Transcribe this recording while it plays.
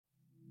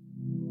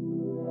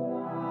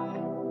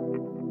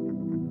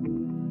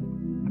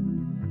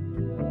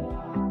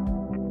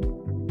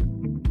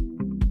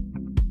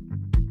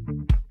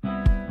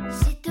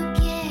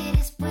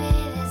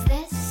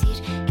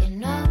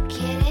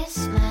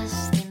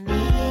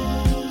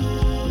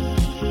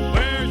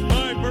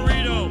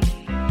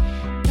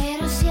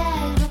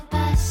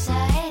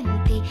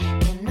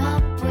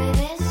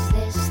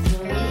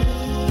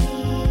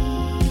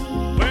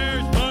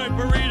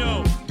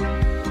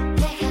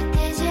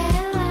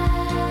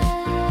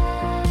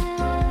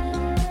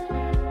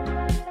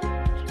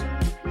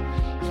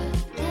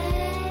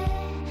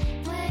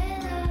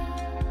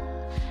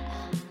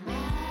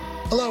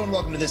Hello and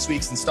welcome to this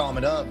week's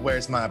installment of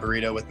Where's My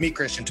Burrito with me,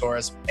 Christian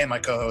Torres, and my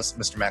co-host,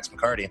 Mr. Max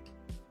McCarty.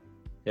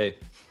 Hey.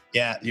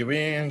 Yeah, you're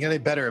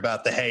getting better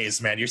about the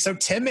haze, man. You're so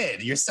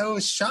timid. You're so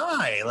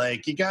shy.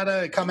 Like, you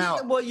gotta come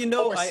out. Well, you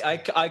know,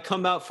 I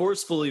come out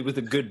forcefully with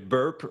a good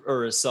burp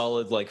or a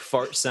solid like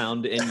fart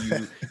sound,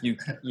 and you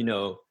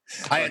know.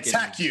 I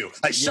attack you.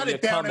 I shut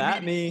it down. Come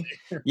at me.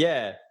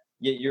 Yeah.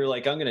 You're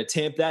like, I'm gonna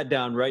tamp that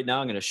down right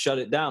now. I'm gonna shut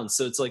it down.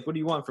 So it's like, what do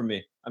you want from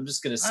me? I'm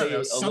just gonna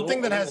say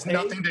something that has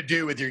nothing to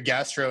do with your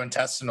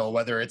gastrointestinal,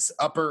 whether it's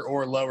upper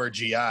or lower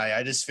GI.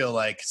 I just feel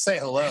like say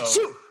hello.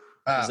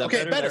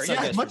 Okay, better.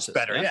 Yeah, much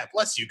better. Yeah,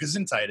 bless you,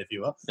 Gesundheit, if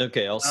you will.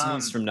 Okay, I'll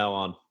sneeze from now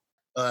on.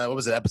 What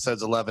was it,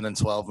 episodes 11 and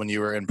 12 when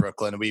you were in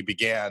Brooklyn? We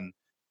began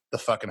the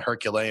fucking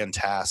Herculean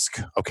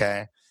task,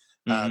 okay?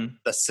 The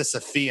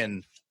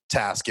Sisyphean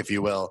task, if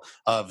you will,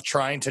 of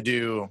trying to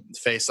do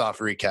face-off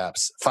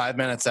recaps 5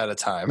 minutes at a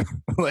time,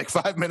 like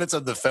 5 minutes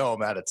of the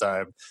film at a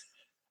time.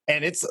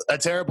 And it's a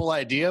terrible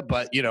idea,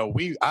 but, you know,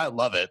 I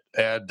love it,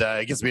 and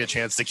it gives me a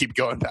chance to keep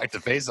going back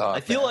to face-off. I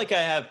feel like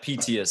I have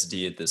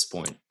PTSD at this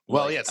point.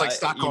 Well, yeah, it's like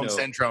Stockholm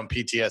Syndrome,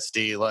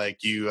 PTSD.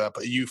 Like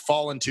you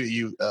fall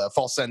into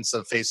false sense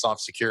of face-off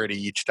security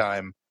each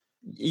time.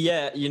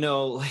 Yeah, you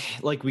know,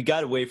 like we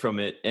got away from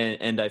it,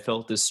 and I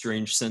felt this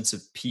strange sense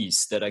of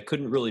peace that I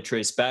couldn't really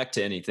trace back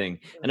to anything.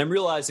 And I'm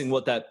realizing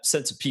what that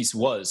sense of peace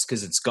was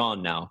because it's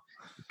gone now,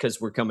 because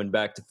we're coming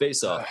back to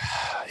face-off.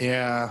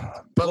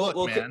 Yeah, but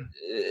look, man.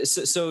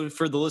 So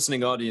for the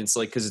listening audience,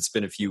 like, because it's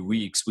been a few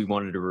weeks, we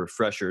wanted a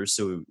refresher,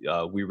 so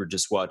we were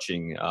just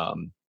watching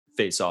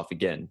Face Off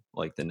again,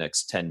 like the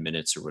next 10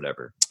 minutes or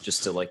whatever,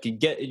 just to like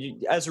get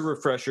as a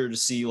refresher to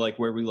see like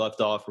where we left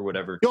off or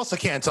whatever. You also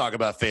can't talk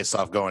about Face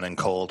Off going in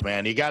cold,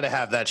 man. You got to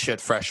have that shit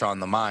fresh on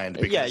the mind.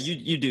 Yeah,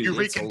 you do. You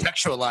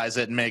recontextualize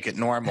it and make it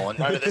normal, and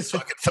none of this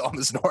fucking film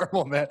is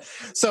normal, man.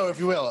 So, if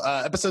you will,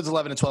 episodes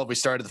 11 and 12, we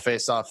started the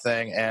Face Off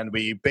thing, and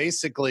we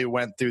basically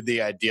went through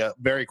the idea.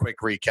 Very quick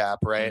recap,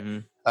 right?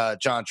 Mm-hmm.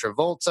 John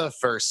Travolta,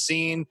 first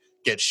scene.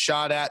 Gets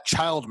shot at,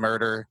 child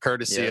murder,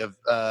 courtesy of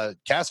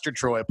Castor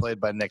Troy, played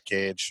by Nick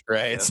Cage,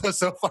 right? Yeah.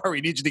 So far,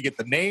 we need you to get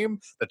the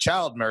name, the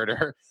child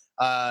murder,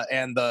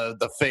 and the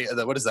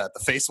what is that? The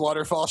face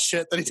waterfall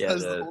shit that he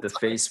does. The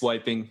face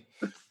wiping.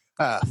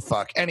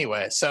 Fuck.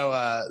 Anyway,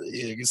 so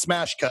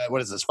smash cut.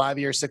 What is this? 5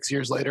 years, 6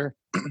 years later?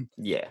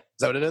 Yeah.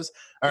 Is that what it is?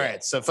 All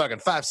right. So fucking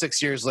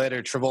 5-6 years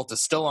later,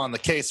 Travolta's still on the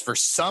case for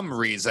some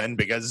reason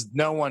because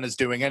no one is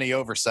doing any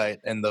oversight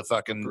in the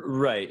fucking...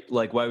 Right.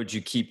 Like, why would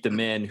you keep the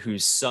man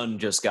whose son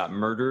just got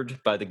murdered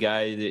by the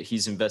guy that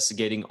he's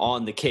investigating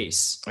on the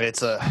case? It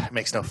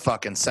makes no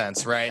fucking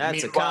sense, right?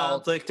 That's a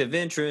conflict of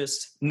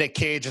interest. Nick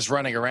Cage is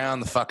running around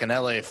the fucking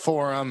LA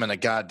Forum in a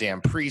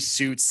goddamn priest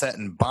suit,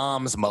 setting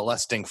bombs,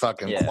 molesting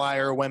fucking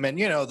choir women.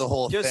 You know, the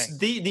whole thing. Just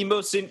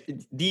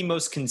the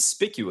most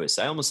conspicuous.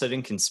 I almost said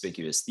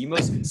inconspicuous. The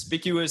most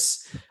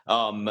conspicuous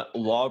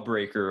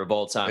lawbreaker of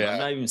all time. Yeah. I'm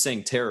not even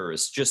saying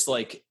terrorist. Just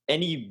like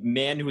any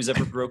man who has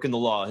ever broken the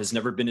law has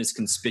never been as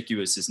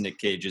conspicuous as Nick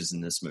Cage is in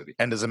this movie.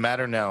 And does it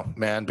matter? No,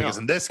 man, because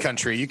in this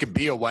country, you could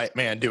be a white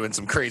man doing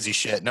some crazy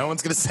shit. No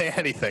one's going to say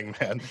anything,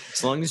 man.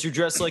 As long as you're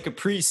dressed like a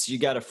priest, you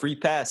got a free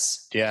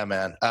pass. Yeah,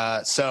 man.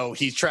 So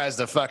he tries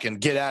to fucking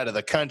get out of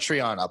the country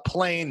on a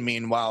plane.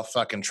 Meanwhile,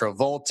 fucking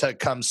Travolta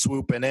comes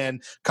swooping in,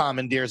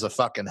 commandeers a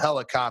fucking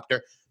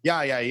helicopter.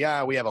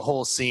 Yeah. We have a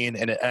whole scene,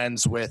 and it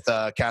ends with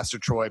Castor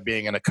Troy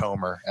being in a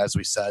coma, as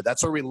we said.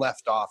 That's where we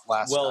left off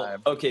last time.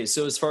 Well, okay,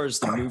 so as far as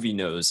the movie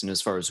knows, and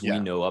as far as we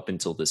know up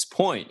until this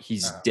point,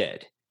 he's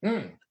dead.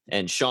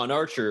 And Sean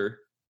Archer,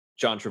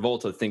 John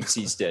Travolta, thinks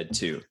he's dead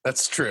too.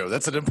 That's true.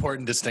 That's an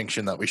important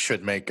distinction that we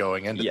should make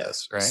going into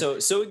this, right?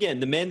 So again,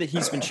 the man that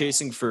he's been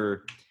chasing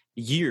for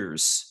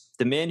years,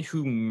 the man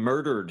who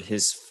murdered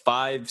his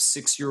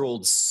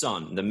 5-6-year-old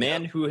son, the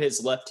man who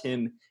has left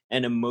him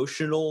an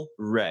emotional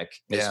wreck,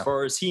 as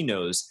far as he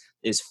knows,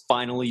 is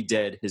finally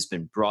dead, has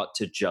been brought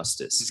to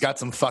justice. He's got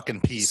some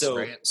fucking peace,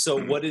 right?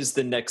 So what is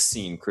the next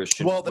scene,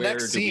 Christian? Well, the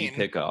next scene we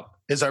pick up?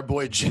 Is our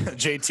boy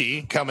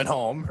JT coming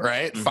home,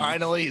 right? Mm-hmm.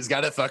 Finally, he's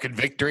got a fucking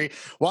victory.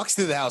 Walks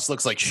through the house,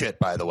 looks like shit,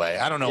 by the way.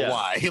 I don't know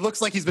why. He looks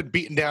like he's been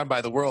beaten down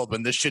by the world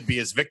when this should be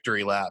his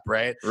victory lap,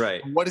 right?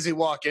 Right. What does he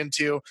walk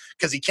into?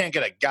 Because he can't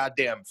get a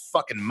goddamn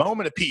fucking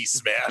moment of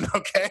peace, man,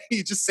 okay?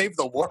 He just saved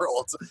the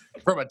world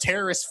from a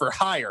terrorist for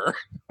hire.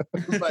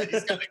 But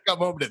he's got to come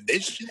home to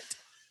this shit?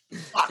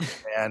 Fuck,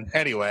 man.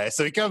 Anyway,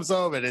 so he comes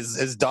home and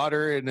his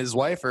daughter and his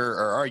wife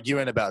are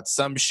arguing about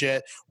some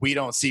shit. We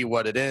don't see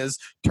what it is.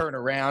 Turn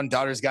around.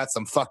 Daughter's got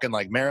some fucking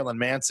like Marilyn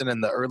Manson in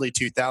the early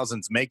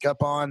 2000s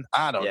makeup on.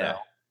 I don't know.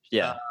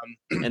 Yeah.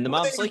 And the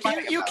mom's like,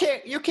 you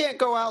can't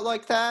go out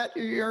like that.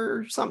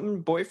 You're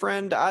something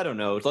boyfriend. I don't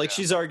know. Like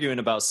she's arguing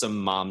about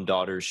some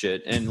mom-daughter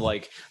shit. And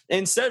like,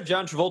 instead of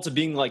John Travolta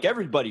being like,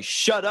 everybody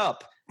shut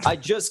up. I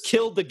just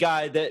killed the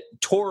guy that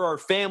tore our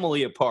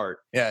family apart.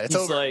 Yeah, he's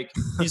over.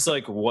 He's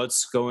like,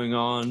 what's going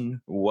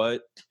on?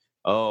 What?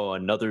 Oh,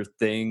 another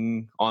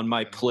thing on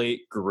my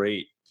plate.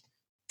 Great.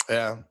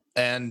 Yeah,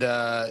 and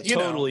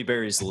totally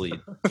buries the lead.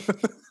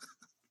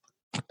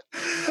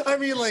 I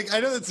mean, like, I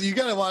know that you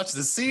got to watch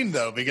the scene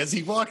though, because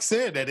he walks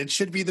in and it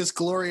should be this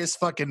glorious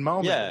fucking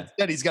moment. Yeah.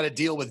 Instead, he's got to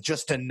deal with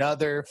just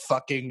another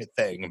fucking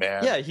thing,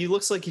 man. Yeah, he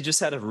looks like he just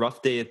had a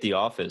rough day at the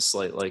office,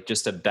 like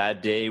just a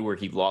bad day where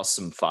he lost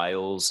some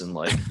files and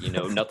like,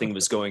 nothing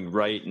was going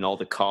right and all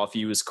the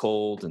coffee was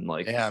cold and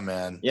like, yeah,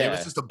 man. Yeah. It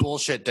was just a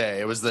bullshit day.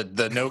 It was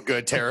the no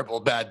good, terrible,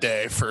 bad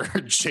day for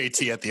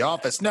JT at the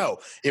office. No,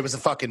 it was a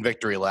fucking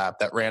victory lap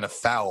that ran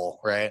afoul,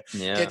 right?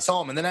 Yeah. Gets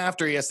home, and then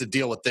after he has to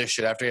deal with this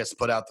shit, after he has to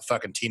put out the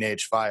fucking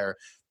teenage fire,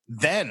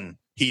 then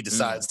he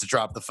decides to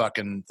drop the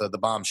fucking the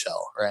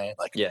bombshell, right?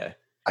 Like, yeah,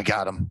 I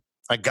got him,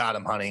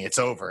 honey. It's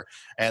over.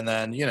 And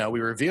then we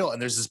reveal,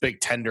 and there's this big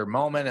tender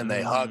moment, and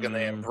they hug and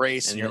they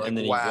embrace, and you're like, and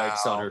then wow. he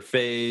wipes on her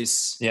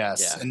face.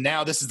 Yes. Yeah. And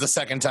now this is the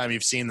second time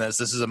you've seen this.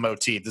 This is a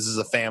motif. This is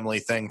a family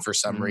thing for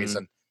some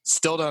reason.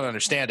 Still don't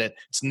understand it.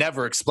 It's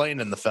never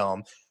explained in the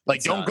film.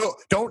 Like, don't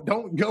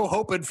go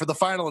hoping for the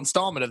final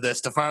installment of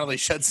this to finally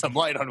shed some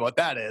light on what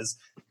that is.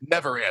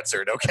 Never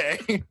answered.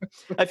 Okay.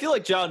 I feel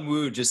like John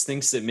Woo just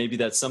thinks that maybe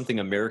that's something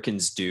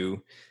Americans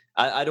do.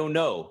 I don't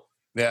know.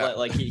 Yeah.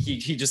 Like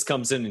he just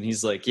comes in and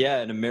he's like,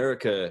 yeah, in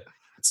America,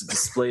 it's a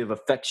display of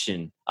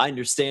affection. I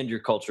understand your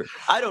culture.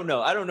 I don't know.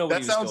 What that he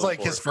was sounds going like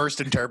for. his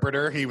first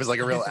interpreter. He was like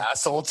a real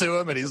asshole to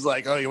him, and he's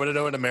like, "Oh, you want to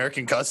know an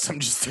American custom?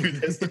 Just do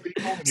this to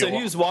people." So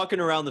he was walking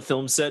around the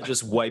film set,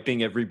 just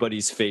wiping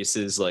everybody's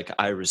faces, like,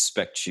 "I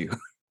respect you."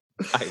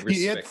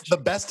 He had the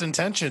best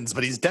intentions,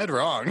 but he's dead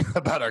wrong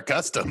about our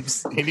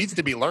customs. He needs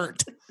to be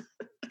learned.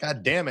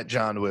 God damn it,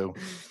 John Woo.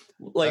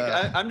 Like,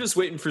 I'm just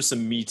waiting for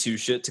some Me Too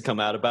shit to come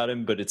out about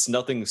him, but it's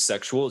nothing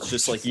sexual. It's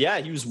just like, yeah,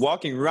 he was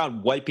walking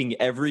around wiping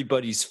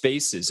everybo's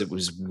faces. It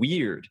was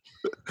weird.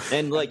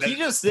 And like, he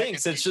just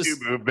thinks it's just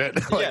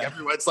movement. Like,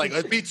 everyone's like,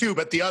 Me Too,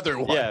 but the other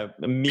one. Yeah,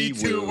 Me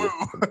Too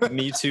Woo.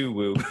 Me Too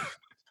Woo.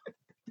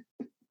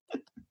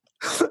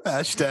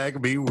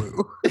 Hashtag Me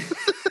Woo.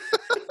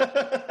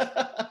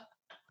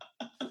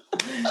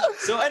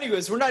 So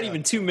anyways, we're not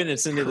even 2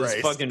 minutes into this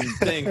fucking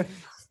thing.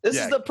 This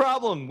is the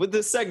problem with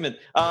this segment.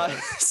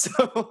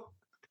 So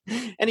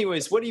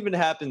anyways, what even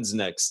happens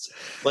next?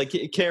 Like,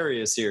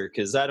 carry us here,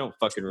 because I don't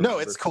fucking remember. No,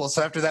 it's cool.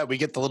 So after that, we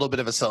get the little bit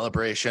of a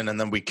celebration, and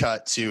then we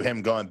cut to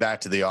him going back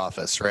to the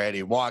office, right?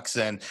 He walks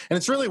in, and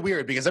it's really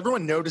weird because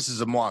everyone notices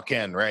him walk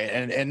in, right?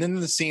 And in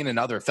the scene in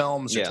other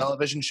films or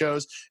television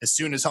shows, as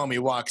soon as homie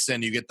walks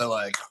in, you get the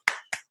like,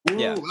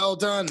 ooh, well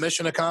done,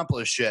 mission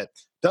accomplished shit.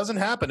 Doesn't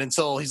happen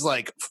until he's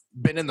like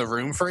been in the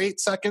room for 8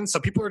 seconds. So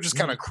people are just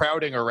kind of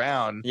crowding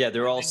around. Yeah,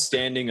 they're all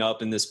standing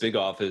up in this big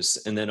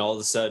office, and then all of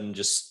a sudden,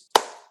 just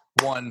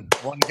one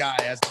guy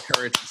has the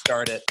courage to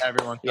start it.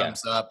 Everyone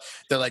comes up.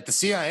 They're like, the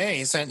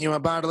CIA sent you a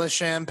bottle of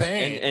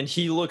champagne, and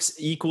he looks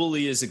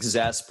equally as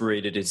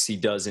exasperated as he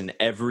does in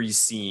every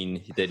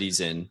scene that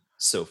he's in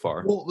so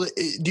far. Well,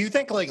 do you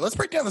think, like, let's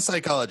break down the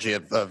psychology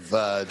of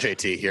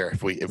JT here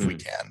if we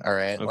can. All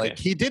right, okay. Like,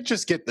 he did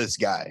just get this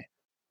guy.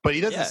 But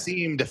he doesn't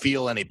seem to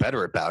feel any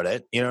better about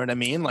it. You know what I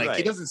mean? Like,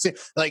 he doesn't seem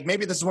like,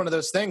 maybe this is one of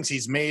those things.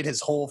 He's made his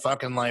whole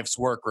fucking life's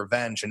work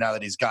revenge. And now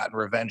that he's gotten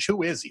revenge,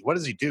 who is he? What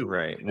does he do?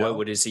 Right.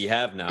 What does he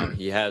have now?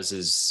 He has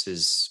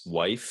his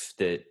wife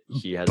that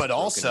he has. But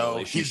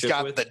also, he's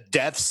got with. the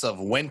deaths of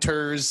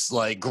Winters,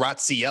 like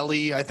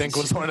Grazielli, I think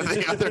was one of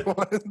the other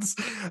ones.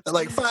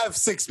 Like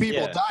 5-6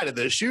 people died in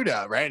this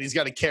shootout, right? And he's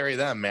got to carry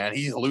them, man.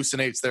 He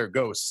hallucinates their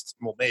ghosts.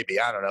 Well, maybe.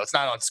 I don't know. It's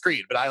not on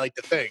screen, but I like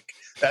to think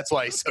that's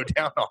why he's so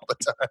down all the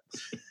time.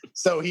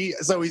 So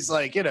he's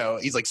like,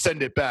 he's like,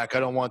 send it back. I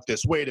don't want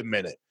this. Wait a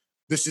minute.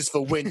 This is for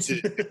Winter,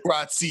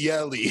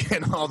 Grazielli,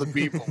 and all the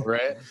people,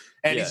 right?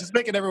 And he's just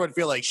making everyone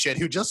feel like shit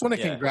who just want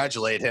to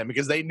congratulate him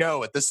because they know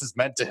what this has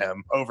meant to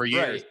him over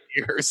years,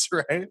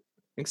 right?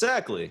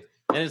 Exactly.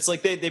 And it's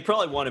like they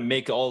probably want to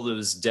make all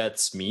those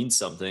deaths mean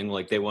something.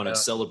 Like they want to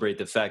celebrate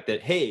the fact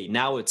that, hey,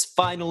 now it's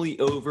finally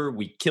over.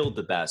 We killed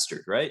the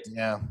bastard, right?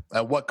 Yeah.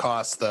 At what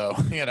cost, though?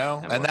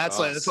 And that's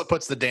what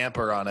puts the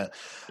damper on it.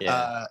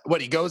 Yeah.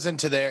 He goes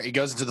into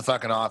the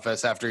fucking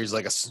office after he's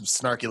like a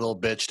snarky little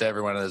bitch to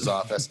everyone in his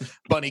office.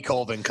 Bunny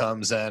Colvin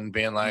comes in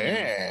being like,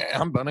 hey,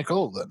 I'm Bunny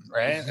Colvin,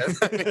 right?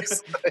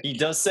 He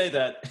does say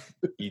that.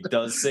 He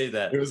does say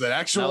that. It was an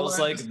actual. I was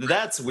like,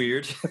 that's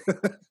weird.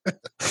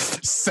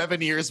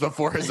 7 years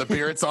before his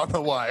appearance on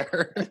The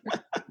Wire.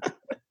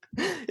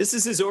 This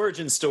is his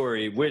origin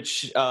story,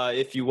 which,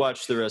 if you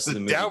watch the rest of the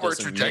movie,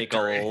 doesn't make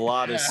a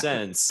lot of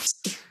sense.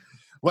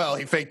 Well,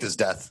 he faked his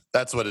death.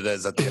 That's what it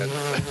is at the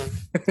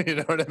end. You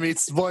know what I mean?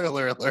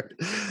 Spoiler alert.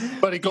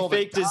 But he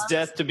faked his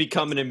death to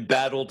become an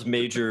embattled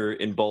major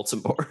in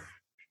Baltimore.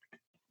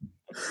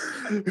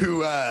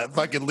 Who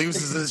fucking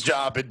loses his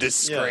job in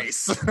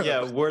disgrace.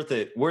 Yeah, worth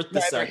it. Worth the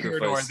sacrifice. Here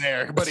nor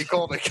there. Buddy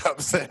Coleman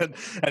comes in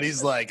and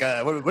he's like,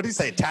 what did he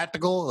say?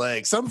 Tactical?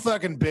 Like some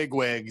fucking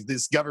bigwig,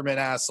 these government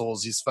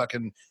assholes, these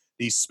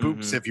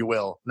spooks, if you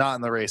will. Not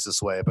in the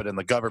racist way, but in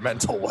the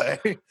governmental way.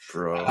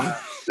 Bro.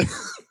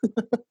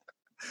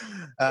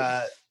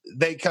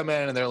 They come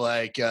in and they're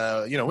like,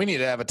 we need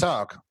to have a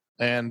talk.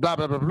 and blah,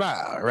 blah, blah,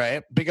 blah,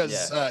 right?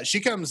 Because she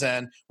comes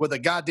in with a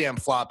goddamn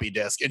floppy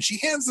disk, and she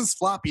hands this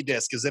floppy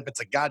disk as if it's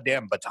a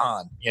goddamn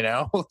baton, you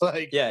know?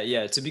 Like,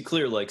 yeah. To be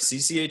clear, like,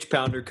 CCH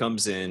Pounder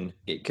comes in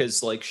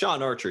because, like,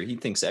 Sean Archer, he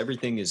thinks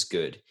everything is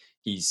good.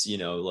 He's, you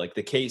know, like,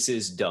 the case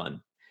is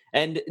done.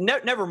 And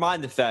never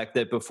mind the fact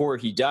that before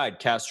he died,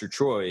 Castor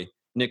Troy,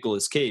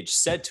 Nicolas Cage,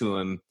 said to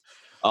him,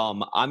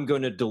 I'm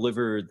going to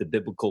deliver the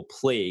biblical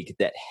plague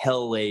that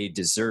Hell-A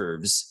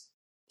deserves.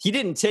 He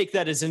didn't take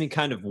that as any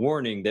kind of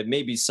warning that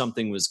maybe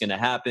something was going to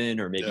happen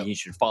or maybe he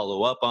should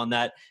follow up on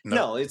that.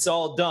 No, it's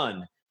all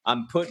done.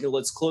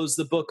 Let's close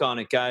the book on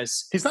it,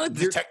 guys. He's not a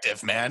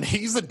detective, man.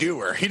 He's a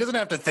doer. He doesn't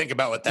have to think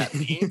about what that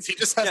means. He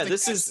just has to.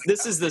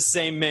 This is the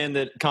same man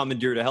that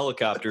commandeered a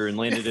helicopter and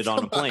landed it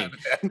on a plane.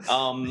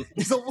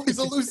 He's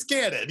a loose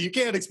cannon. You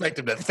can't expect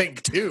him to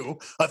think too.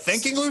 A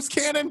thinking loose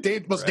cannon,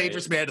 most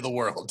dangerous man in the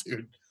world,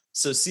 dude.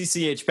 So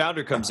CCH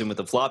Pounder comes in with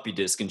a floppy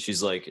disk, and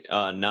she's like,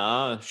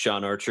 "Nah,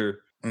 Sean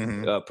Archer,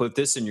 put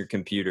this in your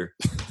computer."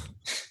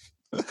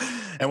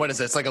 And what is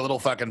it? It's like a little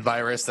fucking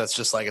virus that's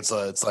just like it's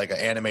like an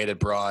animated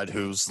broad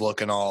who's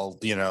looking all,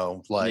 you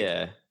know,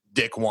 like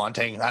dick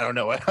wanting. I don't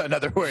know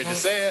another word to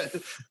say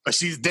it, but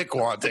she's dick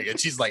wanting, and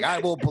she's like, "I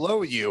will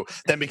blow you."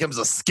 Then becomes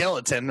a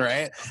skeleton,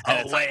 right? And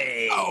it's like,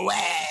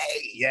 away,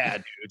 yeah,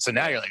 dude. So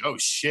now you're like, "Oh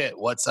shit,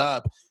 what's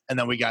up?" And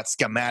then we got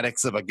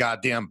schematics of a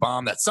goddamn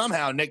bomb that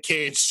somehow Nick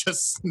Cage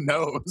just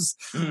knows.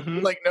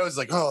 Knows,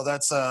 oh,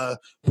 that's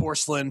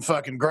porcelain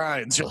fucking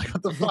grinds. You're like,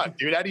 what the fuck,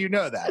 dude? How do you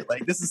know that?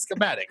 Like, this is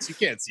schematics. You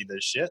can't see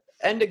this shit.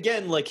 And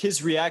again, like,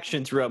 his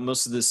reaction throughout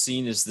most of the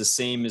scene is the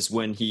same as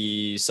when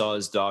he saw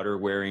his daughter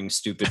wearing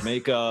stupid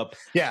makeup.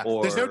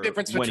 Or there's no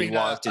difference between when he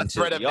walked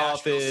into the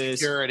office.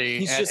 Security.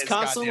 He's just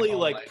constantly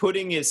like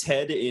putting his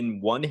head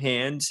in one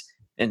hand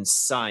and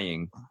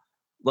sighing.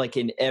 Like,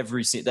 in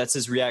every scene, that's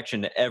his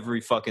reaction to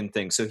every fucking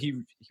thing. So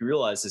he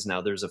realizes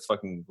now there's a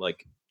fucking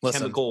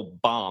chemical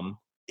bomb.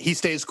 He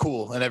stays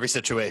cool in every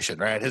situation,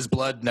 right? His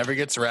blood never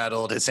gets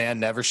rattled. His hand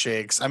never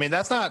shakes. I mean,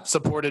 that's not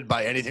supported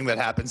by anything that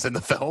happens in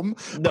the film.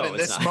 No, but in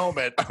this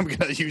moment, I'm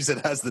going to use it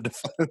as the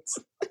defense.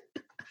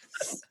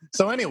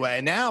 So anyway,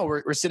 now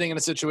we're sitting in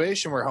a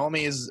situation where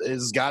homie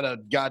is got a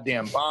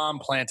goddamn bomb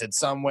planted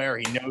somewhere.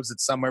 He knows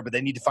it's somewhere, but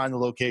they need to find the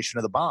location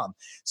of the bomb.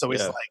 So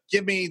he's like,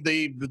 "Give me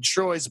the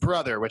Troy's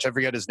brother," which I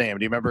forget his name.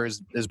 Do you remember his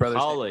brother's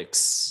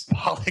Pollux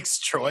name? Pollux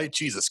Troy.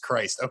 Jesus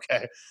Christ.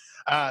 Okay.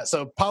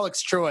 So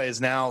Pollux Troy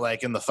is now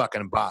like in the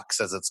fucking box,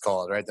 as it's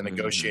called, right? The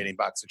negotiating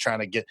box. They're trying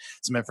to get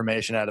some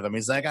information out of him.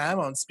 He's like, "I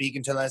won't speak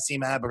until I see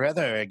my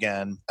brother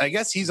again." I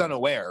guess he's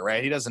unaware,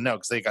 right? He doesn't know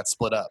because they got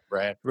split up,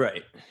 right?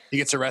 Right. He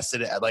gets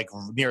arrested at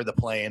near the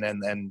plane,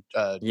 and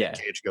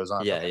Cage goes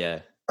on.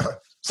 Yeah.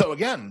 So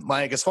again,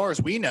 like, as far as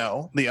we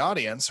know, the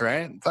audience,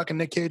 right? Fucking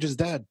Nick Cage is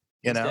dead.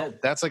 You know,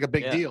 that's like a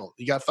big deal.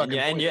 You got fucking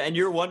and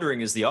you're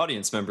wondering, as the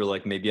audience member,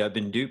 like, maybe I've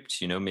been duped.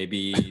 You know,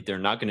 maybe they're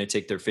not going to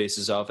take their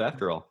faces off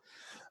after all.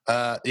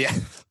 Yeah.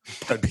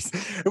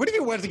 What if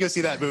you wanted to go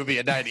see that movie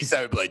in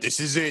 97? Like, this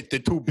is it, the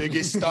two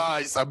biggest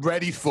stars. I'm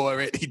ready for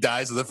it. He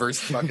dies in the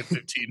first fucking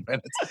 15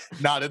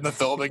 minutes. Not in the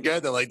film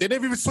again. They're like, they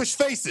never even switch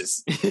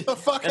faces. The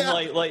fuck and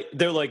happened? like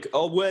they're like,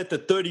 "Oh, we're at the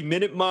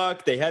 30-minute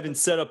mark. They haven't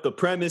set up the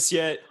premise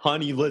yet.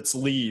 Honey, let's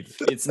leave.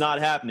 It's not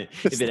happening.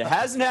 If it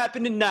hasn't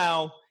happened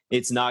now,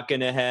 it's not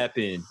going to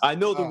happen. I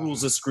know the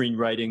rules of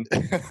screenwriting."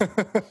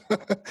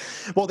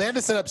 Well, they had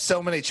to set up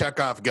so many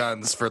Chekhov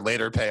guns for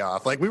later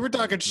payoff. Like, we were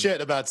talking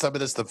shit about some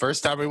of this the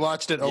first time we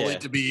watched it, only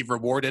to be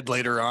rewarded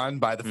later on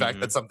by the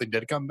fact that something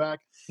did come back.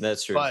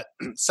 That's true. But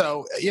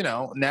so, you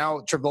know,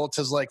 now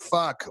Travolta's like,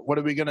 "Fuck, what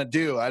are we going to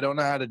do? I don't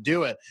know how to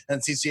do it."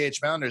 And CCH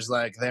Founder's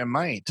like, "There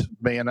might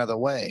be another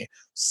way."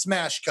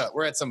 Smash cut.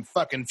 We're at some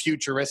fucking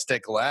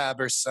futuristic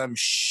lab or some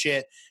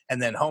shit.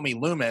 And then homie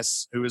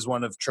Loomis, who is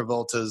one of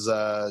Travolta's,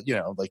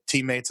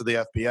 teammates of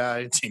the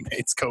FBI,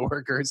 teammates,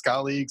 coworkers,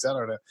 colleagues, I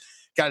don't know,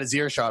 got his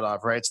ear shot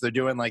off, right? So they're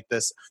doing like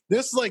this.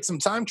 This is like some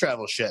time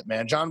travel shit,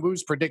 man. John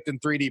Woo's predicting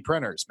 3D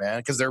printers, man,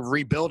 because they're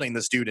rebuilding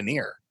this dude in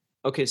ear.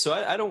 Okay, so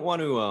I don't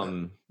want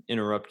to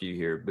interrupt you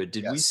here, but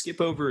did we skip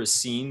over a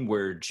scene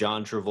where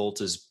John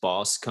Travolta's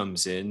boss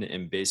comes in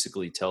and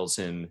basically tells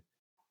him,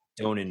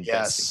 "Don't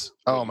investigate"? Yes.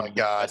 Oh my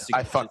God,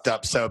 I fucked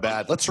up so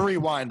bad. Let's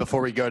rewind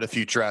before we go to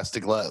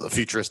futuristic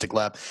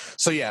lab.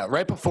 So yeah,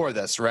 right before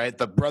this, right,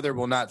 the brother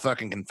will not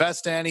fucking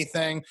confess to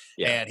anything,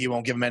 and he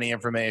won't give him any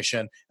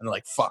information. And they're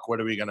like, "Fuck,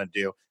 what are we gonna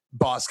do?"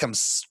 Boss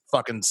comes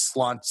fucking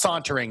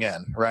sauntering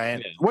in, right?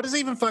 Yeah. What does he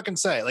even fucking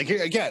say? Like,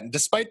 again,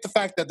 despite the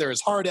fact that there is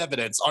hard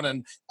evidence on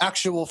an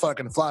actual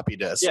fucking floppy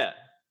disk,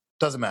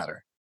 doesn't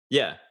matter.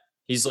 Yeah,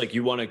 he's like,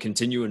 "You want to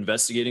continue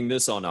investigating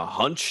this on a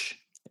hunch?"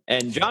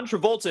 And John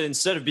Travolta,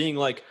 instead of being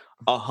like,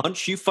 "A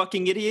hunch, you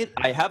fucking idiot,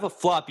 I have a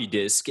floppy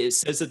disk. It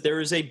says that there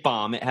is a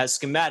bomb. It has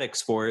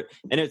schematics for it,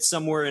 and it's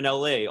somewhere in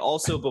L.A.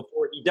 Also,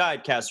 before he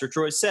died, Castor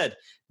Troy said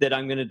that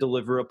I'm going to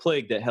deliver a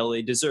plague that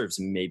Hell-A deserves.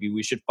 Maybe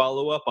we should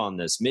follow up on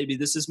this. Maybe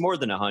this is more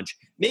than a hunch.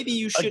 Maybe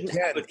you shouldn't."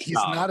 Again, he's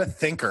not a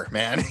thinker,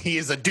 man. He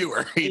is a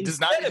doer. He does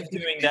not. Instead of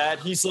doing that,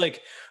 he's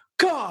like,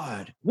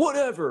 "God,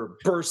 whatever,"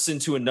 bursts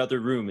into another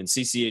room, and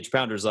CCH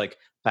Pounder's like,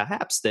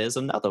 perhaps there's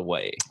another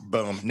way.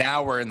 Boom.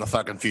 Now we're in the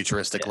fucking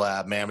futuristic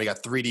lab, man. We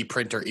got 3D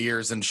printer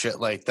ears and shit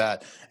like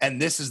that.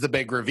 And this is the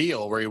big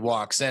reveal where he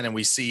walks in and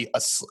we see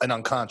an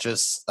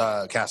unconscious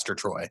Castor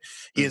Troy.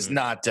 He is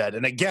not dead.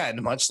 And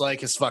again, much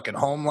like his fucking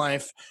home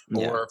life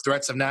or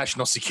threats of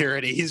national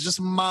security, he's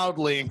just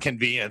mildly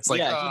inconvenienced.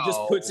 Like, he just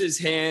puts his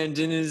hand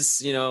in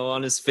his,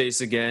 on his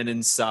face again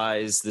and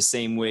sighs the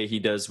same way he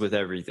does with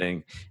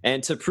everything.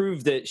 And to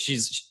prove that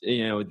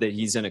that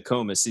he's in a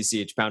coma,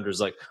 CCH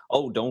Pounder's like,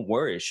 oh, don't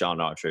worry,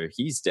 Sean Archer,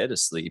 he's dead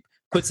asleep.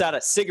 Puts out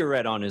a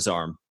cigarette on his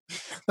arm.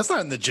 That's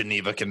not in the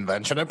Geneva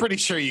Convention. I'm pretty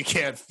sure you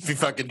can't be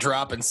fucking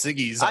dropping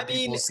ciggies on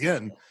people's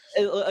skin.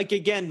 Like,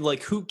 again,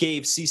 like, who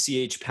gave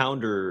CCH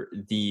Pounder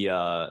the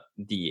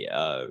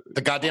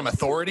goddamn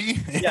authority?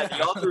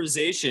 The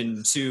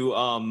authorization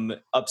to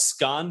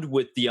abscond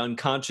with the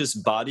unconscious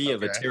body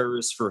of a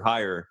terrorist for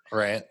hire,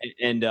 right?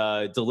 And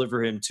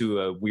deliver him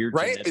to a weird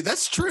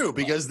That's true,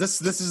 because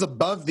this is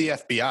above the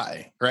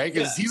FBI, right?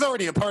 Because he's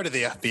already a part of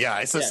the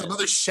FBI, so some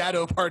other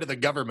shadow part of the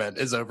government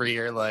is over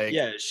here. Like,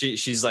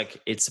 she's like,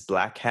 it's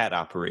black hat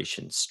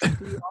operations. Off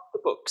the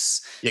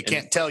books. You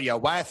can't tell your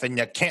wife and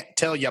you can't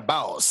tell your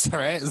boss,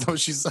 right? Is that what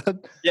she said?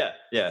 Yeah.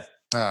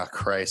 Oh,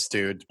 Christ,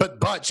 dude.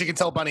 But she can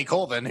tell Bunny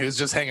Colvin, who's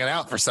just hanging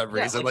out for some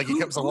reason. Like, he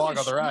comes along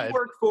on the ride.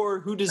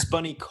 Who does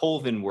Bunny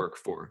Colvin work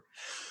for?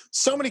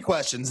 So many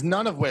questions,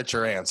 none of which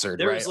are answered,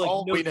 There's right?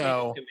 All we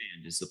know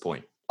command is the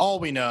point. All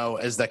we know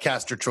is that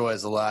Castor Troy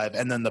is alive,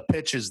 and then the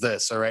pitch is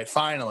this, all right?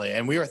 Finally,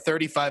 and we are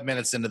 35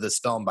 minutes into this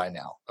film by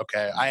now,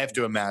 okay? I have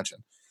to imagine.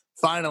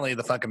 Finally,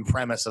 the fucking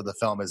premise of the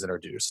film is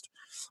introduced,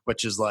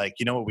 which is like,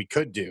 what we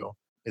could do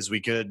is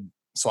we could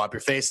swap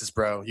your faces,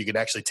 bro. You could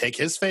actually take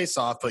his face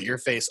off, put your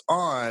face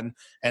on,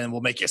 and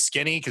we'll make you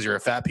skinny because you're a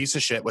fat piece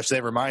of shit, which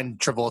they remind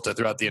Travolta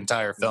throughout the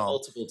entire film.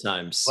 Multiple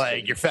times.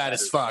 Like, you're fat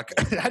as fuck.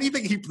 How do you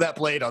think that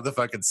played on the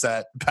fucking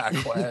set back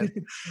when?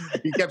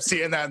 He kept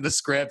seeing that in the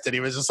script, and he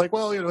was just like,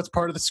 well, it's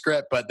part of the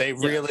script, but they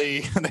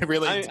really...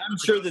 I'm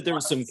sure that there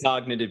was some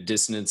cognitive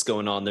dissonance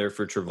going on there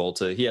for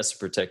Travolta. He has to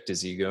protect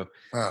his ego.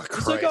 Oh, Christ.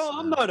 He's like,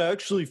 I'm not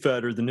actually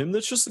fatter than him.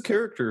 That's just the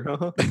character.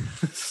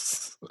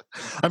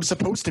 I'm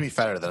supposed to be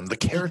fatter than him. The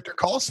character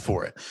calls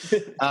for it.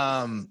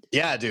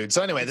 Yeah, dude.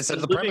 So anyway, this is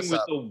the premise. Living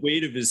with the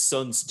weight of his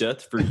son's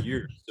death for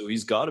years, so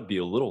he's got to be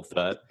a little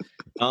fat.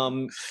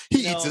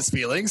 He eats his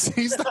feelings.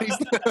 He's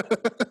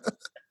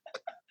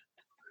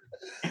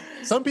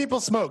Some people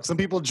smoke, some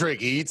people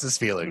drink. He eats his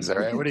feelings. All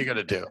right, what are you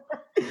gonna do?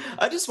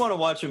 I just want to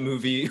watch a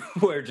movie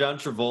where John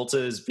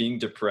Travolta is being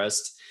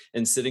depressed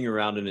and sitting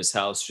around in his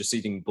house just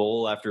eating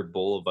bowl after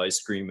bowl of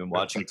ice cream and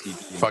watching TV.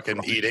 Fucking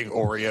eating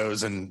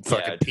Oreos and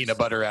fucking peanut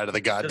butter out of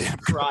the goddamn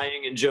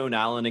crying, and Joan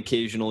Allen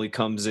occasionally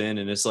comes in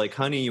and it's like,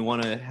 honey, you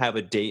want to have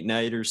a date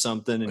night or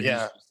something? And he's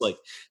just like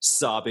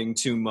sobbing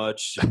too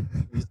much.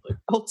 He's like,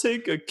 I'll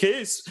take a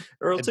case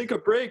or I'll take a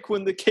break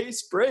when the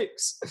case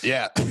breaks.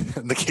 Yeah,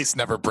 the case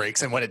never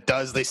breaks. And when it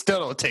does, they still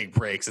don't take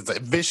breaks. It's a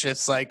vicious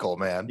cycle,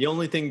 man. The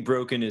only thing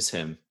broken is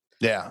him.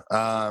 Yeah.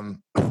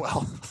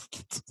 Well,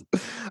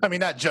 I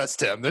mean, not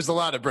just him. There's a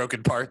lot of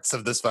broken parts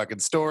of this fucking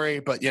story,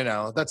 but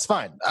that's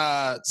fine.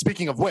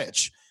 Speaking of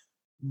which,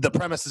 the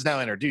premise is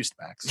now introduced,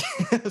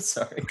 Max.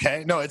 Sorry.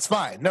 Okay. No, it's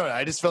fine. No,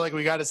 I just feel like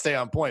we got to stay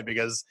on point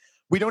because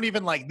we don't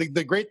even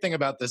the great thing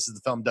about this is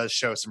the film does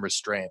show some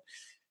restraint.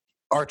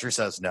 Archer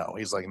says no.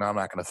 He's like, no, I'm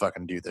not going to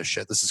fucking do this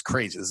shit. This is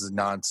crazy. This is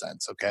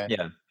nonsense. Okay.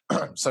 Yeah.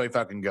 So he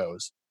fucking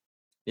goes.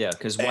 Yeah.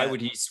 Because why would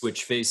he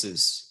switch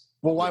faces?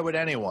 Well, why would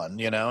anyone,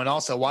 And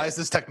also, why is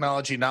this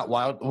technology not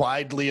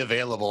widely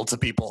available to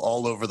people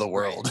all over the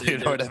world? Right. You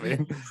know what I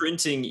mean?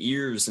 Printing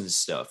ears and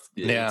stuff.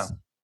 It's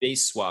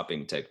face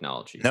swapping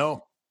technology.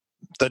 No,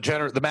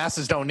 the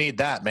masses don't need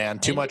that, man.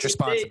 Too much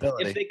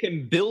responsibility. If they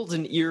can build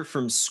an ear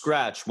from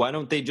scratch, why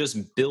don't they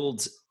just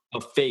build a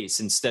face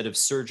instead of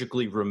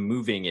surgically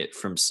removing it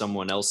from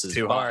someone else's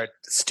body? Hard.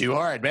 It's too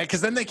hard, man.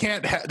 Because then they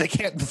can't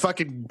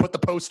fucking put the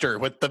poster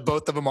with the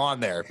both of them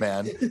on there,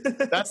 man.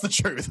 That's the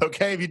truth.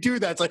 Okay, if you do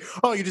that, it's like,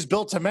 oh, you just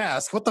built a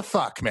mask. What the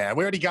fuck, man?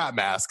 We already got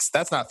masks.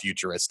 That's not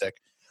futuristic.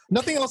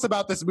 Nothing else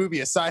about this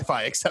movie is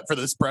sci-fi except for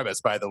this premise,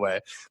 by the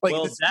way. Like,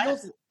 well,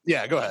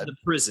 yeah, go ahead. The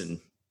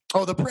prison.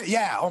 Oh,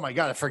 yeah. Oh my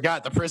God, I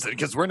forgot the prison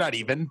because we're not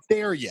even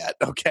there yet.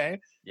 Okay.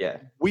 Yeah.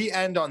 We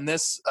end on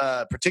this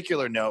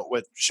particular note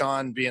with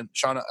Sean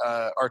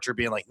Archer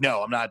being like,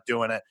 "No, I'm not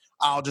doing it.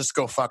 I'll just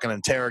go fucking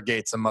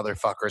interrogate some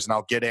motherfuckers and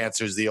I'll get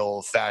answers the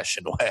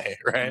old-fashioned way."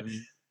 Right? Mm-hmm.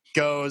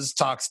 Goes,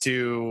 talks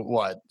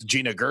to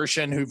Gina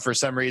Gershon, who for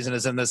some reason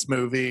is in this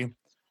movie.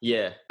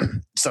 Yeah.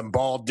 Some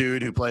bald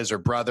dude who plays her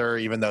brother,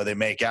 even though they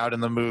make out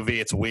in the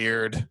movie. It's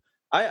weird.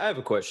 I have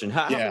a question.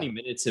 How many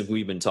minutes have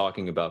we been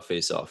talking about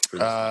Face Off?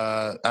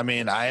 I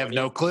mean, I have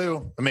no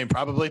clue. I mean,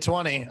 probably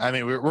 20. I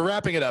mean, we're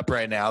wrapping it up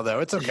right now, though.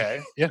 It's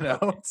okay.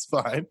 It's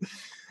fine.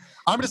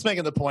 I'm just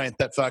making the point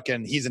that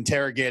fucking he's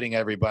interrogating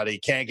everybody,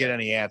 can't get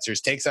any answers,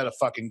 takes out a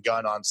fucking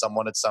gun on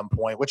someone at some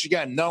point, which,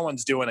 again, no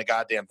one's doing a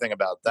goddamn thing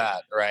about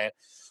that, right?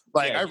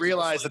 Like, I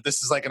realize that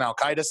this is like an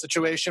Al-Qaeda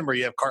situation where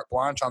you have carte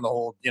blanche on the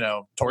whole,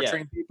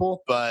 torturing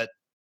people, but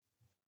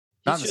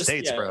not in the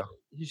States, bro.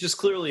 He's just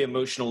clearly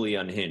emotionally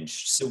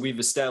unhinged. So we've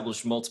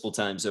established multiple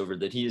times over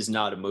that he is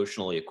not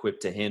emotionally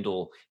equipped to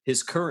handle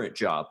his current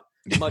job,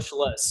 much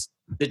less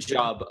the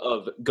job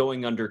of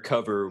going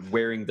undercover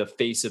wearing the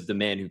face of the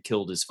man who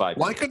killed his 5-year-old.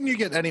 Why couldn't you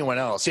get anyone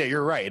else? Yeah,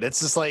 you're right. It's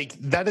just like,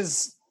 that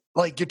is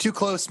like, you're too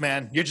close,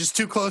 man. You're just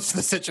too close to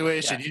the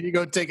situation. Yeah. You need to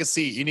go take a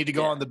seat. You need to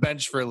go on the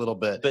bench for a little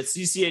bit. But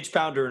CCH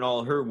Pounder and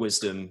all her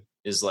wisdom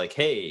is like,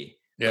 hey,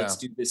 let's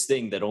do this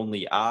thing that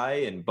only I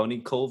and Bunny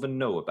Colvin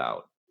know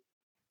about.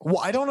 Well,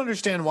 I don't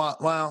understand why.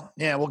 Well,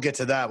 yeah, we'll get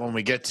to that when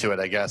we get to it,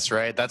 I guess,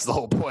 right? That's the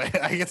whole point.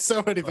 I get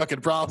so many fucking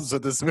problems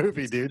with this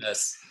movie, dude.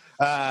 Yes.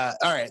 All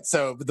right.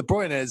 So the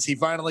point is, he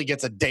finally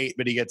gets a date,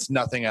 but he gets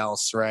nothing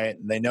else, right?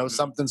 And they know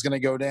something's going to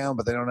go down,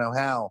 but they don't know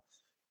how.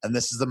 And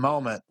this is the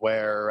moment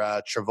where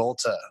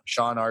Travolta,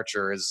 Sean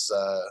Archer, is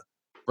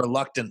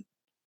reluctant,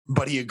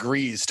 but he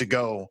agrees to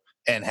go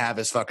and have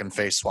his fucking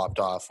face swapped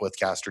off with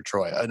Castor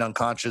Troy, an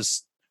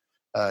unconscious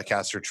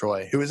Castor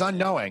Troy, who is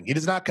unknowing. He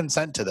does not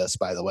consent to this,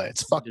 by the way.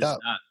 It's fucked up.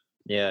 Not.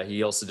 Yeah,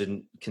 he also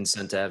didn't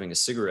consent to having a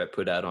cigarette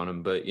put out on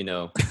him, but,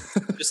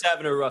 just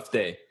having a rough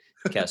day,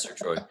 Castor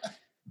Troy.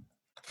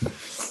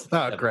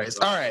 Oh,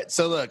 Christ. All right.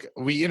 So, look,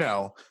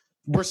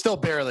 we're still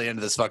barely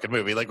into this fucking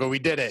movie. Like, when we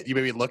did it, you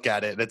maybe look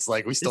at it, and it's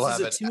like we still have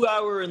it. It's a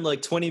 2-hour and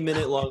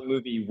 20-minute long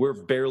movie. We're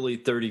barely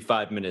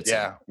 35 minutes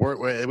in.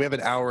 We have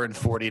an hour and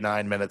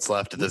 49 minutes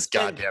left of this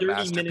goddamn 30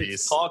 masterpiece.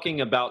 Minutes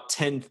talking about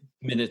 10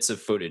 minutes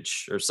of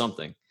footage or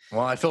something.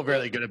 Well, I feel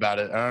really good about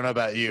it. I don't know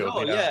about you.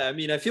 Oh, yeah. I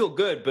mean, I feel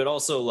good, but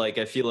also,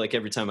 I feel like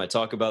every time I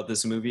talk about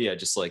this movie, I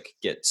just,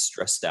 get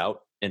stressed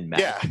out and mad.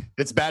 Yeah,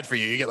 it's bad for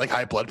you. You get,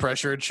 high blood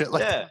pressure and shit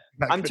like that.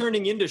 Yeah, I'm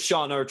turning into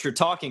Sean Archer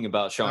talking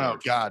about Sean Archer.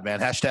 Oh, God, man.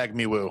 Hashtag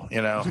me woo,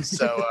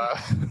 So,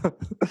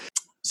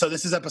 so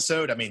this is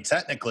episode,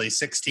 technically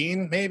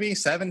 16, maybe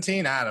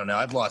 17. I don't know.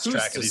 I've lost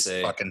track of these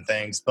fucking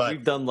things. But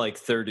we've done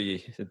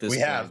 30 at this point. We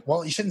have.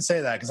 Well, you shouldn't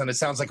say that because then it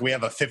sounds like we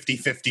have a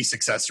 50-50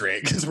 success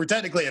rate because we're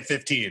technically at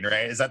 15,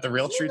 right? Is that the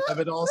real truth of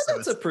it all?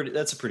 That's a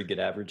pretty good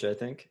average, I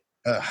think.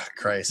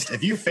 Christ.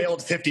 If you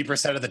failed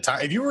 50% of the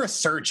time, if you were a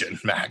surgeon,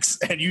 Max,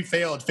 and you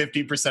failed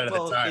 50% of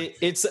the time.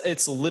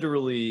 It's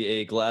literally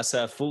a glass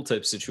half full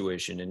type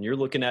situation, and you're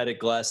looking at it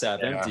glass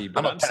half empty.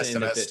 But I'm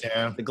saying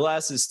that the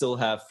glass is still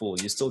half full.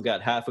 You still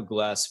got half a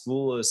glass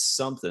full of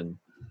something.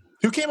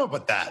 Who came up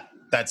with that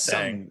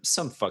saying?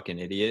 Some fucking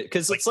idiot.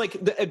 Because it's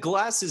a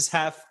glass is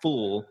half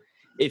full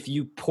if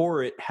you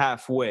pour it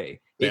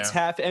halfway. It's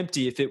half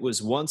empty if it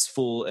was once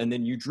full and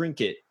then you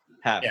drink it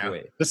halfway.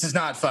 Yeah. This is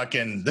not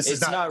fucking.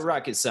 It's not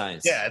rocket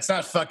science. Yeah, it's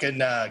not fucking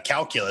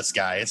calculus,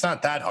 guy. It's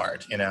not that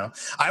hard,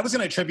 I was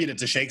going to attribute it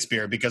to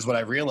Shakespeare because what I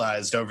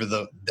realized over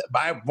can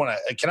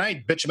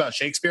I bitch about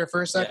Shakespeare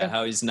for a second? Yeah,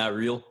 how he's not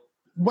real.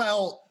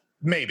 Well,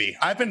 maybe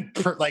I've been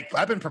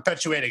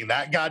perpetuating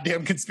that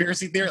goddamn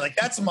conspiracy theory.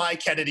 That's my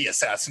Kennedy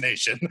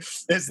assassination.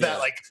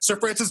 That Sir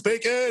Francis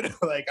Bacon?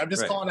 I'm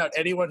just calling out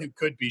anyone who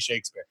could be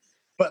Shakespeare.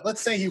 But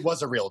let's say he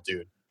was a real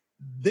dude.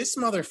 This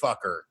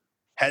motherfucker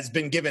has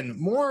been given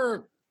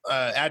more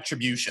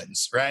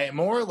attributions, right?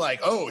 More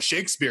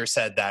Shakespeare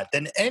said that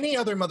than any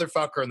other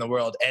motherfucker in the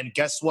world. And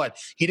guess what?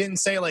 He didn't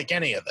say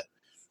any of it.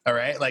 All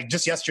right.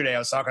 Just yesterday, I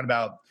was talking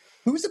about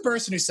who's the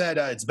person who said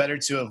it's better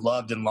to have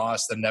loved and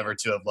lost than never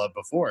to have loved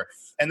before.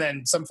 And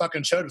then some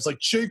fucking chode was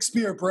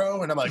Shakespeare,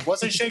 bro. And I'm like,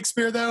 was it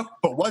Shakespeare though?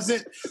 But was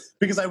it?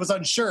 Because I was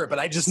unsure, but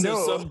I just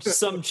know.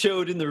 Some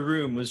chode in the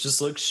room was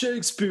just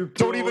Shakespeare,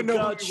 bro. Don't even know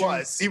who he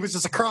was. He was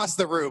just across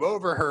the room,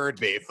 overheard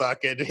me.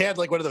 Fucking, he had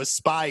one of those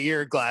spy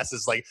ear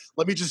glasses.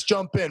 Let me just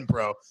jump in,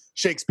 bro.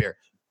 Shakespeare.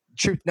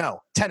 Truth,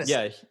 no.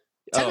 Tennyson. Yeah.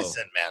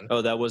 Tennyson, man.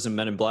 Oh, that wasn't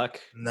Men in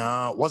Black?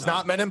 No, it was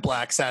not Men in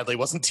Black, sadly. It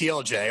wasn't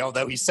TLJ,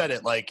 although he said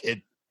it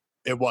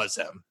it was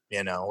him,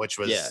 which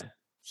was... Yeah.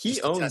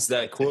 He owns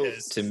that quote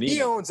to me.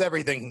 He owns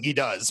everything he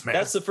does, man.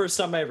 That's the first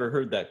time I ever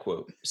heard that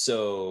quote.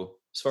 So,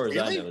 as far as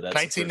I know, that's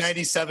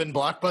 1997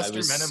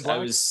 blockbuster, Men in Black? I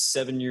was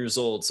 7 years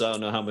old, so I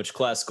don't know how much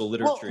classical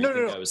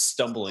literature I was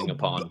stumbling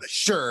upon.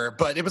 Sure,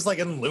 but it was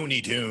in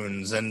Looney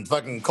Tunes and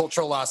fucking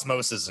cultural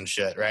osmosis and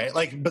shit, right?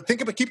 But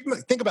think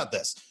about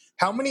this.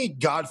 How many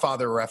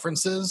Godfather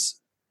references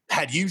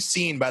had you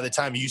seen by the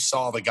time you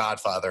saw The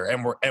Godfather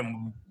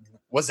and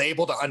was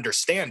able to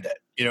understand it?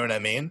 You know what I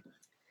mean?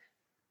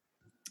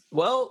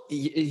 Well,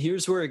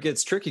 here's where it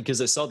gets tricky because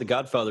I saw The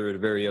Godfather at a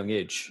very young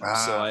age.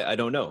 So I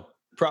don't know.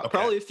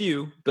 Probably a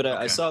few, but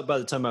I saw it by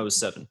the time I was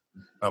 7.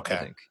 Okay. I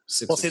think.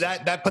 Well, see,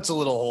 that puts a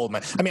little hole in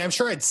my... I'm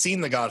sure I'd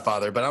seen The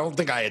Godfather, but I don't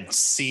think I had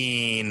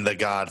seen The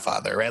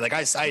Godfather, right?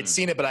 I had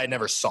seen it, but I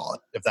never saw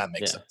it, if that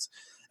makes sense.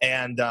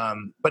 And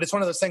but it's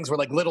one of those things where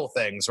little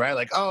things,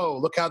 right? Oh,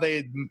 look how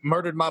they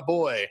murdered my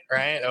boy,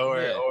 right?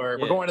 Or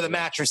we're going to the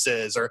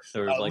mattresses, or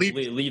leave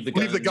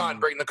the gun,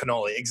 bring the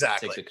cannoli.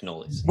 Exactly. Take the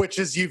cannolis. Which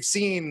is you've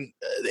seen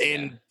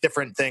in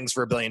different things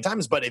for a billion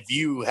times, but if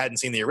you hadn't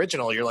seen the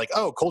original, you're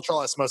cultural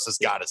osmosis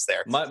got us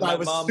there. I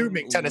was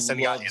assuming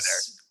Tennyson got you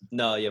there.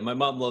 No, yeah, my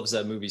mom loves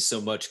that movie so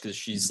much because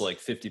she's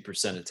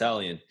 50%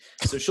 Italian,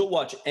 so she'll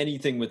watch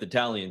anything with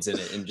Italians in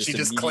it and just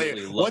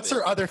immediately love What's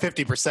her other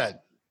 50%?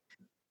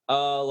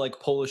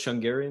 Polish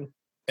Hungarian.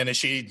 And is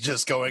she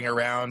just going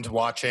around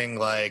watching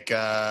like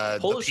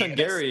Polish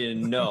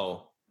Hungarian?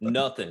 No,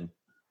 nothing.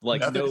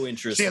 Like nothing. No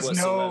interest She has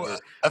whatsoever. no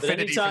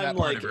affinity for that part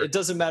like of her. it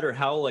doesn't matter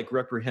how like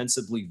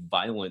reprehensibly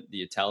violent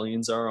the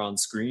Italians are on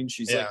screen,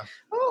 she's like,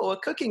 oh, a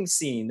cooking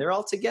scene. They're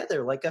all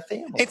together like a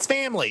family. It's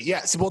family,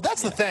 yes. Well,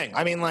 that's the thing.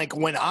 I mean, like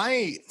when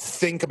I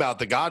think about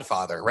The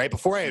Godfather, right?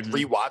 Before I had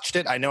rewatched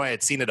it, I know I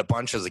had seen it a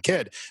bunch as a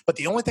kid, but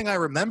the only thing I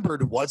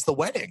remembered was the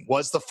wedding,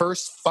 was the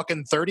first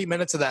fucking 30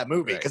 minutes of that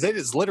movie, because it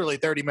is literally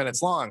 30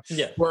 minutes long.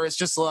 Yeah. Where it's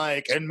just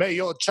like, and may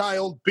your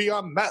child be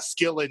a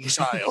masculine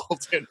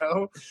child, you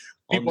know?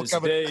 On this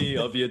day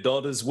of your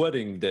daughter's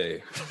wedding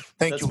day.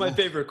 That's my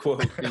favorite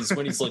quote, is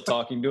when he's like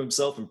talking to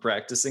himself and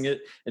practicing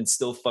it and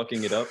still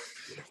fucking it up.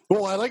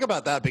 Well, I like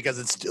about that because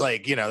it's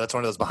like, you know, that's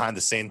one of those behind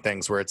the scene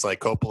things where it's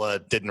like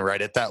Coppola didn't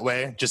write it that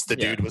way. Just the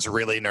dude was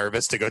really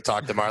nervous to go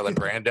talk to Marlon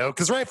Brando,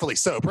 because rightfully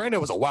so. Brando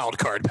was a wild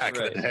card back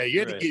in the day. You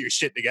had to get your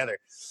shit together.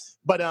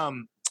 But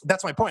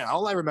that's my point.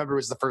 All I remember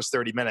was the first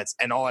 30 minutes,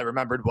 and all I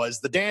remembered was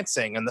the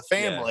dancing and the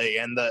family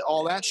and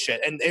all that shit.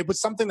 And it was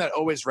something that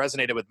always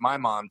resonated with my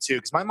mom too,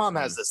 because my mom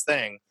has this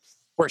thing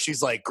where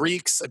she's like,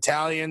 Greeks,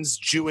 Italians,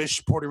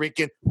 Jewish, Puerto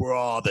Rican, we're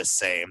all the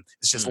same.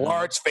 It's just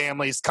large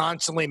families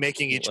constantly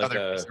making each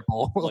other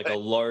miserable. Like a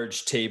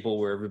large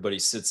table where everybody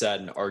sits at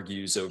and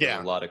argues over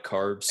a lot of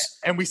carbs.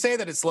 And we say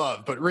that it's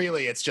love, but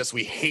really it's just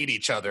we hate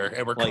each other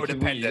and we're like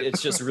codependent.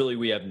 It's just really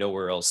we have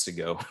nowhere else to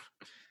go.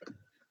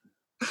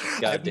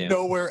 Goddamn.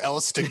 Nowhere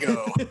else to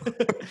go.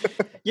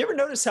 You ever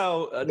notice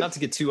how, not to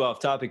get too off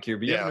topic here,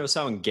 but you ever notice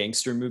how in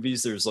gangster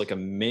movies there's like a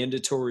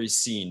mandatory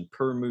scene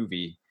per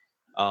movie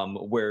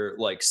where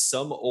like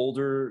some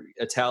older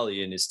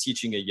Italian is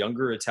teaching a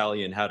younger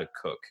Italian how to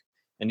cook.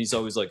 And he's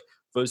always like,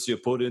 first you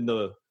put in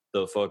the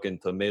fucking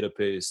tomato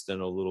paste, then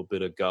a little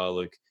bit of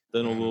garlic,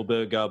 then a little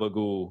bit of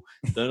gabagool,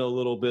 then a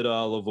little bit of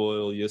olive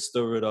oil. You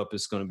stir it up,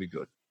 it's going to be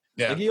good.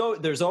 Yeah.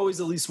 Like there's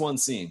always at least one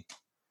scene.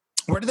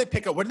 Where do they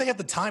pick up? Where do they have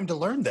the time to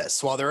learn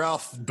this while they're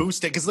off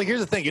boosting? Because like,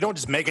 here's the thing: you don't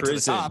just make it to the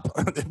top.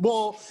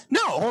 Well,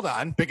 no, hold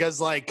on, because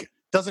like,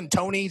 doesn't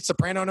Tony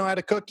Soprano know how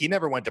to cook? He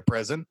never went to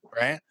prison,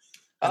 right?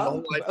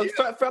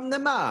 From the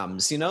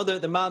moms, you know,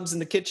 the moms in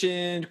the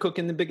kitchen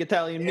cooking the big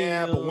Italian meal.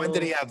 Yeah, but when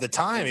did he have the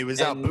time? He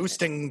was out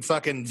boosting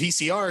fucking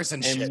VCRs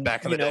and shit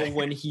back in the day. You know,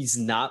 when he's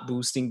not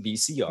boosting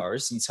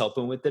VCRs, he's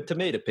helping with the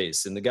tomato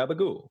paste and the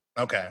gabagool.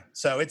 Okay,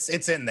 so it's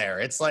in there.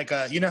 It's like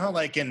you know how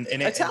like in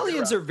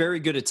Italians are very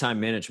good at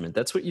time management.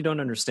 That's what you don't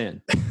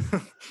understand.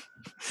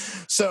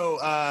 So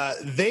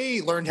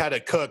they learned how to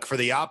cook for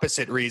the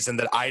opposite reason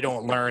that I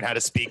don't learn how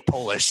to speak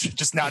Polish.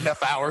 Just not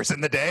enough hours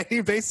in the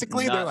day,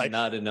 basically. They're like,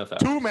 not enough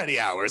hours. Too many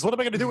hours. What am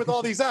I going to do with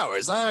all these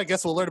hours? I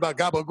guess we'll learn about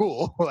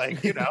gabagool.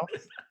 Like, you know,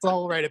 it's a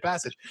whole rite of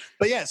passage.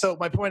 But yeah, so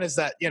my point is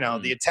that, you know,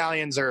 the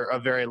Italians are a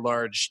very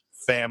large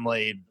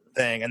family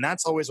thing. And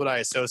that's always what I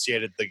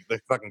associated the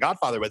fucking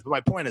Godfather with. But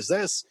my point is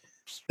this,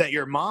 that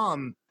your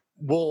mom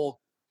will...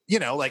 You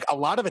know, like a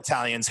lot of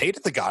Italians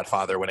hated The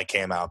Godfather when it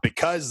came out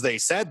because they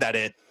said that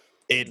it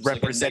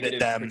represented like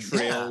them.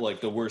 Portrayal, like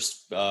the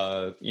worst,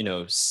 you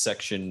know,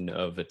 section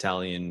of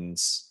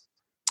Italians.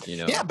 You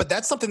know, yeah, but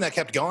that's something that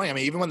kept going. I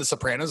mean, even when The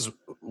Sopranos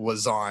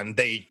was on,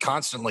 they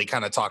constantly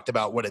kind of talked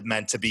about what it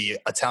meant to be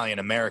Italian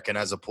American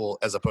as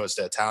opposed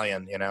to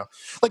Italian. You know,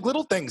 like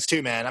little things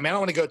too, man. I mean, I don't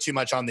want to go too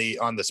much on the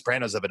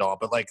Sopranos of it all,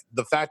 but like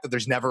the fact that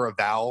there's never a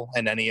vowel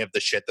in any of the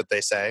shit that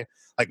they say,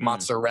 like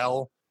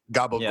mozzarella.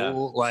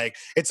 Gabagool, like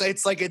it's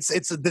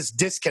this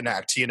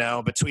disconnect, you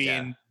know,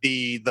 between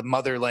the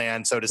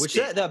motherland, so to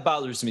speak. That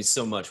bothers me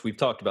so much. We've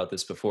talked about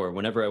this before.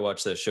 Whenever I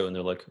watch that show, and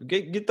they're like,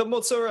 "Get the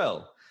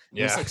mozzarella,"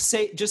 it's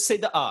like just say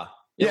the ah.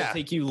 It'll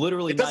take you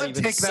literally. It doesn't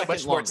take that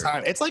much more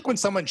time. It's like when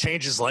someone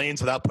changes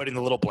lanes without putting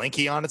the little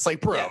blinky on. It's like,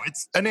 bro,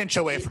 it's an inch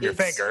away from your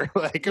finger.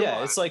 Like,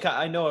 it's like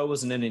I know I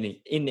wasn't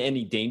in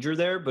any danger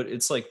there, but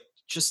it's like.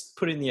 Just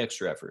put in the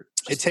extra effort.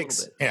 It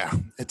takes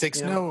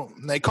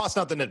it costs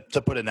nothing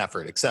to put in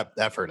effort except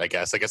effort, I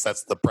guess. I guess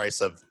that's the price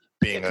of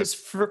being because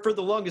for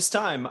the longest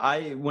time,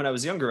 when I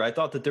was younger, I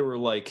thought that there were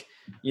like,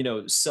 you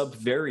know, sub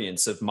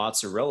variants of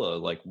mozzarella,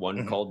 like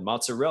one called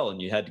mozzarella, and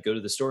you had to go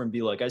to the store and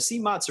be like, I see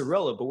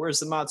mozzarella, but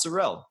where's the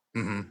mozzarella?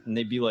 And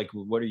they'd be like,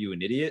 what are you,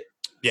 an idiot?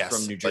 Yes.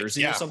 From New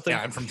Jersey or something?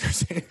 Yeah, I'm from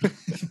Jersey.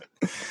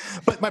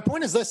 But my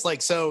point is this,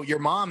 like, so your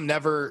mom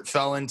never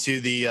fell into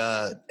the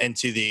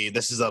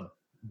this is a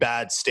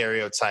bad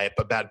stereotype,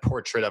 a bad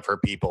portrait of her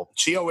people.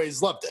 She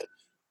always loved it.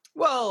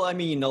 Well, I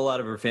mean, a lot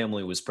of her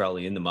family was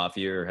probably in the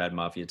mafia or had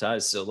mafia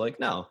ties. So, like,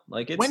 no,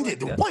 like, it's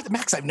what,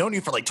 Max? I've known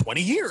you for like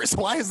 20 years.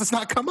 Why has this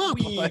not come up?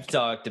 We've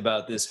talked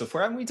about this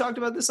before. Haven't we talked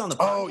about this on the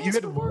podcast? Oh, you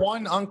had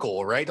one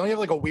uncle, right? Don't you have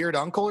like a weird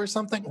uncle or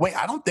something? Wait,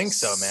 I don't think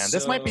so, man.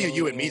 This might be a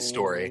you and me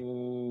story.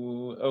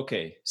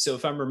 Okay, so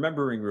if I'm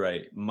remembering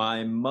right,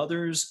 my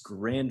mother's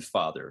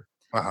grandfather.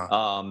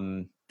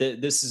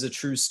 This is a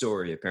true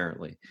story,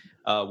 apparently.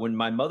 When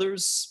my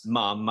mother's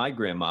mom, my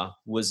grandma,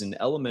 was in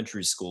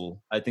elementary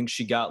school, I think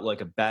she got like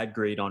a bad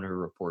grade on her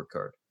report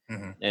card.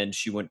 And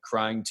she went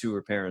crying to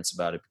her parents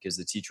about it because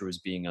the teacher was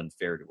being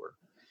unfair to her.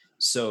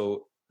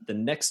 So the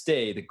next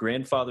day, the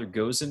grandfather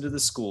goes into the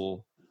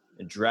school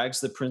and drags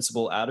the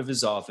principal out of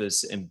his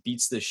office and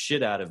beats the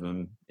shit out of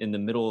him in the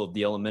middle of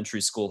the elementary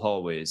school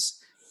hallways.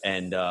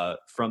 And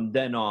from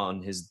then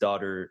on, his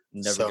daughter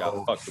never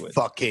got fucked with.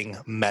 Fucking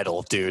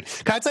metal, dude.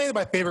 Can I tell you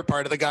my favorite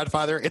part of The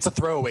Godfather? It's a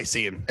throwaway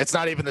scene. It's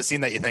not even the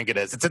scene that you think it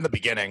is. It's in the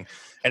beginning,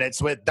 and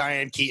it's with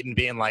Diane Keaton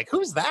being like,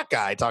 "Who's that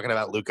guy?" talking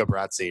about Luca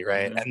Brasi,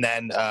 right? Mm-hmm. And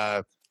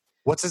then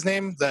what's his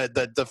name?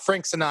 The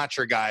Frank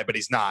Sinatra guy, but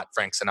he's not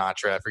Frank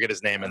Sinatra. I forget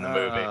his name in the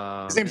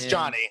movie. His name's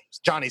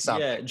Johnny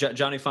something. Yeah,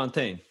 Johnny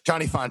Fontaine.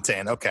 Johnny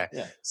Fontaine. Okay.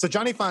 Yeah. So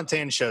Johnny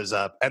Fontaine shows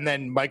up, and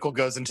then Michael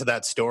goes into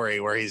that story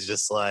where he's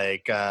just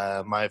like,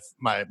 my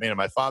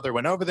father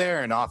went over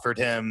there and offered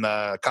him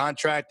a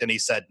contract, and he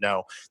said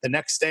no. The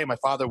next day, my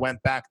father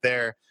went back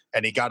there,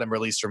 and he got him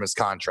released from his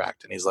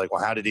contract. And he's like,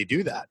 well, how did he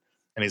do that?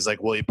 And he's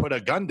like, well, he put a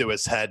gun to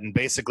his head and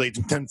basically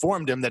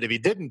informed him that if he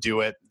didn't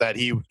do it, that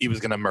he was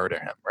going to murder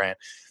him, right?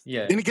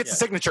 Yeah. Then he gets the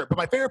signature. But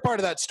my favorite part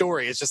of that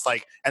story is just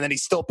like, and then he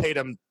still paid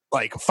him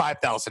like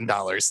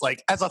 $5,000,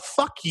 like as a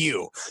fuck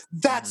you.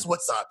 That's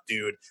what's up,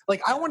 dude. Like,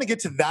 I want to get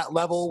to that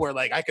level where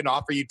like I can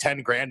offer you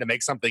 10 grand to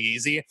make something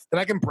easy. Then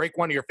I can break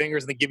one of your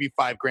fingers and then give you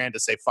 $5,000 to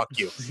say fuck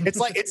you. It's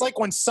like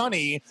when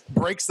Sonny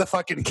breaks the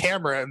fucking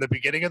camera in the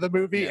beginning of the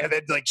movie and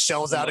then like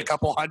shells out a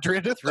couple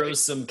hundred.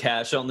 Throws some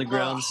cash on the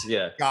ground.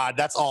 Yeah. God,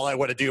 that's all I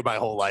want to do my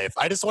whole life.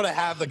 I just want to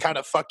have the kind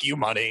of fuck you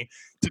money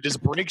to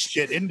just break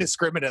shit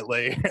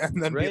indiscriminately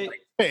and then be like,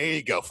 hey, here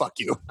you go, fuck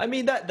you. I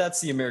mean, that's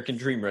the American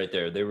dream right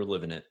there. They were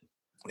living it.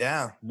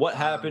 Yeah. What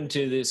happened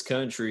to this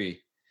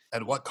country?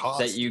 At what cost?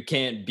 That you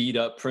can't beat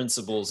up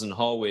principals in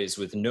hallways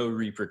with no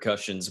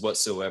repercussions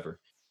whatsoever.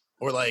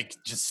 Or like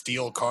just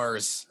steal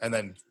cars and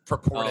then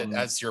purport it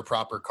as your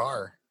proper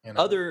car. You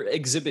know? Other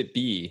Exhibit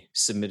B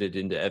submitted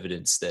into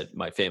evidence that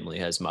my family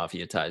has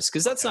mafia ties.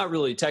 Because that's not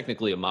really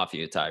technically a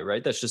mafia tie,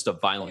 right? That's just a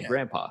violent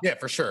grandpa. Yeah,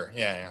 for sure.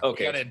 Yeah.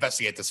 Okay. We got to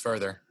investigate this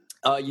further.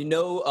 In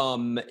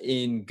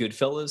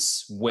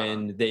Goodfellas,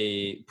 when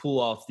they pull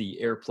off the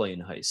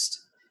airplane heist,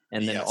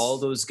 and then all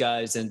those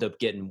guys end up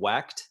getting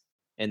whacked,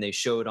 and they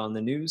show it on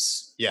the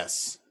news?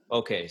 Yes.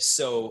 Okay,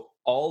 so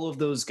all of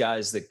those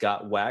guys that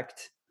got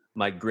whacked,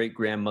 my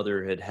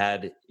great-grandmother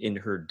had in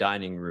her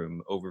dining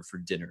room over for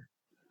dinner,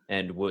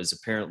 and was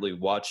apparently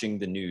watching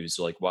the news,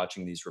 like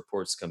watching these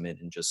reports come in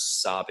and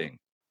just sobbing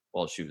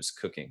while she was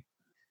cooking.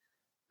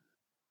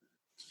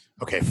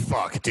 Okay,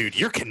 fuck, dude,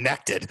 you're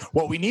connected.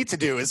 What we need to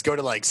do is go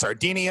to like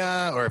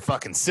Sardinia or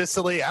fucking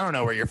Sicily. I don't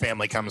know where your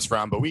family comes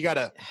from, but we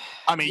gotta.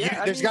 I mean,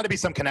 there's got to be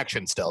some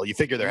connection still. You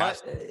figure there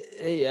has.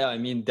 Yeah, I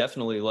mean,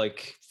 definitely,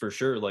 like for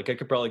sure. Like I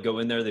could probably go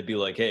in there. They'd be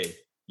like, "Hey,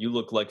 you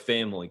look like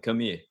family. Come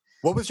here."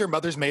 What was your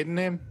mother's maiden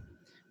name?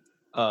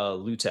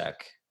 Lutak.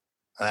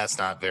 That's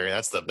not very.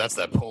 That's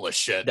that Polish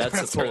shit.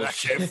 That's where that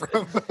came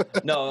from.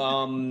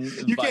 No,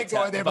 you can't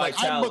go in there and be like,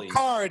 I'm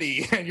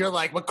McCarty, and you're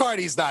like,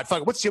 McCarty's not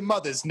fucking. What's your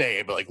mother's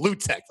name? But like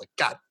Lutek, like,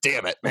 God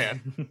damn it,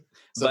 man.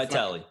 So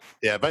Vitali.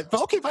 Yeah, but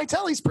okay,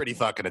 Vitali's pretty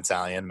fucking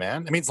Italian,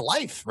 man. It means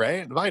life,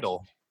 right?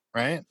 Vital,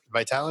 right?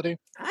 Vitality.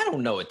 I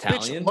don't know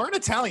Italian. Bitch, learn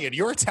Italian.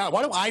 You're Italian.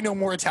 Why do I know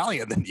more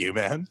Italian than you,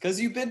 man? Because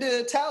you've been to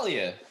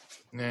Italia.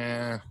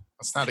 Nah.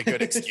 That's not a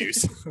good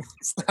excuse.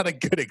 It's not a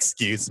good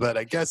excuse, but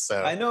I guess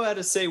so. I know how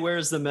to say,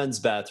 where's the men's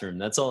bathroom?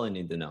 That's all I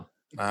need to know.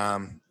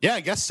 Yeah,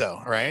 I guess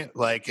so, right?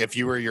 Like if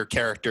you were your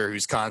character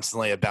who's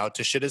constantly about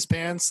to shit his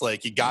pants,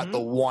 like you got the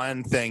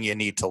one thing you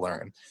need to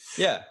learn.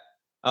 Yeah.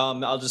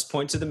 I'll just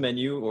point to the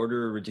menu,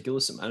 order a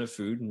ridiculous amount of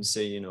food and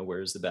say,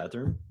 where's the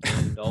bathroom?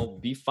 And I'll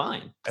be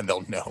fine. And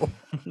they'll know.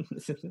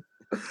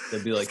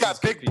 They'll be like, he's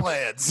got big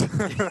plans.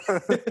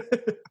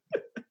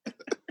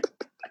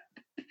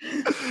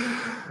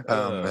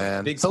 Oh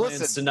man! Big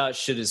plans to not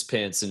shit his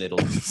pants in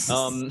Italy.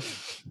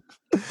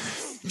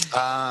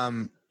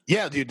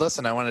 Yeah, dude.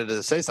 Listen, I wanted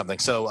to say something.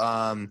 So,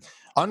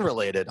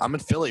 unrelated. I'm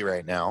in Philly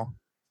right now.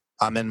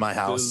 I'm in my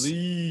house.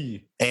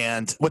 Philly.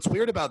 And what's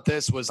weird about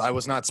this was I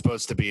was not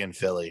supposed to be in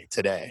Philly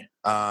today.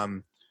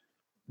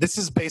 This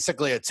is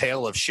basically a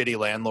tale of shitty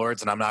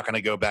landlords, and I'm not going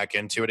to go back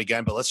into it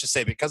again. But let's just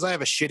say because I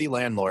have a shitty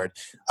landlord,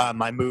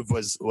 my move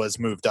was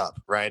moved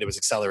up. Right, it was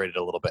accelerated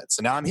a little bit.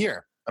 So now I'm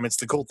here. I mean, it's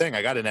the cool thing.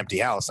 I got an empty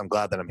house. I'm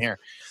glad that I'm here.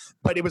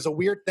 But it was a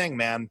weird thing,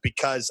 man,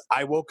 because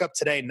I woke up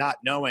today not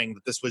knowing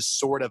that this was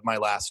sort of my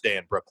last day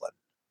in Brooklyn.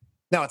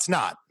 Now, it's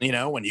not.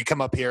 When you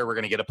come up here, we're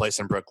going to get a place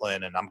in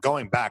Brooklyn, and I'm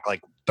going back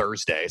like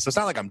Thursday. So it's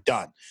not like I'm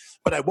done.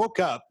 But I woke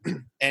up,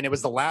 and it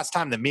was the last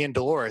time that me and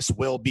Dolores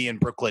will be in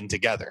Brooklyn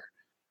together.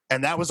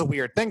 And that was a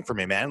weird thing for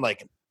me, man.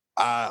 Like,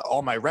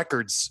 all my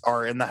records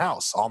are in the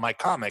house. All my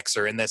comics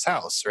are in this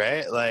house,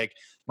 right? Like,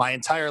 my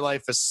entire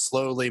life has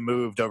slowly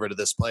moved over to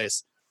this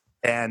place.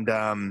 And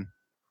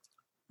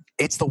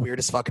it's the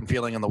weirdest fucking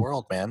feeling in the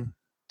world, man.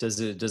 Does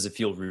it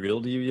feel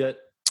real to you yet?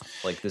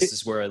 Like this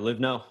is where I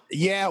live now?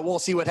 Yeah, well,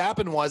 see, what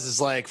happened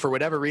was like for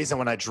whatever reason,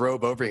 when I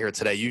drove over here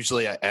today,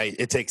 usually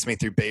it takes me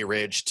through Bay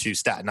Ridge to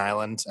Staten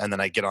Island, and then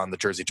I get on the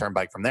Jersey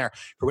Turnpike from there.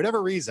 For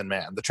whatever reason,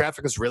 man, the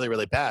traffic was really,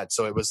 really bad.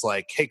 So it was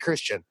like, hey,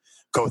 Christian,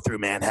 go through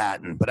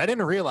Manhattan. But I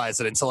didn't realize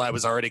it until I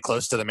was already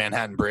close to the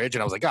Manhattan Bridge.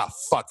 And I was like, oh,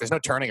 fuck, there's no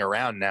turning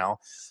around now.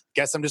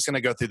 Guess I'm just going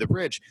to go through the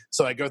bridge.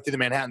 So I go through the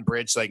Manhattan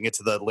Bridge so I can get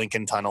to the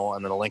Lincoln Tunnel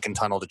and then the Lincoln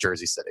Tunnel to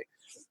Jersey City.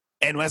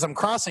 And as I'm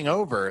crossing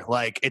over,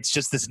 like, it's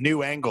just this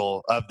new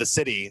angle of the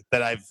city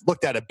that I've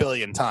looked at a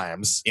billion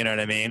times. You know what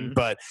I mean? Mm-hmm.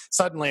 But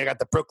suddenly I got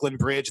the Brooklyn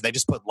Bridge. They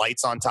just put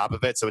lights on top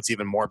of it, so it's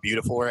even more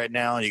beautiful right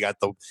now. You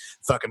got the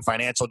fucking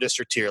financial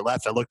district to your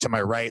left. I look to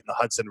my right, and the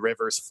Hudson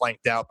River's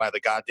flanked out by the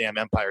goddamn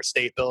Empire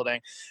State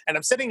Building. And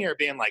I'm sitting here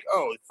being like,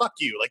 oh, fuck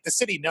you. Like, the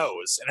city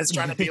knows. And it's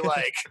trying to be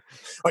like,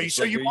 are you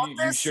sure you want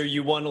this? You sure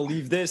you want to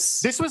leave this?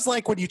 This was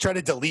like when you try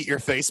to delete your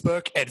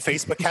Facebook, and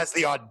Facebook has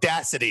the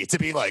audacity to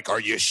be like, are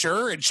you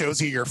sure? And shows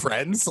you your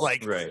friends.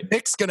 Like, right.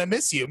 Nick's gonna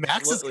miss you.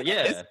 Max is gonna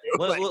miss you.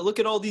 Look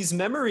at all these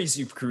memories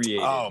you've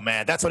created. Oh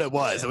man, that's what it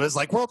was. Yeah. It was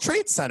like World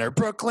Trade Center,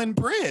 Brooklyn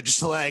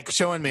Bridge, like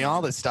showing me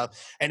all this stuff.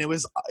 And it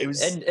was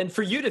and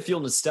for you to feel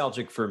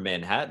nostalgic for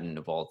Manhattan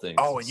of all things.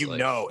 Oh,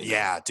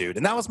 yeah, dude.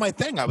 And that was my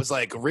thing. I was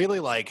like, really,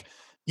 like,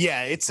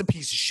 yeah, it's a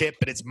piece of shit,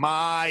 but it's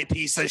my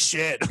piece of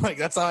shit. Like,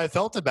 that's how I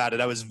felt about it.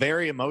 I was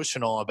very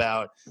emotional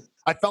about.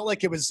 I felt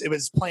like it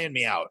was playing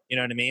me out. You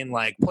know what I mean?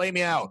 Like, play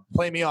me out,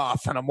 play me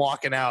off. And I'm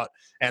walking out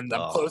and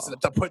I'm closing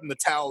I'm putting the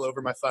towel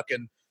over my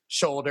fucking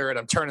shoulder and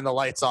I'm turning the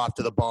lights off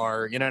to the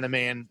bar. You know what I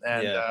mean?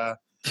 And it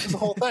was a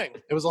whole thing.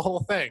 It was a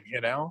whole thing,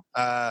 you know?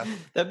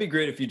 That'd be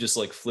great if you just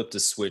like flipped a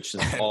switch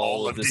and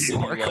all of the city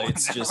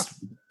lights just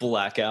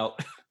black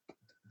out.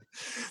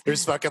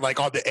 There's fucking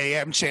like on the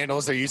AM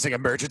channels, they're using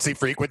emergency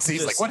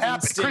frequencies. Just like, what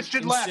happened?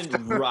 Christian left.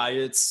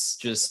 Riots,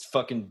 just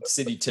fucking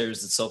city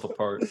tears itself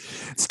apart.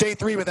 It's day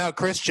 3 without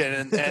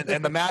Christian,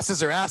 and the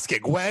masses are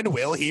asking, when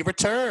will he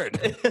return?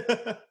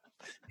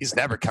 He's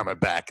never coming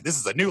back. This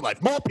is a new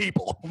life. More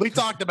people. We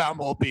talked about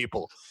more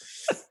people.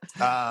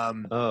 Now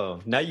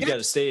you got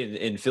to stay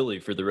in Philly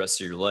for the rest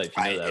of your life.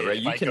 You know that, right?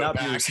 You cannot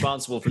be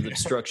responsible for the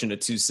destruction of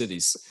 2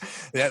 cities.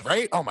 Yeah,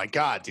 right. Oh my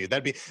God, dude,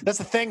 that's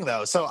the thing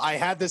though. So I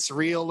had this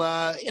real,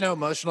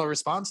 emotional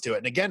response to it.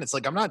 And again, it's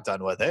like, I'm not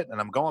done with it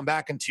and I'm going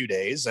back in 2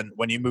 days. And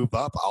when you move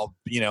up,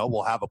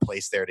 we'll have a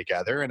place there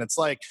together. And it's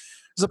like,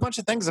 there's a bunch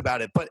of things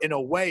about it, but in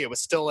a way it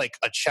was still like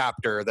a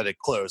chapter that it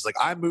closed. Like,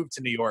 I moved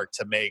to New York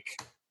to make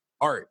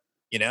art.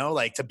 You know,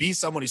 like, to be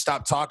someone who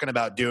stopped talking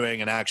about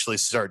doing and actually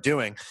start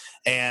doing.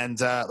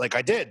 And like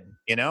I did,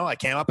 you know, I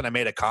came up and I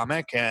made a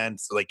comic, and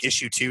like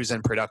issue 2 is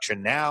in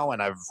production now.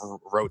 And I've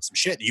wrote some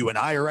shit. You and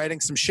I are writing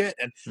some shit,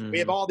 and we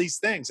have all these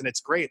things. And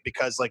it's great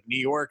because like New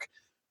York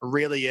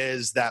really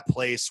is that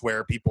place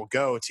where people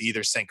go to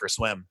either sink or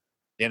swim.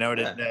 You know,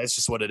 it's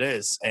just what it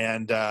is.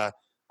 And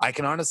I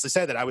can honestly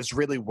say that I was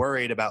really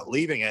worried about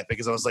leaving it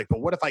because I was like, but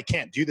what if I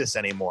can't do this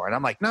anymore? And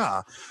I'm like,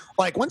 nah,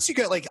 like, once you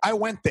get, like, I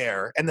went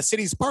there and the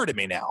city's part of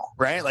me now,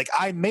 right? Like,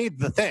 I made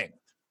the thing.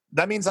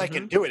 That means I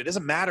can do it. It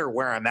doesn't matter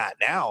where I'm at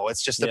now.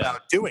 It's just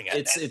about doing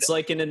it. It's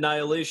like in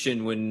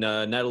Annihilation when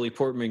Natalie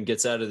Portman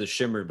gets out of the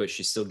shimmer, but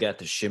she still got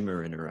the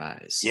shimmer in her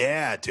eyes.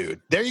 Yeah,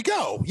 dude. There you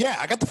go. Yeah,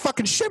 I got the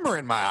fucking shimmer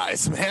in my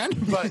eyes, man.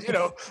 But,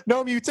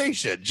 no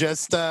mutation.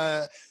 Just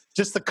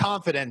the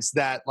confidence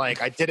that,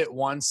 like, I did it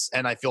once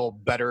and I feel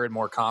better and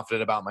more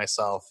confident about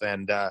myself,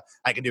 and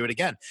I can do it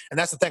again. And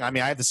that's the thing. I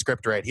mean, I have the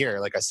script right here.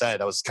 Like I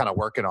said, I was kind of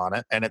working on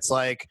it, and it's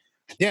like,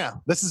 yeah,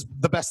 this is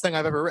the best thing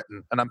I've ever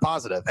written, and I'm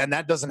positive. And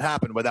that doesn't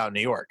happen without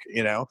New York,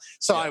 you know?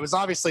 So I was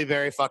obviously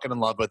very fucking in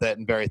love with it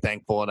and very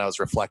thankful, and I was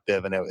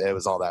reflective, and it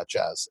was all that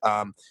jazz.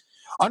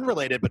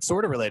 Unrelated, but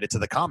sort of related to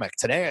the comic.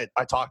 Today,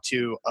 I talked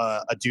to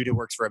a dude who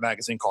works for a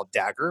magazine called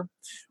Dagger,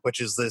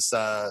 which is this...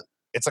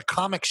 it's a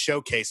comic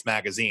showcase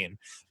magazine,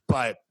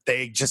 but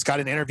they just got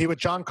an interview with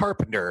John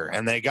Carpenter,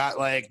 and they got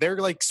they're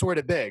sort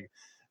of big.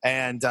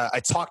 And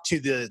I talked to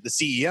the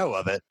CEO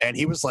of it, and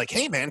he was like,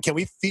 hey man, can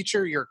we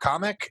feature your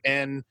comic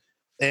in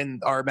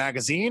our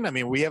magazine? I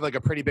mean, we have like a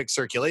pretty big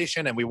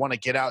circulation and we want to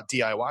get out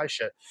DIY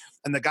shit.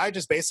 And the guy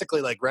just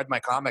basically read my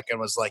comic and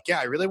was like, yeah,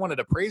 I really wanted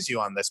to praise you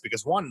on this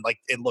because 1, like,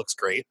 it looks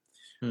great.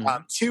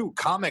 2,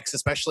 comics,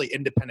 especially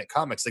independent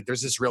comics, like,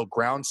 there's this real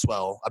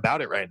groundswell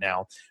about it right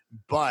now,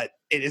 but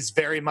it is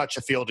very much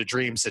a Field of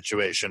Dreams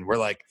situation where,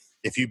 like,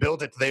 if you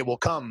build it, they will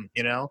come,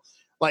 you know?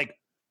 Like,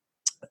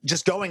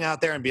 just going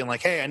out there and being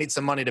like, hey, I need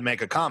some money to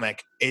make a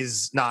comic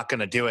is not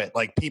going to do it.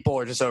 Like, people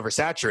are just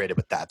oversaturated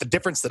with that. The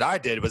difference that I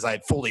did was I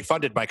had fully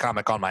funded my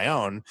comic on my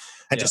own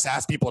and just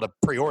asked people to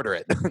pre-order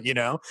it, you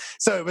know?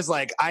 So it was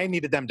like, I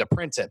needed them to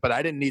print it, but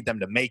I didn't need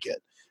them to make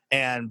it.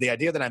 And the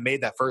idea that I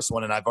made that first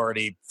one and I've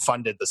already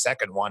funded the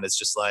second one is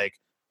just like,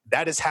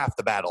 that is half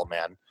the battle,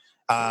 man.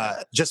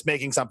 Just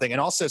making something,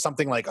 and also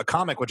something like a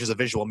comic, which is a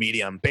visual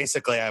medium.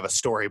 Basically, I have a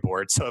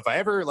storyboard. So if I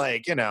ever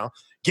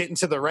get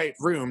into the right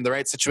room, the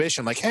right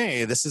situation, like,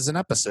 hey, this is an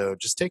episode,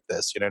 just take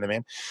this. You know what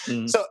I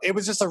mean? So it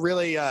was just a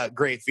really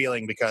great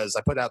feeling because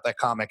I put out that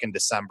comic in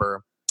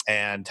December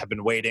and have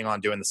been waiting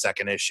on doing the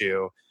second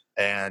issue.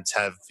 And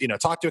have,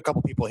 talked to a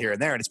couple people here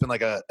and there, and it's been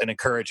like an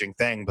encouraging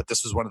thing. But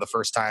this was one of the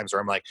first times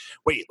where I'm like,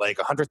 wait, like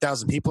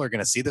 100,000 people are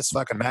going to see this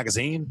fucking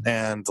magazine.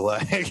 And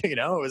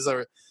it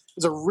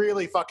was a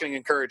really fucking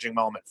encouraging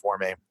moment for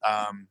me.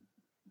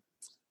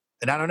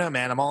 And I don't know,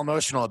 man. I'm all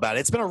emotional about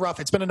it. It's been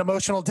an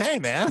emotional day,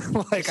 man.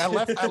 Like I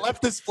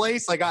left this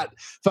place. I got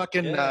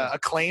fucking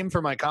acclaim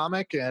for my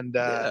comic, and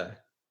yeah.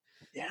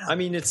 I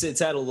mean, it's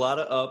had a lot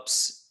of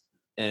ups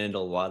and a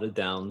lot of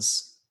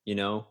downs, you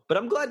know. But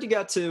I'm glad you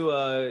got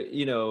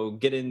to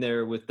get in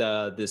there with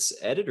this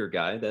editor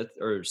guy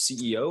or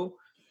CEO.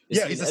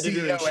 Yeah, he's the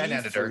CEO and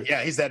editor.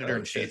 Yeah, he's the editor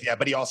in chief. Yeah,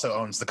 but he also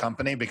owns the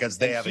company because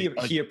they have.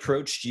 He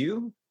approached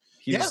you.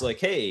 He was like,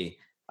 "Hey,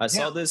 I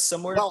saw this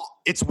somewhere." Well,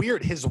 it's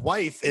weird. His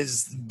wife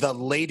is the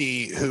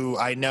lady who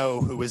I know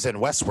who was in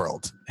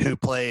Westworld, who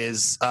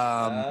plays.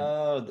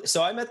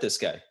 So I met this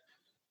guy.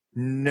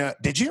 No,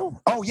 did you?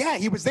 Oh yeah,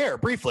 he was there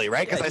briefly,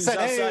 right? Because I said,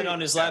 outside on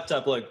his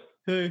laptop, like,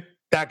 "Hey."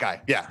 That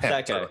guy, yeah, him.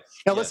 That guy.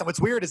 Now, listen. What's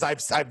weird is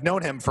I've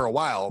known him for a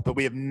while, but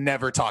we have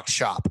never talked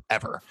shop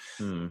ever.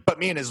 But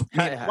me and his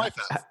wife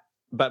have.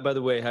 By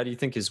the way, how do you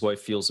think his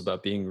wife feels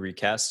about being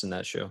recast in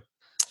that show?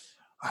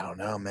 I don't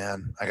know,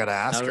 man. I gotta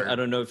ask her. I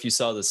don't know if you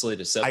saw this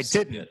latest episode. I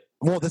didn't. Yet.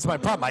 Well, that's my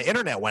problem. My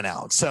internet went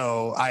out,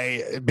 so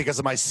because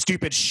of my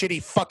stupid,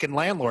 shitty fucking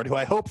landlord, who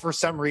I hope for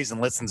some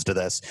reason listens to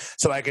this,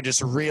 so I could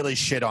just really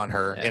shit on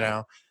her, you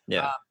know.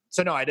 Yeah.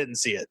 So no, I didn't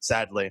see it,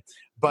 sadly.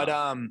 But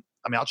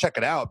I mean, I'll check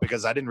it out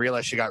because I didn't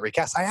realize she got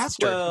recast. I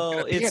asked her.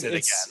 Well,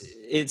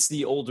 it's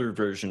the older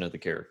version of the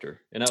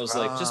character, and I was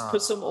like, just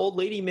put some old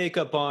lady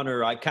makeup on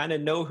her. I kind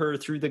of know her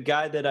through the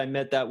guy that I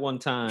met that one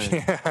time.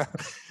 Yeah.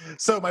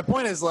 So my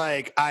point is,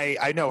 like,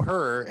 I know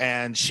her,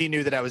 and she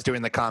knew that I was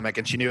doing the comic,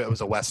 and she knew it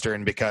was a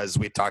Western because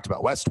we talked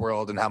about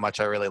Westworld and how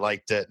much I really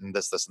liked it, and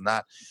this, and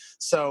that.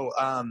 So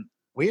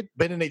we had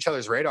been in each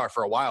other's radar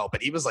for a while,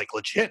 but he was like,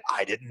 legit,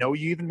 I didn't know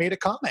you even made a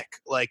comic.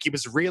 Like, he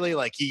was really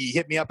like, he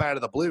hit me up out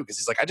of the blue because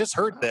he's like, I just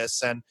heard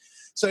this. And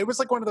so it was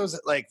like one of those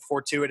like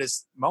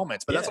fortuitous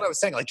moments. But that's what I was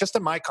saying. Like, just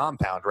in my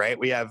compound, right?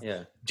 We have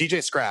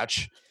DJ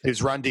Scratch,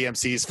 who's Run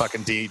DMC's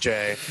fucking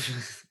DJ.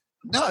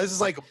 No, this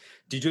is like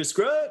DJ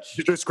Scratch.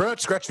 DJ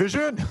Scratch, Scratch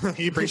Vision.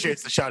 He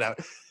appreciates the shout out.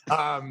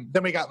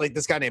 Then we got like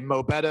this guy named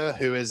Mo Betta,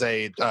 who is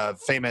a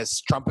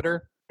famous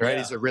trumpeter. Right,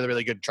 he's a really,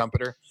 really good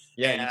trumpeter.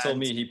 Yeah, and you told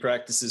me he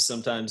practices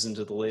sometimes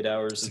into the late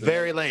hours. It's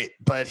very late,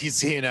 but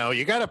he's you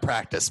got to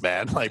practice,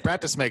 man. Like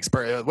practice makes.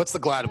 What's the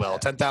Gladwell?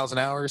 10,000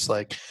 hours.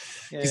 Like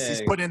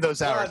he's putting in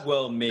those hours.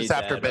 Gladwell made it's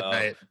after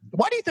midnight.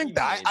 Why do you think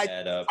that?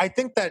 I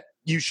think that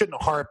you shouldn't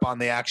harp on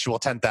the actual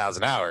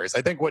 10,000 hours.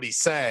 I think what he's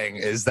saying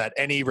is that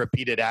any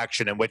repeated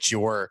action in which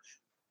you're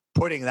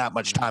putting that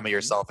much time of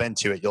yourself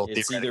into it,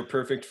 it's either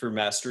perfect for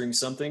mastering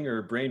something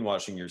or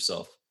brainwashing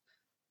yourself.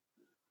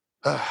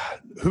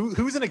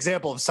 Who's an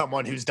example of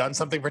someone who's done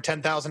something for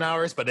 10,000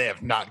 hours, but they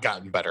have not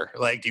gotten better?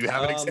 Like, do you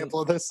have an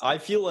example of this? I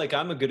feel like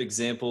I'm a good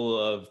example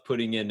of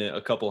putting in a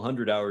couple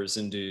hundred hours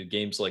into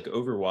games like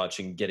Overwatch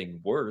and getting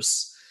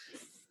worse.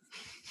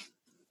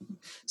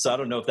 So I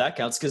don't know if that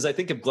counts because I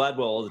think of Gladwell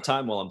all the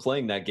time while I'm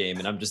playing that game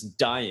and I'm just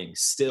dying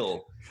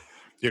still.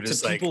 You're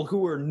just to people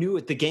who are new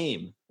at the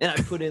game. And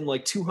I put in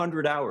like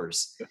 200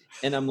 hours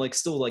and I'm like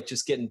still like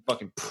just getting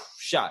fucking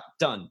shot,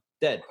 done,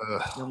 dead.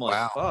 And I'm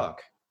like,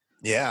 fuck.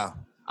 Yeah.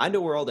 I know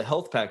where all the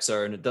health packs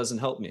are and it doesn't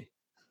help me.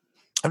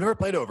 I've never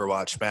played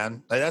Overwatch,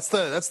 man. That's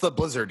the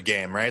Blizzard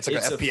game, right? It's like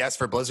an FPS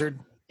for Blizzard.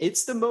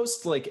 It's the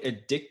most like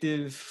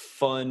addictive,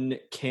 fun,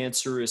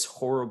 cancerous,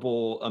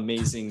 horrible,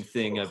 amazing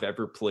thing I've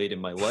ever played in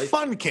my life.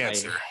 Fun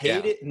cancer. I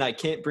hate it and I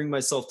can't bring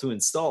myself to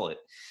install it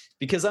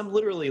because I'm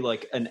literally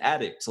like an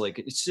addict. Like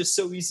it's just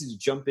so easy to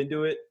jump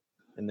into it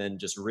and then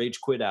just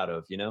rage quit out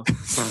of,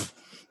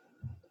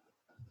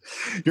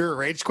 You're a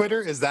rage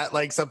quitter? Is that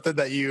like something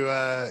that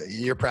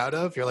you're proud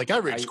of? You're like, I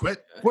rage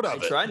quit. What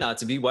of it? I try not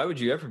to be. Why would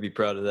you ever be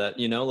proud of that?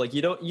 Like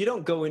you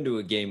don't go into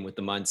a game with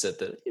the mindset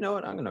that, you know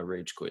what, I'm gonna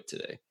rage quit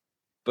today.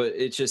 But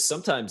it's just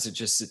sometimes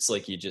it's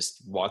like you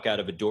just walk out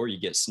of a door, you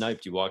get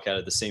sniped, you walk out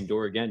of the same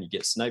door again, you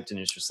get sniped, and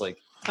it's just like,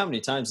 how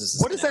many times is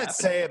this? What does that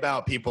say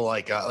about people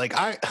like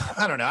I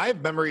don't know. I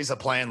have memories of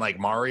playing like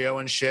Mario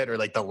and shit, or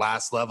like the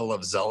last level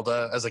of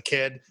Zelda as a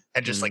kid,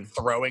 and just like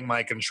throwing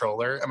my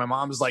controller. And my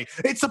mom was like,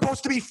 "It's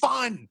supposed to be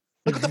fun.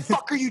 Like, what the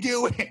fuck are you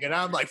doing?" And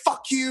I'm like,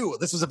 "Fuck you."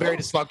 This was a very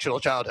dysfunctional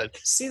childhood.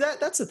 See,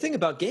 that's the thing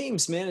about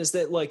games, man, is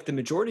that like the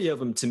majority of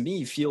them to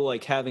me feel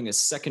like having a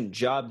second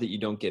job that you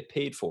don't get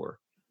paid for.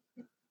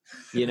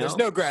 There's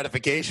no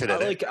gratification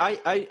in it.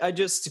 I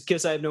just,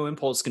 because I have no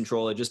impulse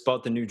control, I just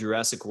bought the new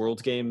Jurassic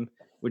World game,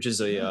 which is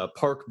a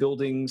park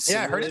building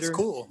simulator. Yeah, I heard it's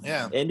cool.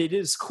 Yeah. And it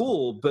is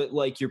cool, but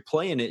like you're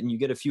playing it and you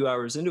get a few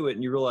hours into it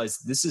and you realize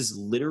this is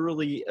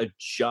literally a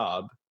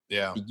job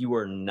that you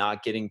are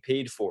not getting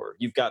paid for.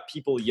 You've got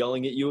people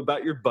yelling at you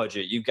about your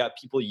budget. You've got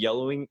people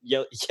yelling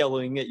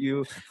at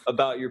you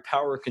about your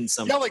power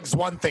consumption. Yelling's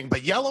one thing,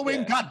 but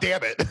yellowing, God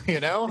damn it.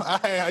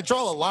 I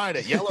draw a line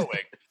at yellowing.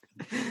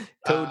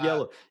 Code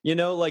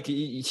yellow. Like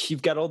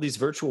you've got all these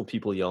virtual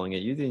people yelling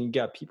at you, then you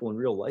got people in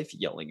real life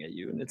yelling at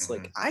you, and it's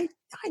like I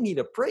need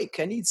a break.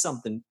 I need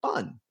something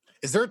fun.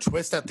 Is there a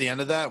twist at the end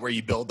of that where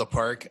you build the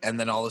park and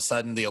then all of a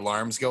sudden the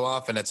alarms go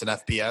off and it's an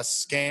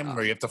FPS game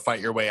where you have to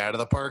fight your way out of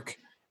the park?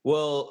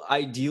 Well,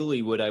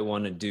 ideally, what I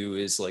want to do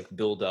is like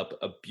build up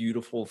a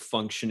beautiful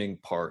functioning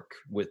park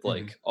with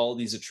like all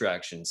these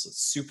attractions. It's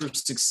super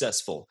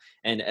successful.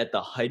 And at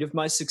the height of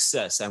my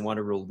success, I want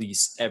to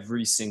release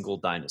every single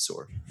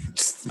dinosaur.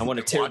 I want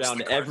to tear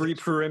down every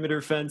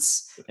perimeter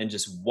fence and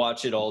just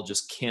watch it all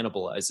just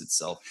cannibalize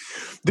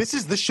itself. This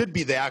should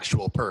be the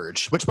actual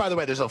Purge, which, by the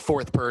way, there's a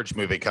fourth Purge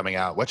movie coming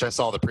out, which I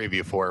saw the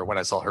preview for when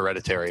I saw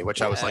Hereditary,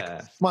 which I was like,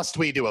 must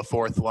we do a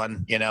fourth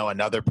one? You know,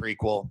 another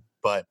prequel.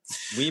 But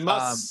we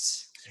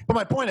must. But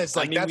my point is,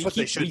 like, that's what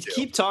they should do. We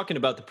keep talking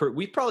about the Purge.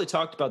 We've probably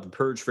talked about the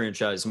Purge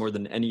franchise more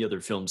than any other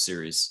film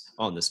series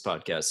on this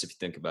podcast, if you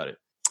think about it.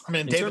 I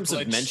mean, in terms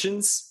of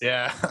mentions,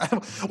 yeah.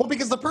 Well,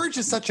 because the Purge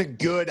is such a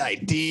good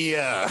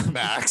idea,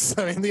 Max.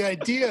 I mean, the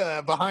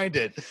idea behind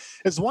it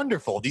is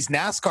wonderful. These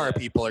NASCAR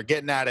people are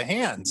getting out of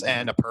hands,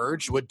 and a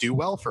Purge would do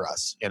well for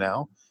us, you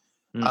know.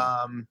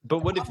 But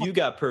what if you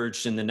got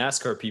purged and the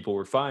NASCAR people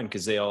were fine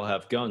because they all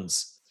have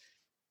guns?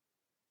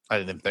 I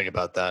didn't even think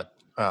about that.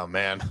 Oh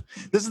man,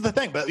 this is the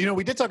thing. But you know,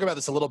 we did talk about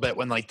this a little bit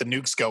when like the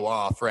nukes go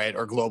off, right?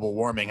 Or global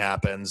warming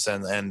happens,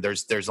 and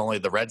there's only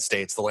the red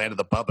states, the land of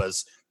the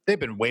Bubbas. They've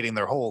been waiting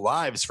their whole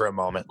lives for a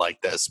moment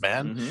like this,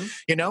 man.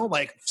 You know,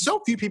 like so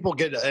few people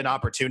get an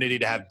opportunity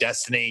to have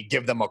destiny,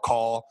 give them a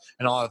call,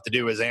 and all I have to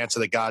do is answer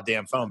the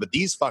goddamn phone. But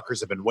these fuckers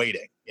have been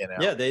waiting, you know?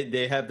 Yeah,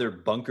 they have their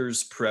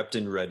bunkers prepped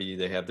and ready.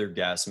 They have their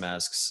gas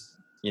masks.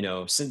 You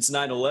know, since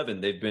 9/11,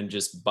 they've been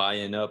just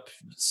buying up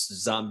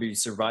zombie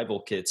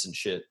survival kits and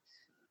shit.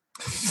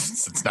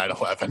 Since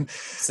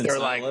 9/11. They're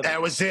like,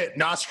 that was it.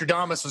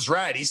 Nostradamus was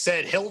right. He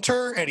said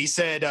Hilter, and he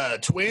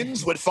said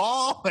twins would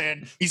fall,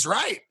 and he's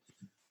right.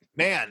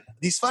 Man,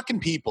 these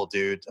fucking people,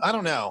 dude. I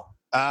don't know.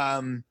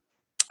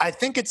 I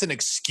think it's an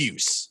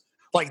excuse.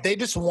 Like, they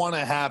just want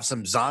to have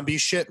some zombie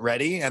shit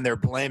ready, and they're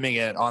blaming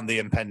it on the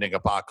impending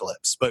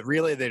apocalypse. But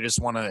really, they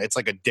just want to, it's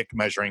like a dick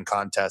measuring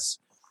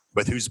contest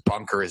with whose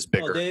bunker is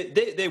bigger. Well,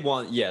 they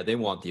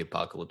want the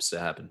apocalypse to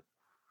happen.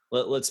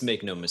 Let's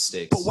make no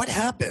mistakes. But what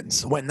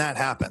happens when that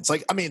happens?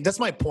 Like, I mean, that's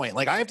my point.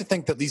 Like, I have to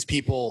think that these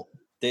people,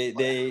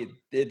 they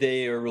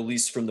are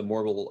released from the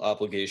moral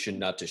obligation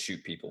not to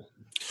shoot people.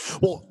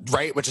 Well,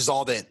 right, which is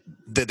all that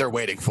they're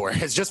waiting for.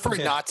 It's just for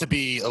it not to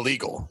be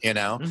illegal, you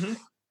know?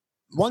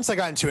 Once I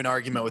got into an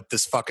argument with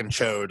this fucking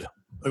chode,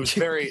 it was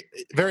very,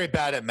 very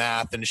bad at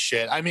math and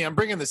shit. I mean, I'm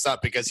bringing this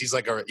up because he was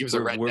a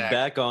redneck. We're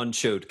back on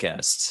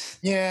Chodecast.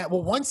 Yeah,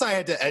 well, once I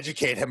had to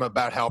educate him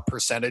about how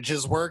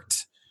percentages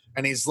worked,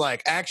 and he's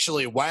like,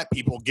 actually, white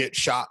people get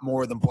shot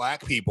more than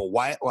black people.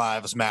 White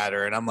lives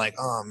matter. And I'm like,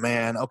 oh,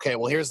 man, okay,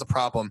 well, here's the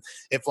problem.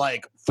 If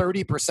like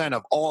 30%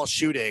 of all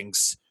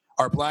shootings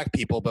are black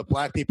people, but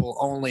black people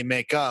only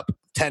make up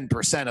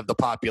 10% of the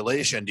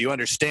population. Do you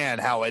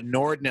understand how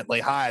inordinately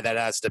high that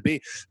has to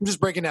be? I'm just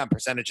breaking down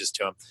percentages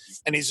to him.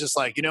 And he's just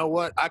like, you know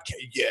what?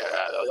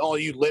 All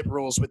you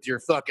liberals with your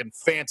fucking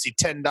fancy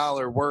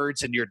 $10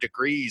 words and your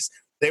degrees,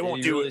 they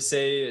won't do really it.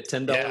 Say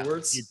 $10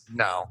 words?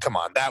 No, come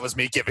on. That was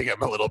me giving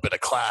him a little bit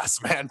of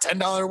class, man.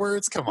 $10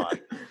 words? Come on.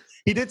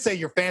 He did say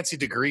your fancy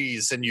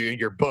degrees and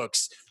your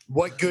books.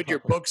 What good your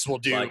books will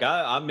do. Like,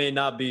 I may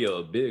not be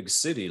a big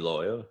city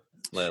lawyer.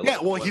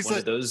 He's one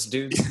of those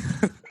dudes.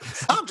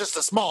 I'm just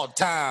a small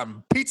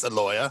time pizza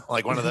lawyer,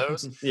 like one of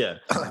those. Yeah.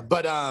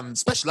 But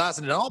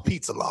specializing in all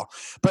pizza law.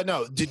 But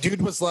no,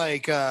 dude was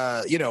like,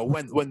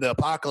 when the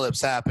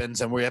apocalypse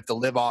happens and we have to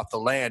live off the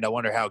land, I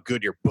wonder how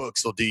good your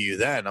books will do you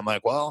then. I'm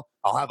like, well,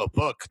 I'll have a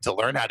book to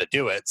learn how to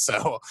do it,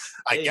 so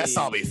I guess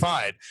I'll be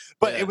fine.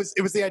 But it was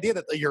the idea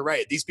that you're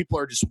right. These people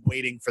are just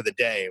waiting for the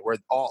day where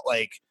all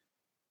like.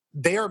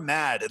 They are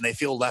mad and they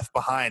feel left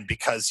behind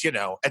because, you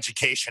know,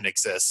 education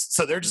exists.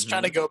 So they're just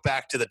trying to go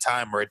back to the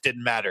time where it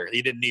didn't matter.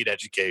 You didn't need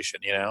education,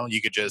 you know?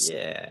 You could just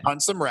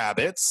hunt some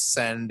rabbits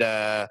and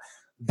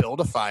build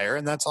a fire,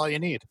 and that's all you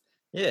need.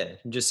 Yeah,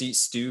 just eat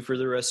stew for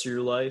the rest of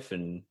your life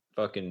and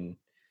fucking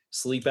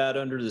sleep out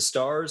under the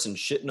stars and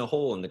shit in a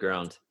hole in the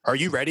ground. Are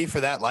you ready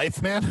for that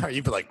life, man? Are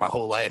you like, my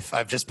whole life,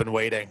 I've just been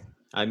waiting?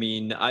 I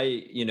mean,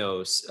 I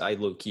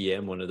low-key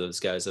am one of those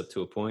guys up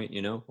to a point,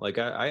 you know? Like,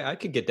 I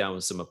could get down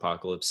with some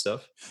apocalypse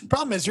stuff.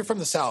 Problem is, you're from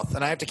the South,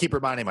 and I have to keep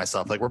reminding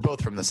myself, like, we're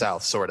both from the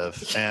South, sort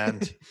of,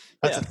 and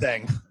that's a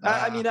thing.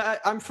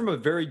 I'm from a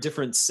very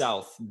different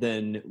South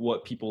than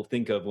what people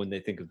think of when they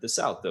think of the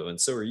South, though, and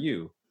so are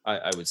you,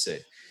 I would say.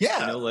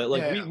 Yeah. You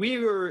know, we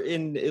were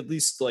in, at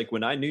least, like,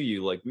 when I knew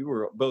you, like, we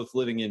were both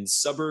living in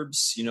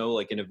suburbs, you know,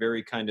 like, in a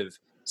very kind of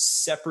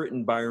separate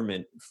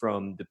environment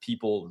from the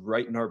people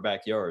right in our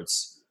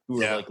backyards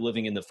who are like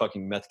living in the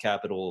fucking meth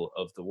capital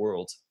of the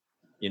world.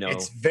 You know,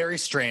 it's very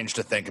strange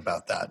to think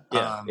about that.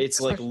 Yeah,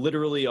 it's like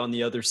literally on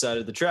the other side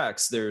of the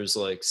tracks. There's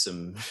like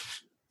some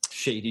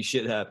shady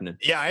shit happening.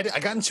 Yeah, I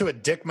got into a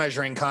dick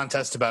measuring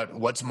contest about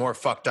what's more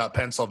fucked up,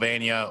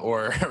 Pennsylvania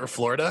or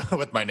Florida,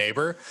 with my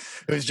neighbor.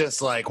 It was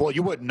just like, well,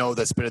 you wouldn't know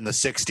this, but in the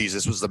 60s,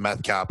 this was the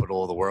meth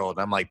capital of the world.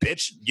 And I'm like,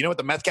 bitch, you know what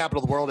the meth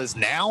capital of the world is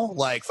now?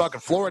 Like fucking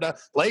Florida,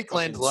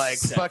 Lakeland, like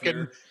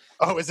fucking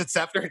Oh, is it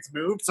Seffner? It's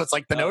moved, so it's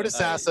like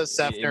Pinota-Sassa,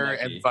 Seffner,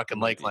 and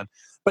fucking Lakeland.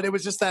 But it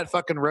was just that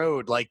fucking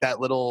road, like that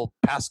little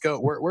Pasco.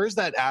 Where's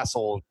that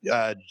asshole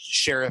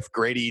Sheriff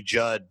Grady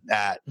Judd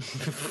at?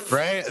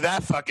 Right,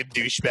 that fucking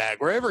douchebag,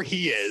 wherever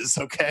he is.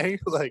 Okay,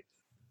 like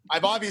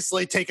I've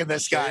obviously taken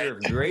this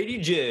Sheriff guy. Grady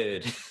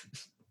Judd.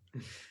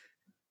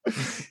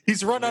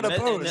 He's run out of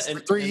bows for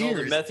 3 years.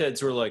 All the meth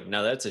heads were like,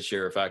 "No, that's a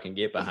sheriff I can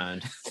get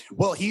behind."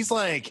 Well, he's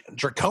like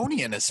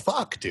draconian as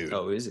fuck, dude.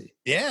 Oh, is he?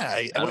 Yeah,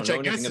 I don't know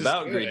anything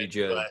about Grady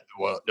Judd.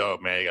 Well, no,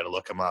 man, you got to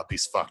look him up.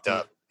 He's fucked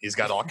up. He's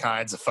got all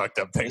kinds of fucked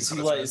up things.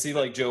 Is he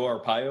like Joe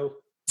Arpaio?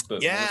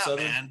 Yeah,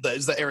 man.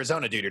 It's the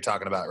Arizona dude you're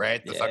talking about,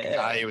 right? The fucking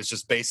guy who was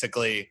just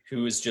basically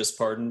who was just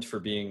pardoned for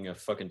being a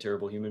fucking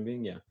terrible human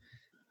being. Yeah.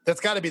 That's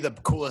got to be the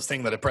coolest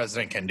thing that a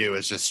president can do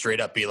is just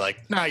straight up be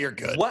like, "Nah, you're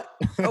good." What?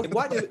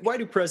 Why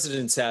do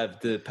presidents have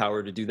the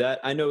power to do that?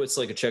 I know it's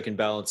like a check and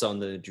balance on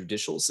the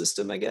judicial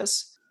system, I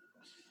guess.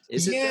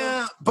 Is it?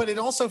 Yeah, but it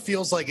also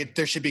feels like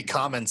there should be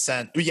common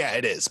sense. Yeah,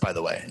 it is, by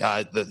the way.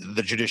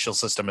 The judicial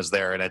system is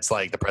there, and it's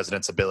like the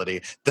president's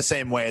ability, the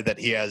same way that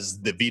he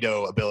has the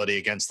veto ability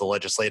against the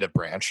legislative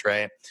branch,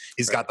 right?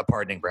 He's got the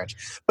pardoning branch.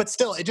 But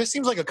still, it just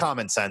seems like a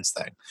common sense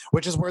thing,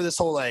 which is where this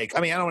whole, like,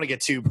 I mean, I don't want to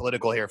get too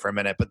political here for a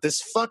minute, but this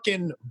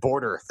fucking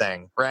border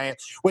thing, right?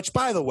 Which,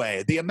 by the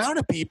way, the amount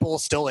of people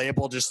still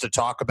able just to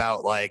talk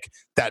about, like,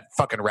 that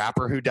fucking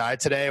rapper who died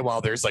today while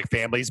there's, like,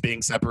 families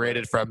being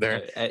separated from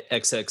their...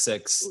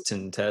 XXX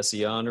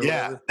Tentacion or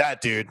whatever. That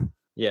dude.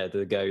 Yeah,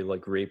 the guy who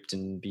like raped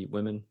and beat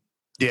women.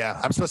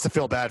 Yeah, I'm supposed to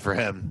feel bad for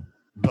him.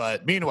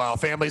 But meanwhile,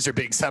 families are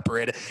being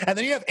separated. And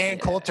then you have Ann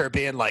Coulter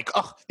being like,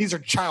 "Oh, these are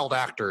child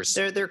actors.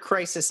 They're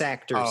crisis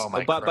actors." Oh,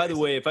 my by the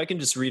way, if I can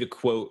just read a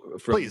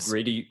quote from Please.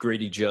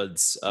 Grady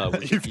Judd's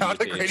You found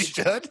a Grady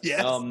Judd?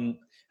 Yes.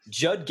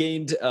 Judd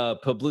gained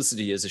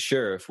publicity as a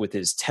sheriff with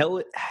his "tell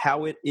it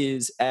how it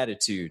is"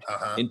 attitude.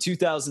 In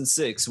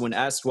 2006, when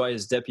asked why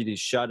his deputies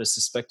shot a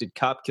suspected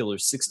cop killer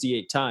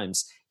 68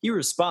 times, he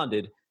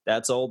responded,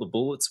 "That's all the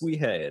bullets we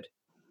had."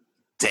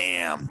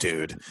 Damn,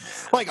 dude.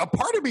 Like, a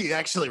part of me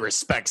actually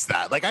respects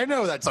that. Like, I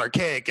know that's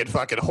archaic and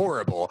fucking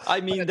horrible. I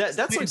mean, that's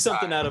like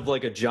something out of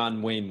like a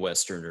John Wayne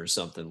Western or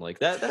something like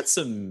that.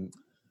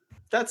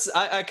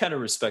 I kind of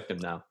respect him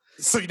now.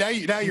 So now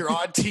you're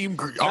on team.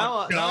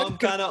 Now I'm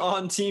kind of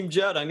on Team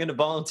Judd. I'm going to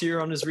volunteer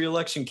on his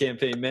re-election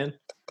campaign, man.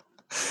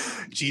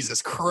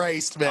 Jesus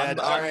Christ, man.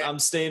 I'm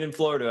staying in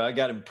Florida. I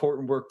got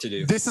important work to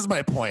do. This is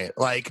my point.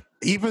 Like,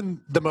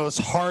 even the most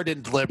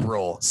hardened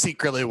liberal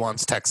secretly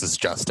wants Texas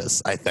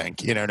justice, I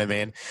think. You know what I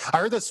mean? I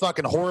heard this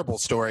fucking horrible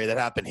story that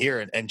happened here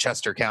in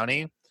Chester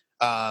County.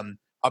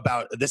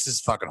 About this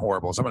is fucking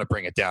horrible, so I'm going to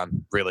bring it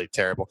down really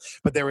terrible.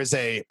 But there was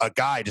a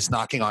guy just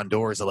knocking on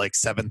doors at like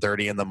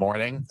 7:30 in the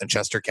morning in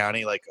Chester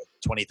County, like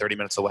 20-30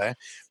 minutes away,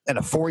 and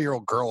a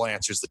 4-year-old girl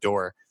answers the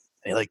door,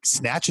 and he like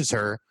snatches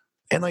her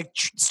and like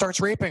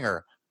starts raping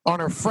her on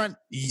her front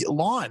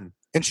lawn,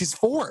 and she's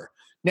 4.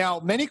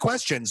 Now, many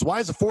questions. Why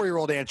is a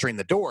 4-year-old answering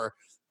the door?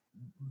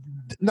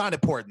 Not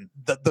important.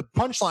 The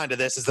punchline to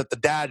this is that the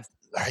dad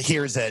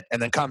hears it and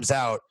then comes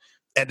out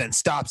and then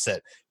stops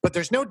it. But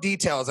there's no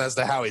details as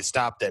to how he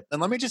stopped it. And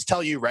let me just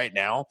tell you right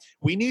now,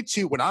 we need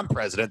to, when I'm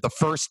president, the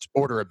first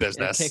order of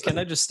business. Can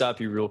I just stop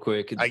you real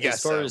quick? I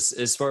guess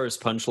as far as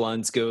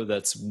punchlines go,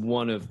 that's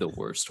one of the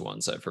worst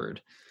ones I've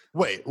heard.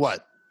 Wait,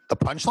 what? The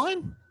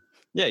punchline?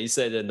 Yeah, you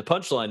said, and the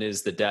punchline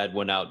is the dad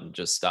went out and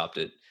just stopped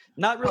it.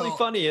 Not really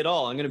funny at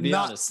all. I'm going to be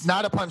honest.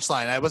 Not a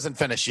punchline. I wasn't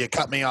finished. You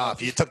cut me off.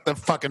 You took the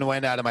fucking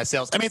wind out of my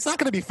sails. I mean, it's not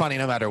going to be funny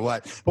no matter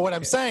what. But what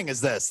I'm saying is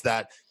this,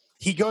 that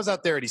he goes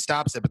out there and he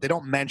stops it, but they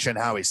don't mention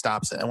how he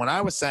stops it. And what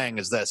I was saying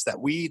is this, that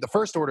the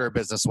first order of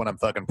business when I'm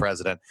fucking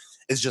president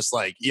is just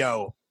like,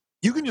 yo,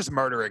 you can just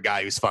murder a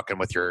guy who's fucking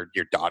with your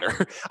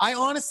daughter. I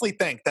honestly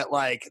think that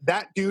like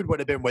that dude would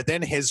have been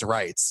within his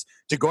rights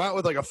to go out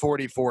with like a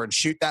 44 and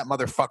shoot that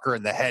motherfucker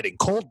in the head in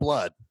cold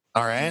blood.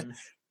 All right. Mm-hmm.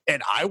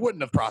 And I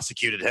wouldn't have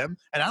prosecuted him.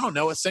 And I don't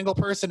know a single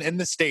person in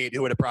the state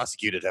who would have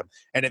prosecuted him.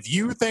 And if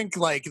you think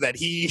like that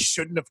he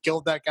shouldn't have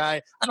killed that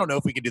guy, I don't know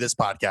if we can do this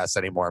podcast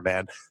anymore,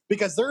 man.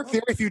 Because there are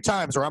very few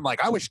times where I'm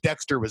like, I wish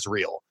Dexter was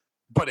real.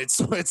 But it's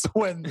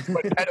when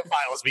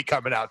pedophiles be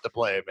coming out to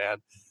play, man.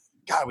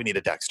 God, we need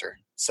a Dexter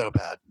so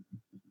bad.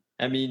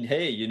 I mean,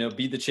 hey,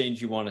 be the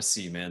change you want to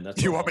see, man.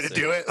 That's you want me to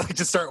do it? Like,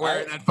 just start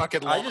wearing that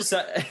fucking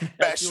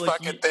mesh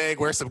fucking thing,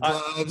 wear some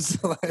gloves.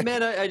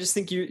 Man, I just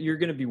think you're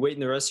going to be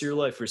waiting the rest of your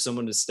life for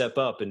someone to step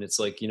up. And it's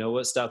like, you know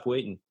what? Stop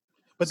waiting.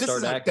 But this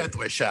is how Death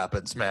Wish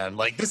happens, man.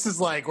 Like, this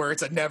is like where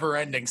it's a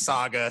never-ending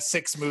saga,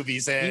 6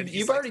 movies in.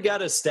 You've already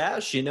got a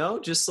stash,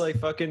 just like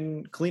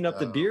fucking clean up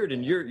the beard,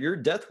 and you're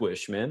Death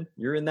Wish, man.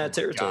 You're in that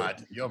territory.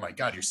 Oh my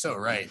God, you're so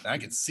right. I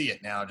can see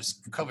it now.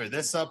 Just cover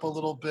this up a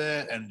little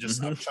bit and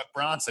just Chuck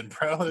Bronson,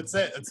 bro. That's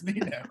it. That's me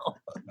now.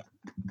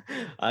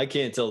 I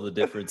can't tell the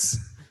difference.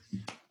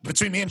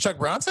 Between me and Chuck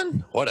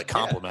Bronson? What a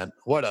compliment.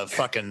 Yeah. What a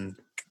fucking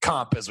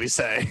comp, as we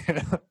say.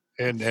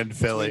 In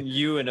Philly. Between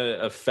you and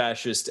a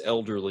fascist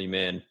elderly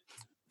man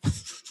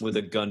with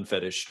a gun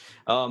fetish.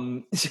 Sorry.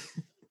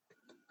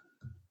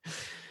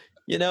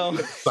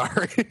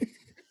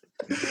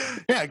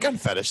 Yeah, gun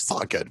fetish. It's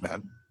all good,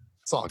 man.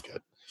 It's all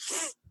good.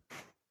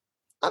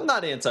 I'm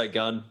not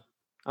anti-gun.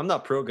 I'm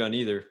not pro-gun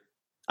either.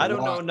 I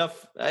don't know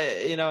enough.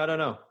 I don't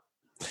know.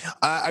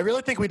 I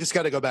really think we just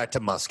got to go back to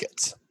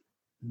muskets.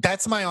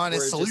 That's my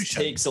honest solution. Just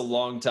takes a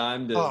long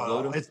time to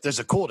load them. There's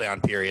a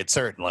cooldown period,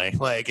 certainly.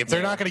 Like, if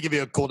they're not going to give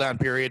you a cooldown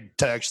period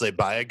to actually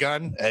buy a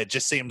gun, it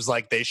just seems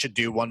like they should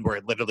do one where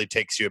it literally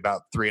takes you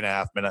about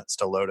 3.5 minutes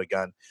to load a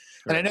gun.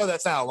 And I know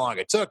that's not how long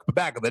it took, but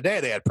back in the day,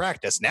 they had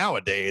practice.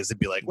 Nowadays, it'd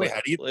be like, wait,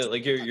 how do you...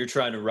 Like, you're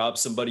trying to rob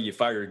somebody, you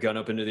fire your gun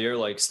up into the air,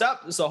 like,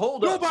 stop, so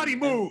hold up. Nobody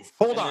move.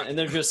 Hold on. And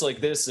they're just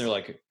like this, and they're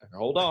like,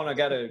 hold on, I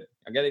gotta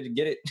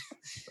get it.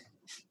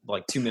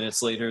 Like 2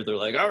 minutes later, they're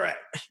like, all right.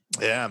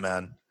 Yeah,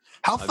 man.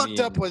 How fucked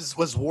up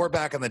was war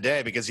back in the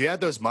day? Because you had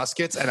those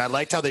muskets, and I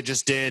liked how they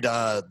just did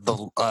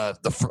the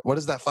what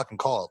is that fucking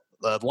called?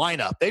 The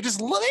lineup. They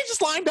just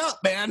lined up,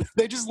 man.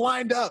 They just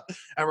lined up,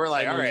 and we're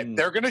like, all right,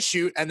 they're gonna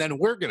shoot, and then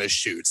we're gonna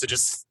shoot. So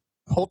just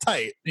hold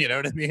tight. You know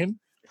what I mean?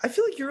 I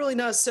feel like you're really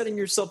not setting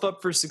yourself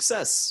up for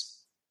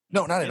success.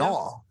 No, not at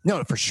all.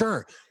 No, for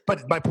sure.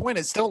 But my point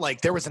is still,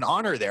 like, there was an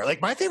honor there.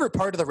 Like, my favorite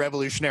part of the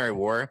Revolutionary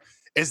War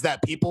is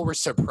that people were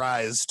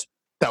surprised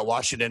that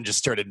Washington just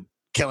started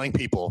killing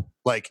people,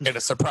 like, in a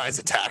surprise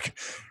attack,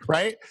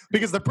 right?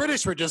 Because the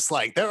British were just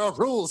like, there are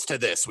rules to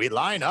this. We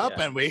line up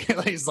and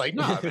he's like,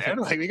 nah, man,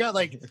 like, we got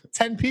like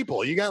 10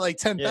 people. You got like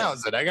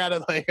 10,000. I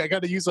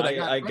gotta use what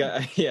I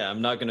got.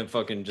 I'm not gonna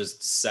fucking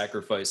just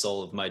sacrifice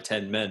all of my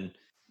 10 men.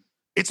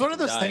 It's one of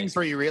those things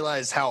where you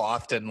realize how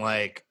often,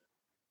 like,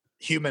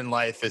 human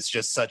life is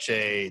just such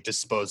a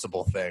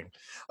disposable thing.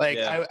 Like,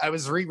 I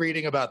was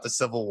rereading about the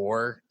Civil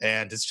War,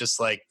 and it's just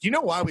like, you know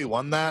why we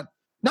won that?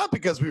 Not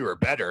because we were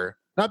better,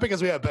 not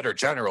because we have better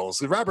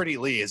generals. Robert E.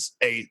 Lee is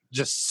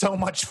just so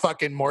much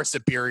fucking more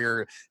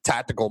superior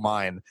tactical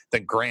mind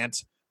than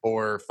Grant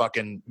or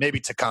fucking maybe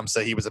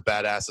Tecumseh. He was a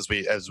badass,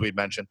 as we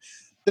mentioned.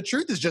 The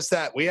truth is just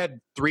that we had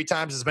 3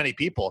 times as many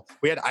people.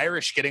 We had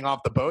Irish getting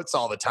off the boats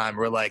all the time.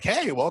 We're like,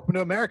 hey, welcome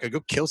to America.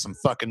 Go kill some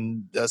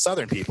fucking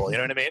Southern people. You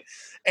know what I mean?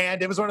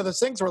 And it was one of those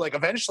things where, like,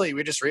 eventually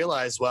we just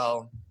realized,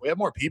 well, we have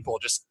more people.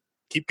 Just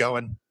keep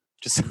going.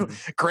 Just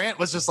Grant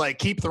was just like,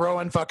 keep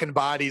throwing fucking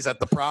bodies at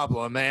the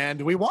problem,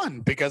 and we won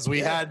because we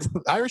had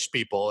Irish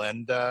people.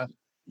 And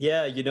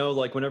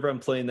like, whenever I'm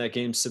playing that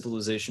game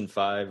Civilization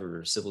 5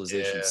 or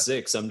Civilization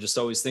 6, I'm just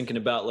always thinking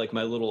about, like,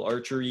 my little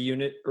archery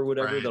unit or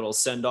whatever that I'll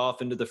send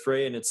off into the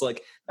fray, and it's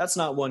like, that's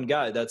not one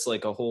guy, that's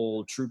like a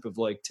whole troop of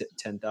like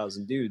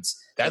 10,000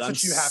 dudes that's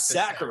what you have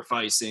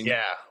sacrificing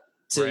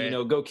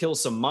to go kill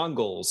some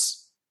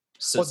Mongols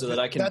so that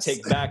I can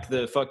take back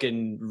the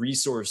fucking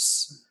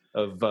resource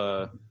of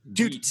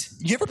dude wheat.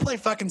 You ever play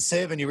fucking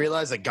Civ and you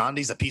realize that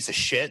Gandhi's a piece of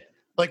shit?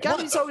 Like,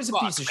 Gandhi's always a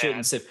piece of shit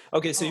in Civ.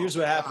 Okay, so here's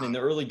what happened in the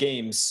early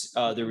games.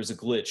 There was a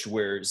glitch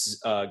where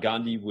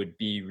Gandhi would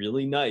be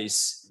really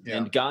nice,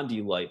 and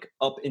Gandhi, like,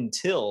 up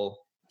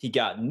until he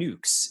got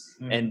nukes,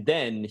 and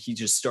then he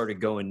just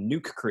started going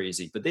nuke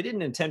crazy. But they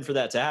didn't intend for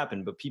that to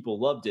happen, but people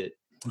loved it,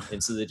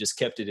 and so they just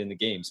kept it in the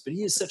games. But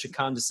he is such a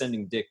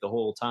condescending dick the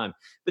whole time.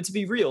 But to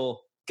be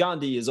real,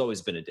 Gandhi has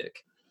always been a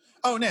dick.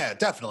 Oh, yeah,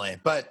 definitely.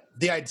 But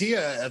the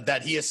idea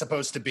that he is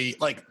supposed to be,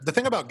 like, the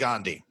thing about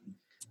Gandhi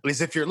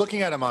is, if you're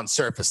looking at him on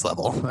surface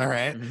level, all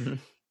right,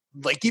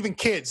 like, even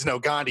kids know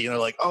Gandhi, and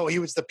they're like, oh, he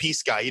was the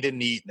peace guy. He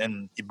didn't eat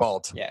and he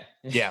bald.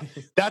 Yeah.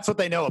 That's what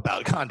they know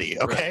about Gandhi,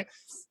 okay? Right.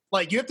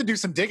 Like, you have to do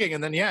some digging,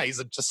 and then,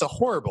 he's just a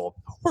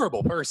horrible,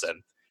 horrible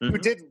person who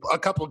did a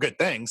couple of good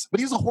things,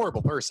 but he's a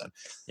horrible person.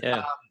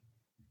 Yeah.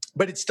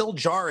 But it's still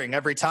jarring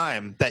every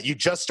time that you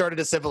just started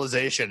a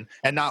civilization,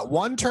 and not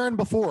one turn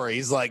before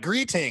he's like,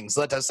 greetings,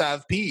 let us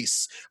have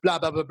peace, blah,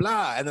 blah, blah,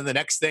 blah. And then the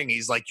next thing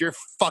he's like, your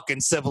fucking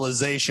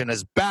civilization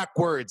is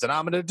backwards and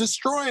I'm going to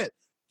destroy it.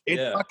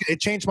 It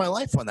changed my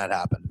life when that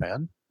happened,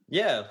 man.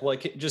 Yeah,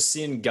 like, just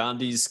seeing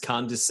Gandhi's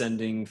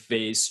condescending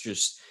face,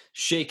 just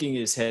shaking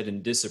his head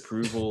in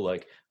disapproval,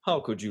 like, how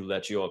could you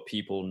let your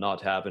people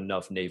not have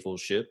enough naval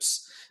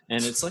ships?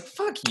 And it's like,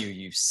 fuck you,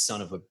 you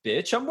son of a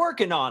bitch. I'm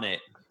working on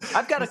it.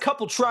 I've got a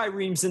couple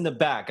triremes in the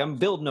back. I'm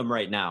building them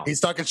right now. He's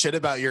talking shit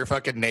about your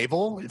fucking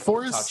naval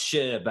force? Talk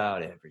shit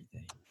about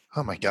everything.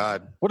 Oh, my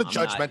God. What a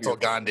judgmental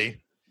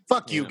Gandhi.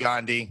 Fuck you,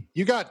 Gandhi.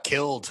 You got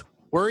killed.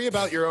 Worry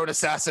about your own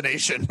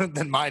assassination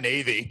than my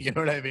navy. You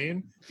know what I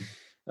mean?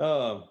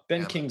 Oh,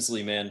 Ben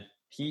Kingsley, man.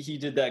 He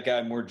did that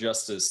guy more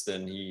justice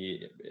than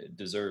he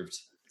deserved.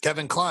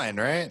 Kevin Kline,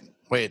 right?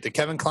 Wait, did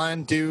Kevin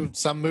Kline do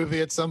some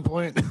movie at some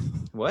point?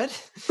 What?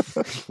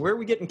 Where are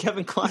we getting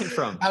Kevin Kline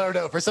from? I don't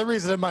know. For some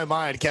reason in my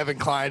mind, Kevin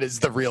Kline is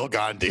the real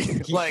Gandhi. He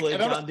played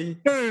Gandhi?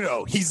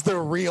 No. He's the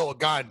real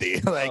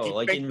Gandhi.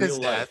 Like in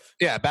real life.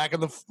 Yeah, back in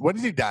the... When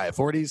did he die?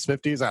 40s,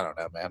 50s? I don't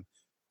know, man.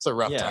 It's a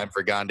rough time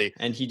for Gandhi.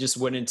 And he just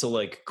went into,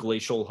 like,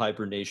 glacial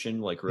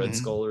hibernation, like Red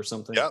Skull or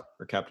something. Yep.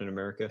 Or Captain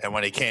America. And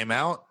when he came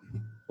out...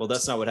 Well,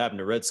 that's not what happened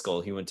to Red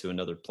Skull. He went to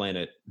another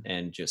planet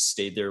and just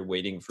stayed there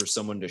waiting for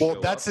someone to show up.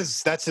 Well, that's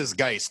his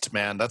Geist,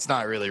 man. That's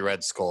not really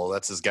Red Skull.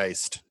 That's his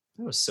Geist.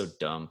 That was so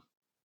dumb.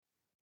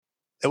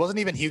 It wasn't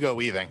even Hugo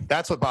Weaving.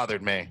 That's what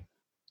bothered me.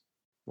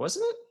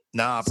 Wasn't it?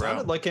 Nah, bro.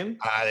 Sounded like him.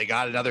 They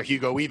got another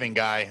Hugo Weaving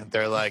guy.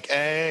 They're like,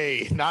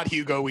 hey, not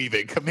Hugo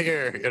Weaving. Come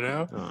here, you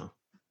know? Oh.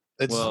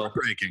 It's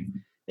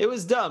heartbreaking. It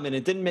was dumb, and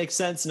it didn't make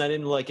sense, and I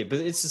didn't like it. But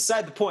it's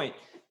beside the point.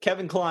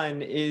 Kevin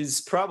Kline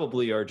is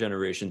probably our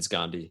generation's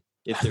Gandhi,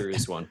 if there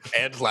is one.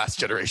 And last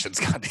generation's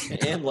Gandhi.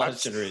 And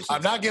last generation.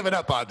 I'm not giving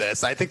up on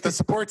this. I think the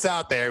support's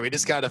out there. We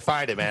just got to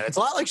find it, man. It's a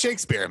lot like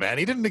Shakespeare, man.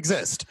 He didn't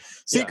exist.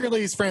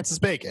 Secretly, he's Francis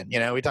Bacon. You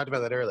know, we talked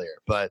about that earlier.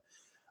 But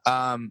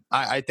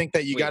I think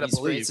that you got to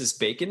believe. Francis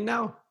Bacon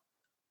now?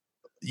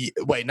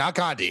 Wait, not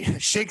Gandhi.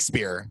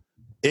 Shakespeare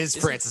is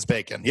Francis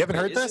Bacon. You haven't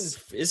heard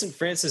this? Isn't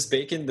Francis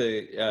Bacon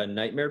the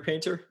nightmare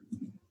painter?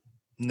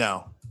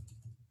 No.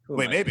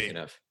 Wait, maybe.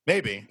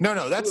 Maybe.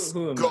 No, that's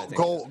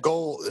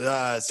goal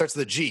starts with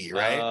a G,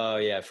 right? Oh,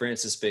 yeah,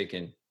 Francis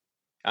Bacon.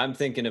 I'm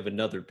thinking of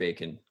another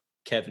Bacon,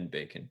 Kevin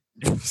Bacon.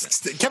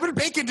 Kevin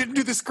Bacon didn't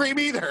do the Scream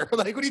either.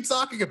 Like, what are you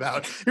talking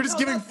about? You're just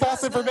giving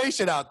false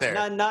information out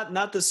there.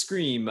 Not the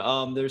Scream.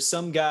 There's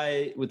some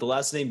guy with the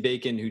last name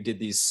Bacon who did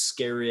these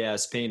scary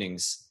ass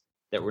paintings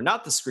that were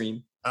not the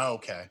Scream. Oh,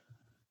 okay.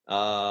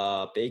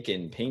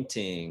 Bacon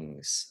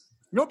paintings.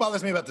 You know what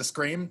bothers me about the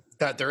Scream?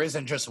 That there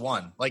isn't just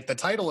one. Like, the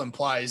title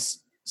implies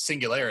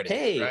singularity.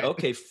 Hey, right?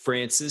 Okay,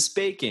 Francis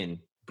Bacon,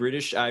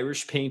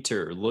 British-Irish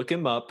painter. Look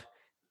him up.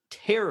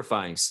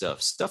 Terrifying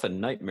stuff. Stuff of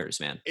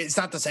nightmares, man. It's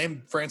not the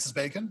same Francis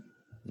Bacon?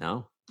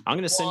 No. I'm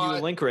going to send you a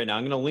link right now.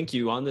 I'm going to link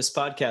you on this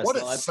podcast. What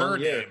a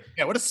surname.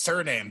 Yeah, what a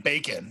surname,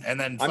 Bacon. And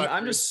then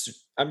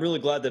I'm really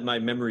glad that my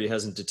memory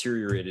hasn't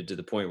deteriorated to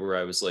the point where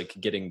I was like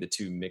getting the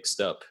two mixed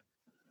up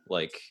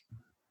like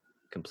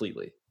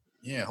completely.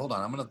 Yeah, hold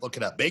on. I'm going to look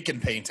it up.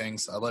 Bacon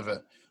paintings. I love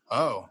it.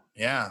 Oh,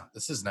 yeah.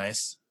 This is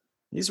nice.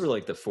 These were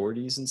like the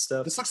 40s and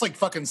stuff. This looks like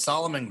fucking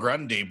Solomon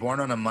Grundy, Born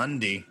on a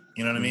Monday.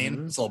 You know what I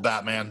mean? It's a little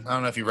Batman. I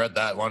don't know if you read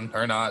that one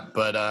or not,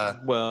 but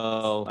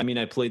well, I mean,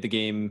 I played the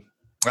game.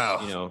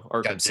 Oh,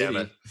 Arkham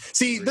City.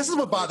 See, this is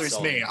what bothers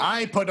me.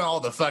 I put all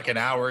the fucking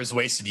hours,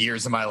 wasted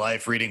years of my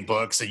life reading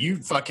books, and you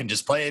fucking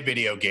just play a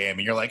video game,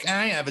 and you're like,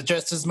 I have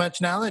just as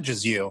much knowledge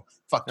as you.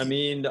 Fuck you. I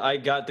mean, I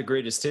got the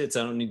greatest hits.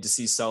 I don't need to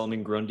see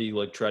Solomon Grundy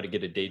like try to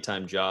get a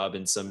daytime job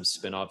in some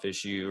spin-off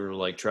issue or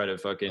like try to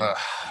fucking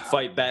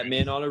fight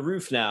Batman on a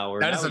roof now. Or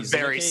that is a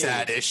very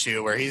sad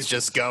issue where he's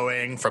just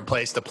going from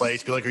place to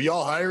place. Be like, are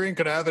y'all hiring?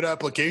 Can I have an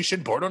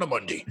application? Born on a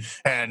Monday.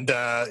 And,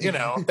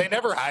 they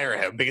never hire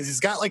him because he's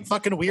got like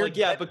fucking weird. Like,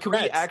 yeah, but can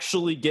we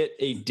actually get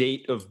a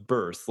date of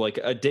birth? Like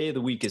a day of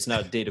the week is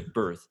not a date of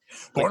birth.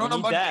 Born on a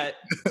Monday.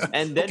 That,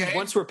 and then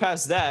once we're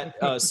past that,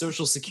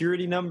 social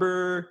security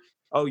number.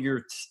 Oh,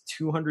 you're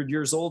 200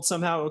 years old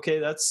somehow? Okay,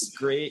 that's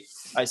great.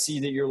 I see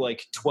that you're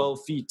like 12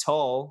 feet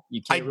tall.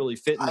 You can't really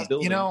fit in the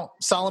building. You know,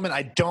 Solomon,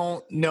 I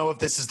don't know if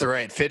this is the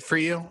right fit for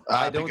you.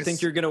 I don't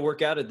think you're going to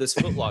work out at this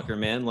Foot Locker,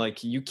 man.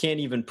 Like, you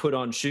can't even put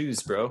on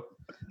shoes, bro.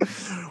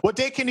 What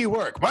day can you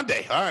work?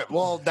 Monday. All right.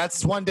 Well,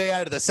 that's one day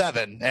out of the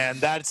 7, and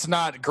that's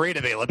not great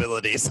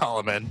availability,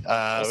 Solomon.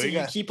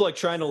 You keep like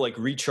trying to like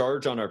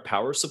recharge on our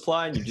power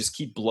supply, and you just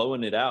keep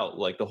blowing it out.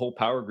 Like the whole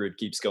power grid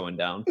keeps going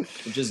down,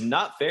 which is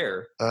not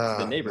fair to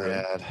the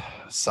neighborhood. Man.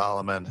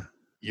 Solomon,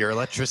 your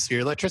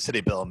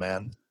electricity bill,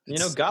 man.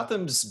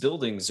 Gotham's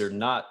buildings are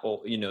not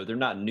old, they're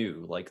not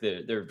new. Like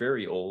they're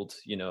very old.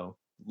 A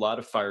lot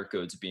of fire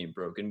codes being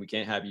broken. We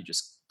can't have you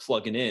just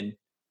plugging in.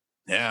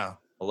 Yeah.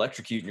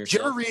 Electrocuting yourself. Did you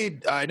ever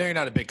read, I know you're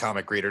not a big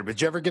comic reader, but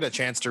did you ever get a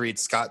chance to read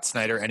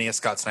any of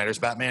Scott Snyder's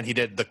Batman? He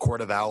did the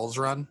Court of Owls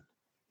run.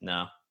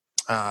 No.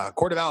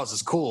 Court of Owls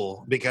is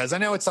cool because I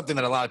know it's something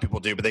that a lot of people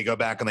do, but they go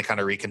back and they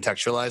kind of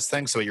recontextualize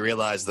things. So you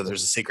realize that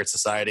there's a secret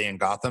society in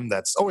Gotham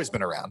that's always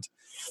been around.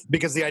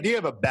 Because the idea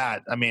of a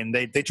bat, I mean,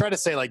 they try to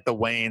say like the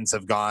Waynes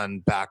have gone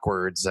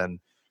backwards and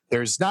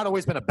there's not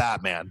always been a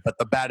Batman, but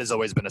the bat has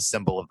always been a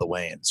symbol of the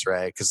Waynes,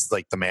 right? Because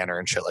like the manor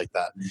and shit like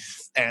that.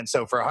 And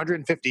so for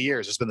 150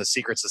 years, there's been the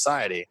secret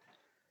society,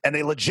 and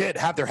they legit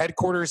have their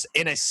headquarters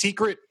in a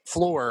secret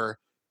floor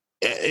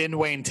in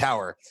Wayne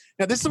Tower.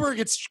 Now, this is where it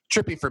gets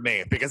trippy for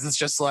me because it's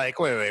just like,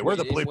 wait, where are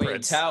the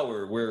blueprints? Wayne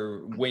Tower,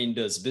 where Wayne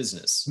does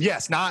business.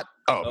 Yes, not.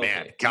 Oh okay.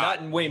 Man, God, not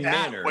in Wayne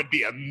Manor. Would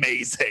be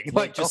amazing.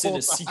 Like just in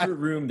a secret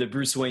room that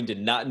Bruce Wayne did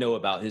not know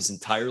about his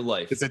entire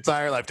life. His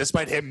entire life,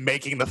 despite him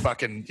making the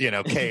fucking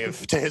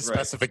cave to his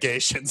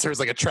specifications. There's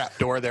like a trap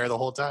door there the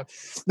whole time.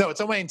 No, it's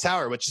a Wayne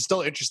Tower, which is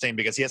still interesting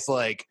because he has to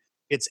like.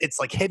 It's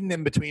like hidden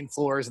in between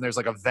floors, and there's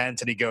like a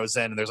vent, and he goes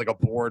in, and there's like a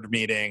board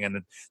meeting,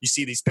 and you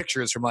see these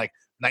pictures from like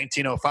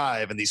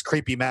 1905 and these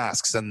creepy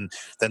masks, and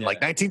then like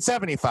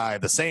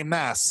 1975, the same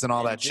masks and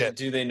all that shit.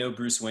 Do they know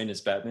Bruce Wayne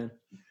is Batman?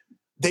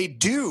 They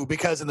do,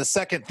 because in the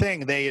second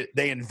thing, they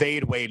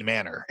invade Wayne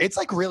Manor. It's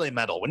like really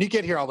metal. When you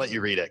get here, I'll let you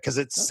read it because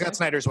it's Scott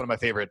Snyder's one of my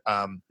favorite.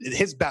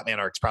 His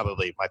Batman arc's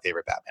probably my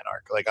favorite Batman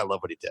arc. Like I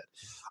love what he did.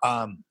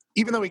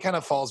 Even though he kind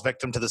of falls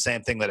victim to the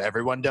same thing that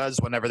everyone does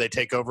whenever they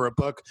take over a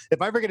book.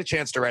 If I ever get a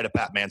chance to write a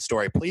Batman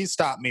story, please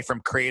stop me from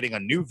creating a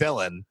new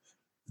villain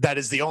that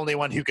is the only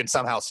one who can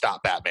somehow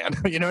stop Batman.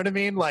 You know what I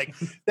mean? Like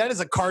that is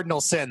a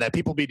cardinal sin that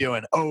people be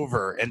doing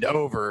over and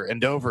over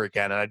and over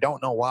again. And I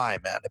don't know why,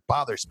 man. It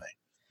bothers me.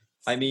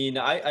 I mean,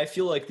 I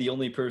feel like the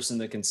only person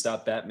that can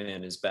stop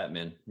Batman is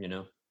Batman,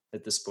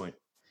 at this point.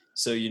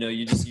 So,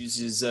 you just use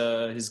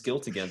his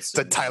guilt against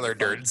him. It's a Tyler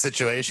Durden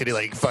situation. He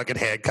like fucking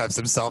handcuffs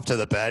himself to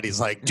the bed. He's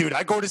like, dude,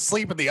 I go to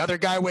sleep and the other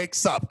guy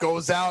wakes up,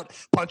 goes out,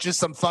 punches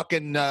some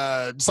fucking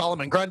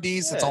Solomon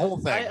Grundys. Yeah. It's a whole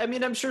thing. I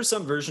mean, I'm sure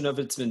some version of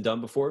it's been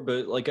done before,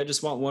 but like, I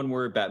just want one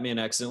where Batman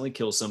accidentally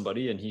kills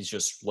somebody and he's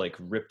just like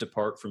ripped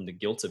apart from the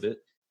guilt of it.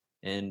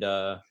 And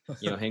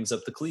hangs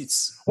up the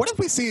cleats. What if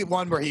we see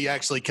one where he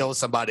actually kills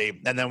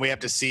somebody and then we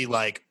have to see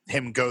like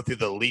him go through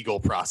the legal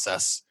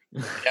process?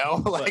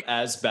 Like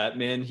as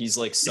Batman, he's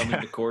like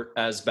summoned to court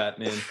as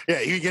Batman. Yeah,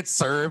 he gets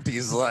served.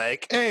 He's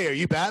like, "Hey, are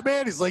you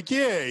Batman?" He's like,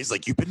 "Yeah." He's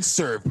like, "You've been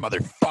served,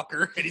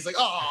 motherfucker." And he's like,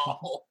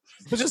 "Oh,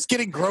 we're just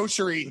getting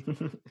grocery."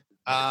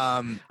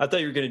 I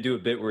thought you were gonna do a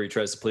bit where he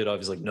tries to play it off.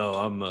 He's like, "No,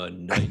 I'm a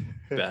night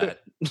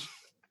bat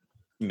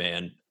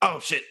man." Oh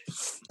shit!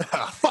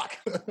 Fuck.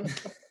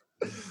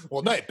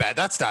 Well, night bat.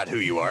 That's not who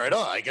you are at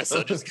all. I guess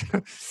I'll just.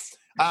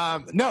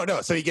 No.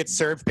 So he gets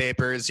served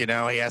papers. He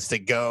has to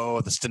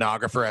go. The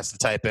stenographer has to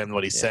type in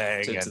what he's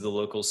saying to the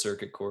local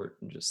circuit court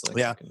and just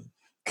like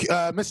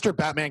Mr.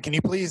 Batman, can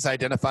you please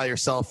identify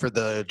yourself for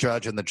the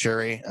judge and the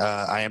jury?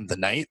 I am the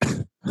knight.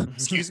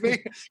 Excuse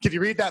me. Can you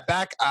read that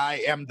back?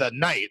 I am the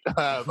knight.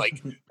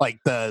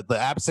 Like the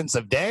absence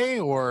of day,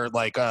 or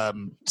like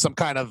some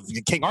kind of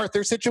King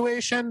Arthur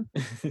situation.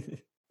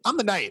 I'm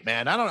the knight,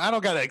 man. I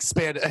don't gotta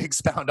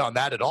expound on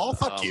that at all.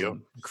 Fuck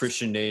you.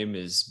 Christian name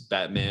is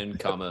Batman,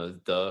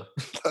 the.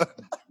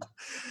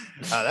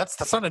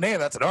 That's not a name.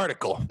 That's an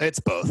article. It's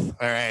both.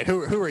 All right.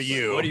 Who are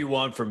you? What do you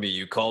want from me?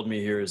 You called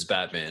me here as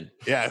Batman.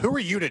 Yeah. Who are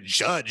you to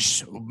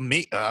judge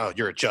me? Oh,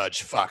 you're a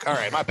judge. Fuck. All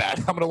right. My bad.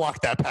 I'm gonna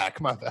walk that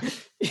back. My bad.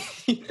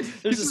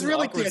 There's this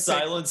really awkward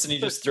silence, and he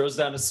just throws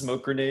down a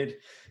smoke grenade.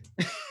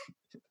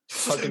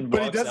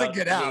 But he doesn't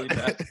get out.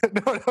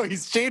 Really no,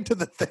 he's chained to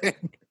the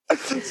thing.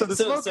 So the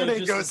smoke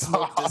grenade goes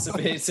off.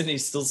 Dissipates, and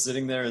he's still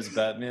sitting there as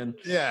Batman.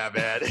 Yeah,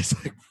 man. It's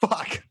like,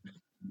 fuck.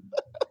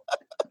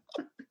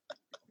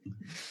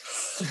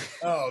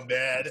 Oh,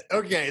 man.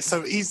 Okay,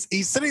 so he's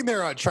sitting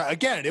there on trial.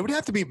 Again, it would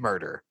have to be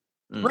murder,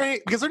 right?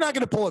 Because they're not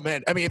going to pull him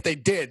in. I mean, if they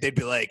did, they'd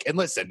be like, and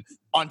listen,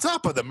 on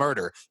top of the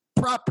murder,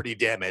 property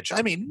damage.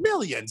 I mean,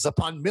 millions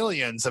upon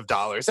millions of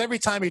dollars. Every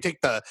time you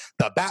take the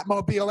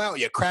Batmobile out,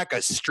 you crack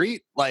a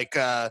street like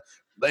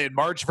in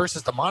Marge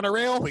versus the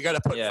monorail. We got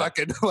to put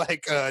fucking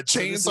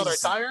chains on our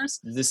tires.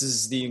 This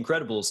is the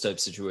Incredibles type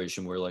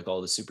situation where like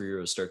all the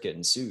superheroes start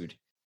getting sued.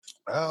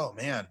 Oh,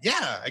 man.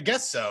 Yeah, I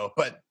guess so.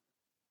 But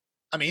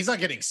I mean, he's not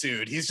getting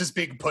sued. He's just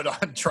being put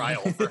on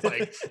trial for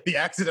like the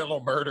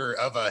accidental murder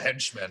of a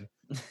henchman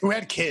who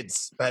had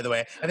kids, by the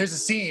way. And there's a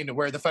scene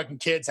where the fucking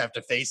kids have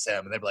to face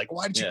him, and they're like,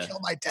 "Why did you kill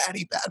my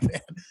daddy,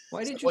 Batman?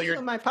 Why did you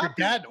kill my papa?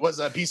 Your dad was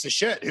a piece of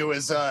shit who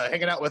was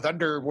hanging out with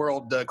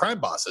underworld crime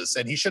bosses,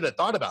 and he should have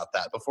thought about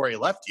that before he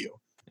left you."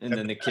 And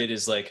then the kid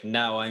is like,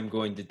 "Now I'm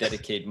going to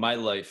dedicate my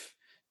life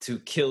to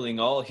killing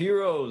all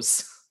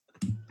heroes."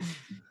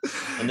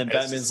 And then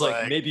Batman's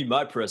like, "Maybe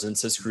my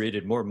presence has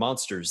created more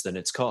monsters than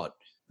it's caught."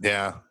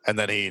 Yeah, and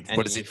then he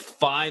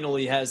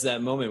finally has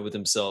that moment with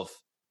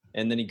himself,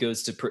 and then he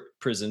goes to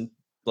prison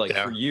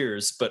for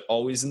years, but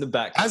always in the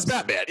back as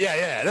Batman.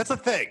 Yeah, that's the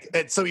thing.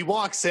 And so he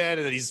walks in,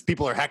 and these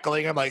people are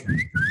heckling him, like,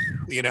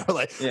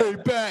 hey,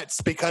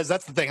 Bats, because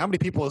that's the thing. How many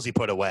people has he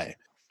put away?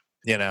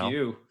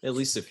 At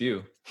least a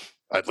few.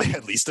 At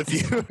least a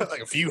few,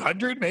 like a few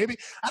hundred, maybe.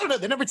 I don't know.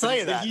 They never tell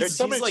you that.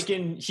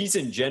 He's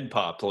in Gen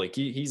Pop. Like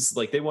he's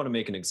like they want to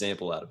make an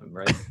example out of him,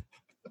 right?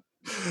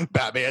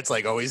 Batman's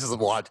like always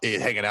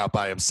hanging out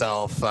by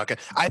himself. I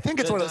think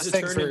it's one of those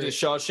things. Does it turn into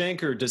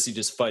Shawshank, or does he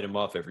just fight him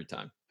off every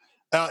time?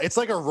 It's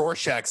like a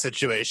Rorschach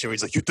situation where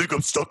he's like, "You think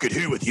I'm stuck in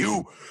here with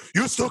you?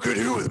 You're stuck in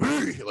here with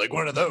me." Like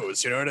one of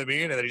those, you know what I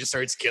mean? And then he just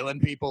starts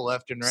killing people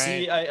left and right.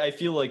 See, I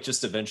feel like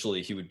just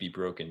eventually he would be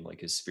broken, like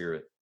his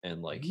spirit,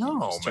 and like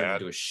turn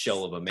into a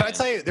shell of a man. Can I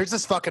tell you, there's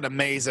this fucking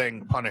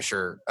amazing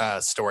Punisher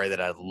story that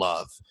I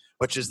love,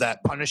 which is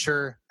that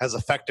Punisher has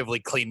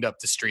effectively cleaned up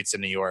the streets in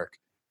New York.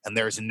 And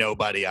there's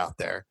nobody out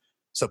there.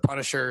 So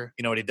Punisher,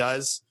 you know what he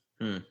does?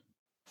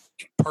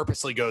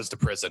 Purposely goes to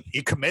prison.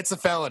 He commits a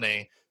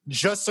felony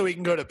just so he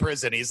can go to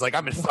prison. He's like,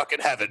 I'm in fucking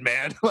heaven,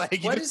 man.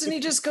 Like, why doesn't he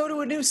just go to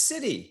a new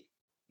city?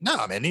 No,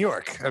 I'm in New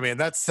York. I mean,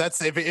 that's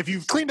if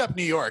you've cleaned up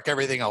New York,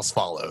 everything else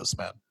follows,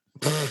 man.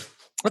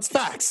 That's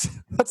facts.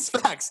 That's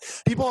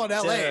facts. People in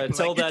LA,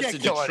 tell that to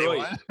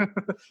Detroit.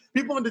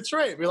 People in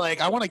Detroit be like,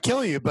 I want to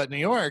kill you, but New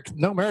York,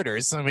 no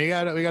murders. And we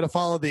got to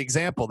follow the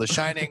example. The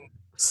Shining.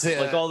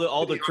 Like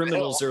all the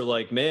criminals are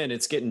like, man,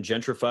 it's getting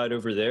gentrified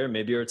over there.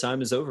 Maybe our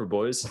time is over,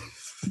 boys.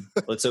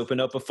 Let's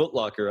open up a Foot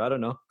Locker. I don't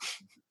know.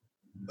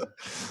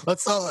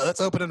 Let's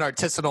open an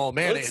artisanal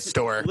mayonnaise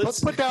store.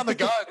 Let's put down the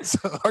guns.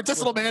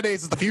 Artisanal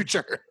mayonnaise is the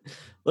future.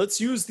 Let's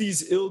use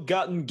these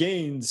ill-gotten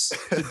gains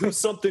to do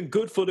something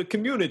good for the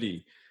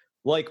community.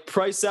 Like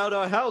price out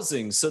our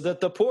housing so that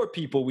the poor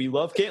people we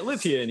love can't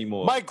live here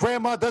anymore. My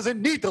grandma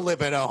doesn't need to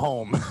live in a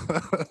home.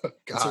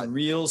 It's a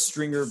real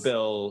Stringer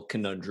Bell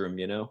conundrum,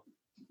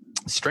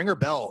 Stringer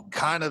Bell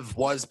kind of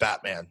was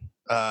Batman.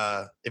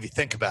 if you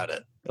think about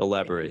it.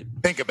 Elaborate.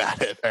 Think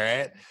about it, all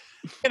right?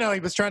 You know, he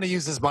was trying to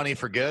use his money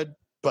for good,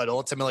 but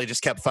ultimately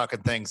just kept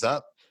fucking things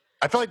up.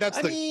 I feel like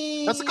that's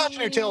the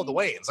cautionary tale of the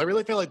Wayans. I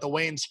really feel like the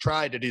Wayans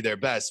tried to do their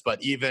best,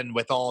 but even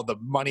with all the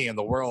money in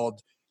the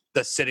world,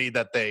 the city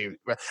that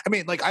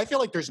I feel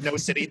like there's no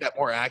city that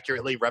more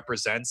accurately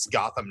represents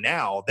Gotham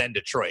now than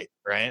Detroit,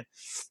 right?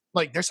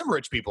 Like, there's some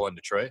rich people in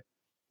Detroit,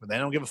 but they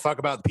don't give a fuck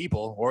about the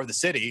people or the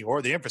city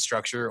or the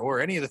infrastructure or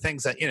any of the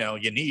things that, you know,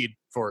 you need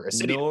for a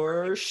city.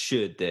 Nor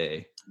should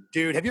they.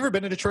 Dude, have you ever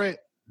been to Detroit?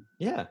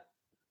 Yeah.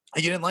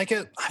 You didn't like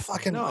it? I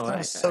thought it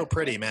was so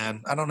pretty,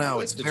 man. I don't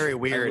know. It's very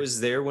weird. I was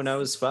there when I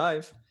was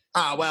 5.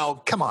 Well,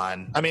 come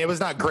on. I mean, it was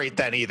not great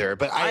then either,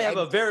 but I have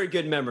a very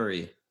good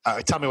memory.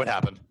 Tell me what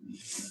happened.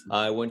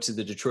 I went to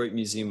the Detroit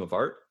Museum of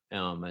Art.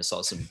 I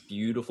saw some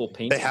beautiful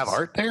paintings. They have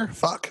art there?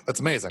 Fuck,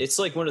 that's amazing. It's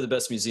like one of the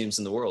best museums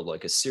in the world,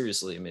 like a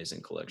seriously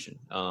amazing collection.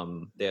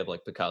 They have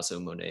like Picasso,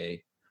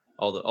 Monet,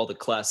 all the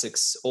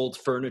classics, old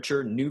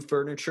furniture, new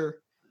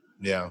furniture.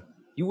 Yeah.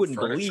 You wouldn't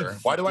believe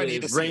why do I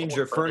need the range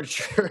of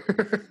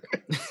furniture.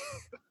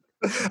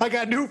 I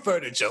got new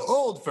furniture,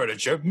 old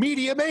furniture,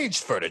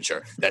 medium-aged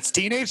furniture. That's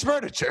teenage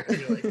furniture.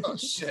 You're like, oh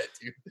shit,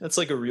 dude. That's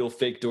like a real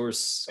fake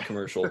doors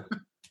commercial.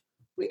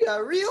 We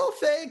got real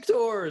fake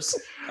doors.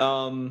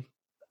 Fucking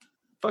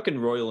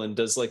Roiland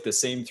does like the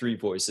same 3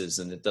 voices,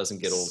 and it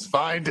doesn't get old. It's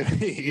fine to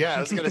me. Yeah,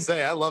 I was gonna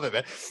say, I love it,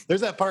 man.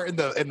 There's that part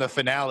in the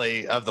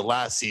finale of the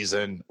last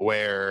season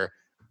where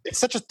it's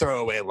such a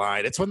throwaway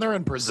line. It's when they're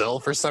in Brazil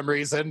for some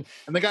reason,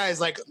 and the guy is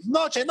like,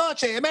 "Noche,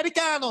 noche,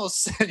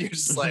 Americanos," and you're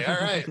just like, "All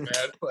right,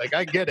 man. Like,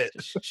 I get it."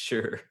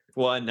 Sure,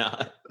 why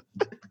not?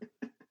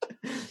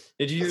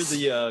 Did you hear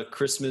the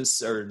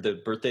Christmas or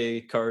the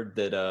birthday card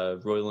that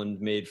Roiland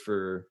made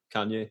for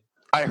Kanye?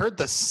 I heard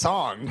the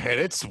song,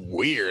 and it's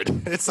weird.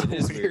 It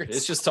is weird.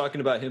 It's just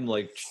talking about him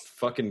like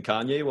fucking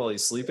Kanye while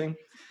he's sleeping.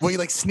 Well, he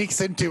like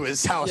sneaks into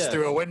his house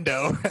through a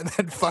window and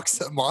then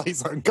fucks him while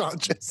he's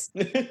unconscious.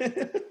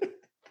 And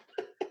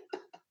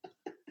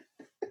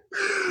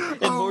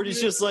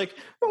Morty's just like,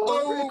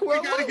 Rick, we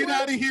gotta get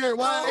out of here.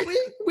 Why?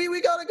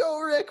 We gotta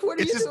go, Rick. What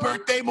are you doing? It's his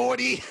birthday,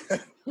 Morty.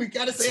 We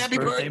gotta say happy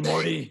birthday,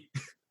 Morty.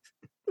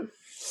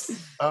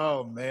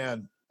 Oh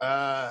man.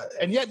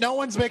 And yet no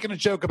one's making a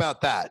joke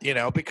about that, you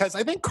know, because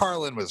I think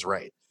Carlin was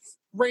right.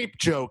 Rape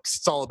jokes,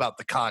 it's all about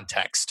the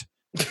context.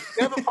 They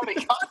have a funny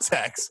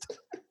context.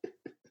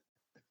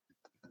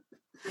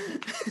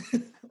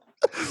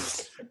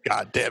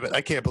 God damn it.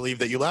 I can't believe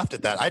that you laughed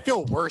at that. I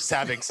feel worse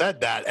having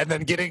said that and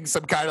then getting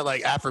some kind of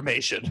like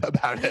affirmation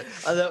about it.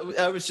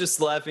 I was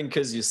just laughing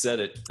because you said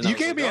it. You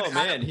gave me an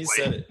man, he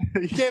said it.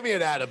 You gave me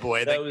an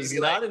attaboy. That was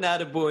not an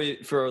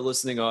attaboy for our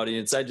listening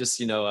audience. I just,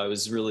 I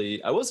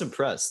was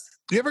impressed.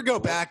 Do you ever go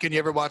back and you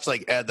ever watch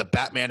like the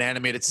Batman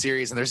animated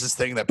series, and there's this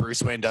thing that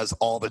Bruce Wayne does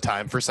all the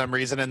time for some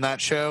reason in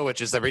that show,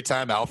 which is every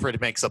time Alfred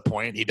makes a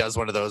point, he does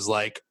one of those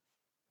like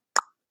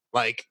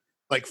fake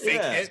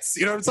hits.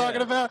 You know what I'm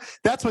talking about?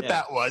 That's what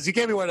that was. You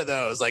gave me one of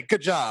those. Like,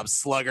 good job,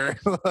 slugger.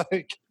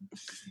 Like,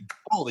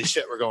 holy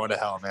shit, we're going to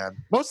hell, man.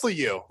 Mostly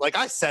you. Like,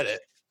 I said it,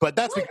 but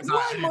that's because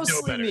I know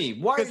better. Me?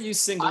 Why are you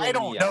singling me? I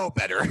don't know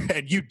better,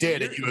 and you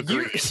did, and you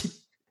agreed.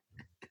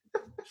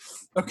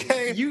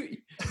 Okay.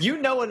 You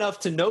know enough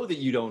to know that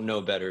you don't know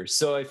better.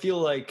 So I feel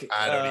like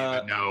I don't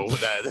even know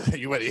that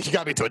you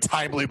got me to a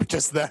time loop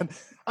just then.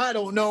 I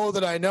don't know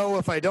that I know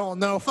if I don't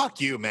know.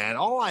 Fuck you, man.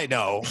 All I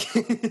know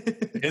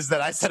is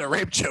that I said a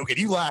rape joke and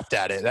you laughed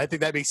at it. I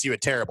think that makes you a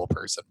terrible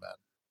person, man.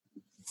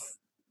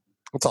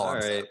 That's all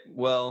I'm saying.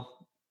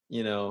 Well,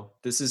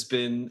 this has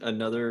been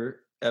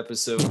another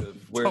episode of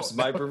Where's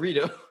My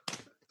Burrito?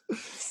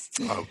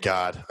 Oh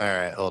God. All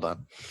right, hold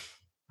on.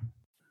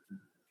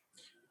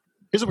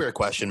 Here's a weird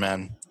question,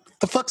 man.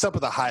 The fuck's up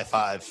with a high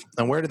five,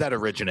 and where did that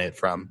originate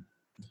from?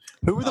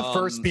 Who were the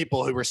first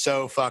people who were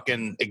so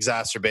fucking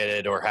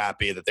exacerbated or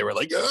happy that they were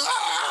like,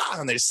 ah!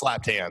 And they just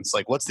slapped hands?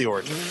 Like, what's the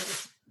origin?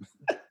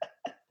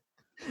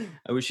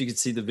 I wish you could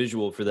see the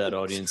visual for that,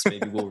 audience.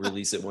 Maybe we'll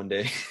release it one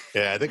day.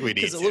 Yeah, I think we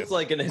need to. Because it looked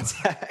like an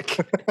attack.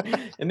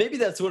 And maybe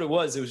that's what it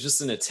was. It was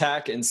just an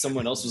attack, and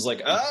someone else was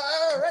like,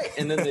 all right.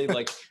 And then they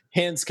like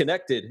hands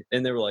connected,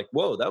 and they were like,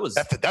 whoa,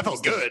 that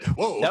felt good.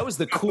 Whoa. That was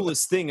the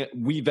coolest thing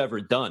we've ever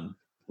done.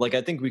 Like,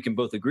 I think we can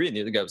both agree. And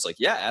the other guy was like,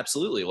 yeah,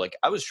 absolutely. Like,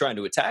 I was trying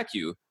to attack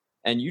you,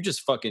 and you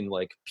just fucking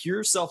like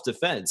pure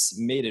self-defense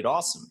made it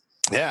awesome.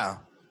 Yeah.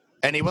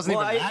 And he wasn't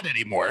even mad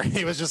anymore.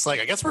 He was just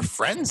like, I guess we're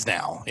friends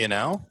now,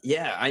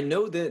 Yeah, I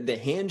know that the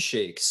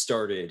handshake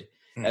started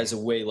as a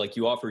way, like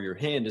you offer your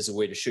hand as a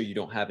way to show you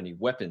don't have any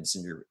weapons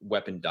in your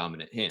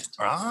weapon-dominant hand.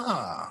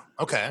 Ah,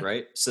 okay.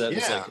 Right? So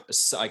that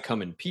was like, I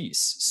come in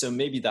peace. So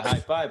maybe the high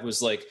five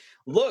was like,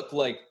 look,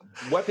 like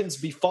weapons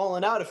be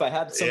falling out if I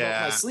had some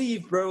up my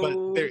sleeve,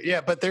 bro.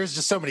 But there's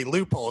just so many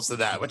loopholes to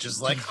that, which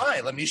is like,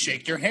 hi, let me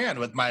shake your hand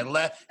with my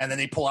left, and then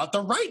they pull out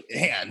the right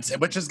hand,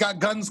 which has got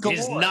guns galore.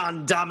 His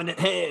non-dominant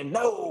hand,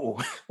 no.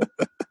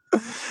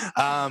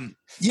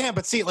 Yeah,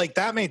 but see, like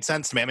that made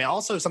sense to me. I mean,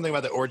 also something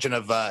about the origin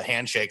of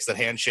handshakes, that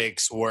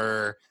handshakes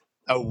were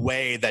a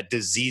way that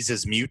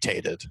diseases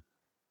mutated.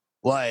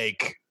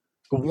 Like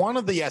one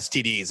of the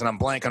STDs, and I'm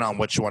blanking on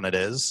which one it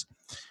is,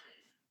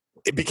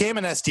 it became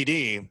an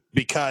STD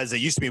because it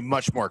used to be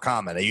much more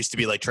common. It used to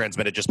be like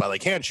transmitted just by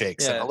like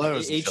handshakes and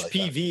hellos.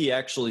 HPV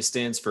actually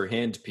stands for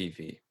hand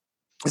PV.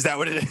 Is that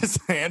what it is?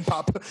 Hand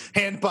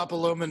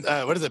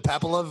papilloma. What is it?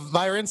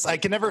 Papillovirus? I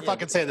can never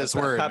fucking say this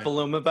word.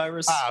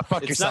 Papillomavirus.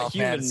 Fuck yourself,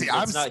 man. See,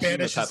 I'm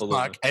Spanish as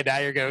fuck, and now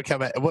you're going to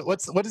come at what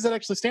does it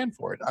actually stand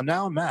for?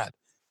 I'm mad.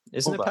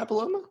 Isn't it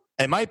papilloma?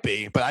 It might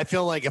be, but I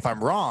feel like if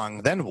I'm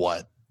wrong, then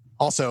what?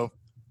 Also,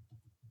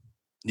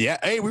 yeah.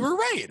 Hey, we were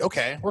right.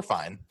 Okay, we're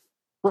fine.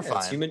 We're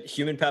fine. It's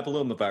human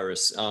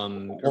papillomavirus.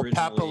 Or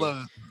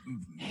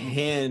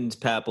hand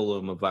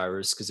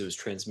papillomavirus because it was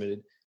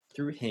transmitted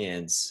through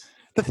hands.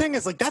 The thing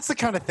is, like, that's the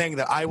kind of thing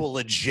that I will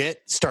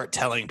legit start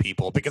telling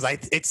people because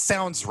it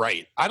sounds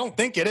right. I don't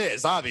think it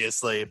is,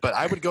 obviously, but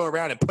I would go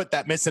around and put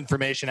that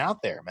misinformation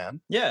out there,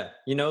 man. Yeah,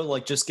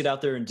 like just get out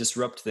there and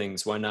disrupt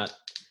things. Why not?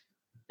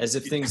 As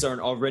if things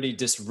aren't already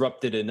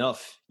disrupted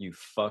enough, you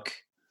fuck.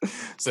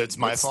 So it's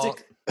my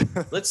fault?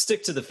 Let's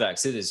stick to the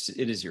facts. It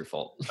is your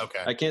fault. Okay.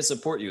 I can't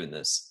support you in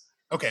this.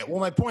 Okay, well,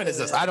 my point is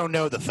this. I don't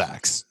know the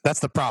facts. That's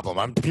the problem.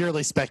 I'm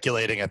purely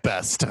speculating at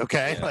best,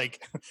 okay?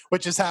 Yeah.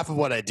 Which is half of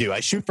what I do. I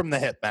shoot from the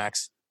hip,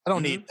 Max. I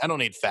don't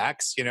need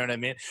facts, you know what I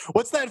mean?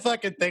 What's that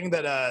fucking thing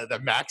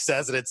that Max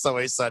says and It's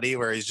Always Sunny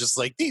where he's just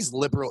like, he's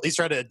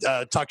trying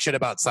to talk shit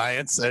about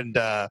science and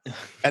the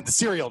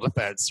serial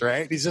defense,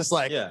 right? He's just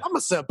like, I'm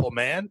a simple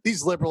man.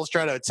 These liberals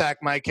try to attack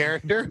my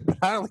character, but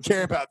I don't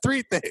care about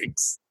three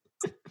things.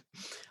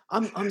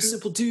 I'm a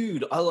simple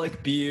dude. I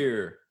like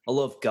beer. I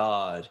love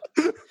God.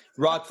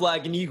 Rock,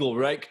 flag, and eagle,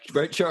 right,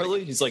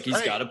 Charlie? He's like, he's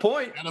got a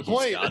point.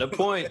 He's got a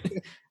point.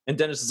 And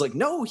Dennis is like,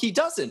 no, he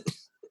doesn't.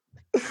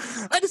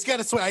 I just got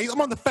to switch. I'm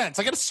on the fence.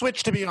 I got to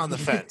switch to be on the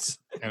fence.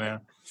 You know?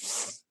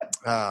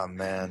 Oh,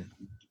 man.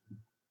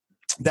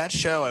 That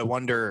show, I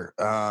wonder.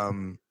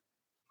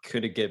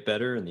 Could it get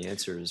better? And the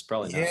answer is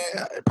probably not.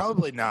 Yeah,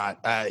 probably not.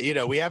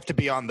 We have to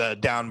be on the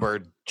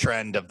downward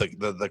trend of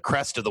the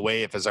crest of the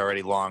wave has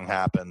already long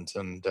happened.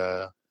 And,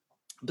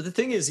 but the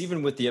thing is,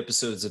 even with the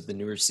episodes of the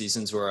newer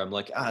seasons where I'm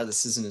like,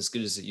 this isn't as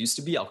good as it used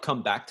to be, I'll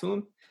come back to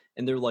them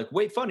and they're like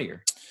way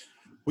funnier.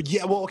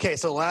 Yeah, well, okay,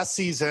 so last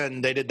season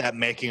they did that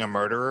Making a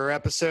Murderer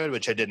episode,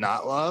 which I did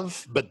not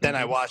love, but then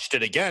I watched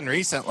it again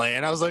recently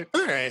and I was like,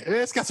 all right,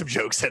 it's got some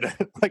jokes in it.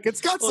 Like,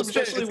 it's got some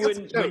especially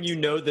when you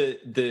know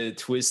that the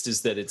twist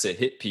is that it's a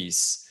hit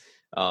piece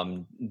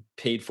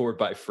paid for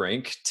by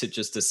Frank to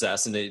just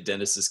assassinate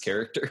Dennis's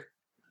character.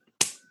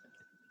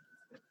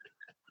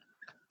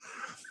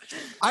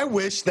 I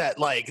wish that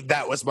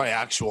that was my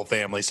actual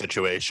family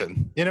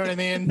situation. You know what I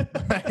mean?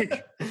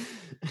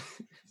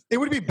 It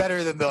would be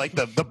better than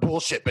the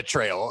bullshit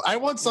betrayal. I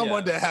want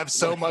someone to have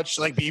so much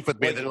beef with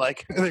me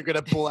that they're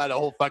gonna pull out a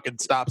whole fucking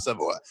stops of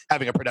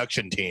having a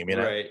production team. You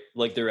know, right?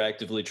 Like they're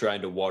actively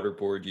trying to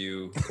waterboard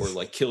you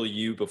or kill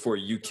you before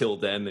you kill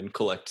them and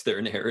collect their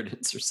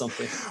inheritance or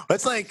something.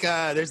 It's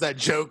there's that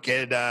joke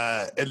in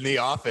The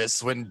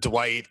Office when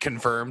Dwight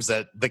confirms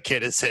that the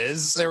kid is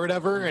his or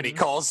whatever, and he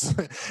calls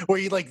where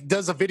he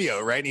does a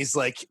video, right? And he's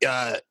like,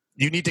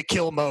 you need to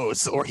kill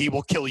Mose or he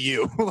will kill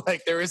you.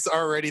 There is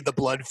already the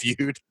blood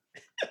feud.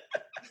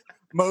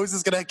 Mose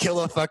is gonna kill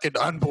a fucking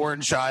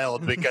unborn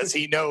child because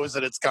he knows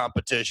that it's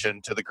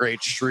competition to the great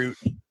Schrute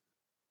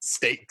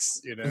stakes,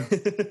 you know.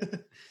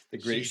 The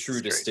great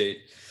Schrute estate.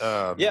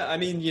 Yeah, I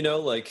mean,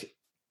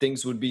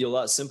 things would be a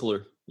lot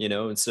simpler,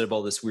 instead of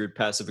all this weird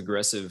passive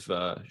aggressive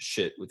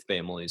shit with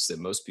families that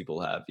most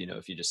people have.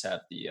 If you just have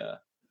the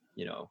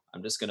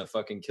I'm just gonna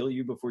fucking kill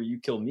you before you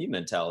kill me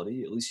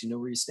mentality, at least you know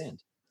where you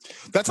stand.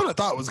 That's what I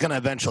thought was going to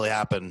eventually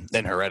happen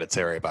in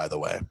Hereditary, by the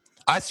way.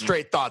 I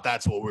straight thought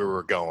that's what we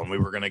were going. We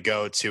were going to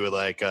go to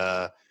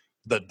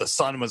the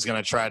son was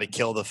going to try to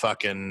kill the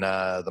fucking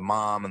the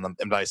mom and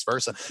vice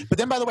versa. But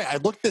then, by the way, I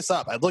looked this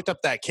up. I looked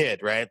up that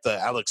kid, right? The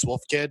Alex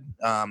Wolff kid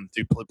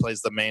who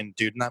plays the main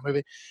dude in that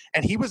movie.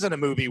 And he was in a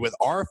movie with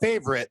our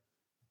favorite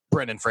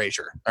Brendan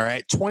Fraser, all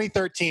right?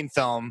 2013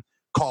 film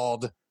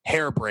called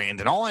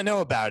Hairbrained. And all I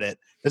know about it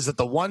is that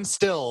the one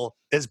still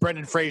is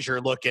Brendan Fraser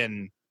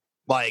looking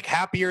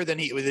happier than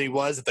he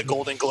was at the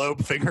Golden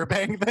Globe finger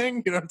bang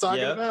thing. You know what I'm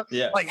talking about?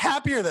 Yeah.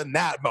 Happier than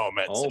that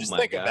moment. So just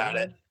think about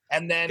it.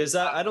 And then because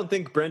I don't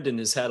think Brendan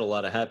has had a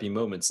lot of happy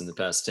moments in the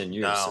past 10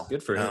 years. So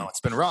good for him. No, it's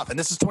been rough. And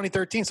this is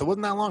 2013, so it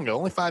wasn't that long ago,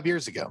 only 5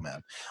 years ago,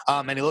 man.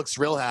 And he looks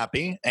real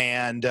happy.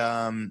 And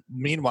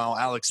meanwhile,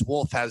 Alex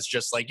Wolff has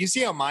just you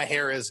see how my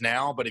hair is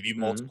now, but if you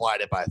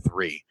multiplied it by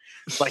 3.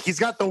 He's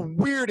got the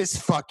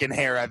weirdest fucking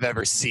hair I've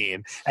ever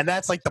seen. And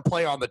that's the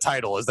play on the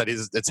title is that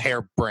it's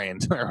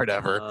hair-brained or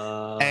whatever.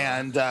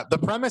 And the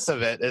premise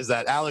of it is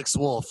that Alex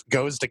Wolff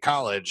goes to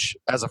college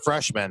as a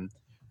freshman,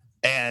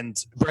 and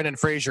Brendan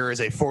Fraser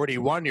is a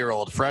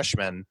 41-year-old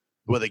freshman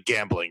with a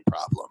gambling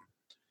problem.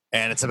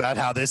 And it's about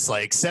how this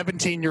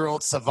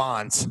 17-year-old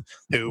savant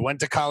who went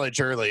to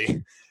college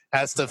early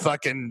has to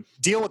fucking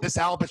deal with this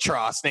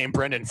albatross named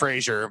Brendan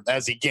Fraser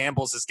as he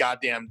gambles his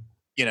goddamn,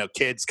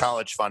 kid's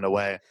college fund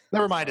away.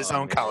 Never mind his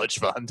own college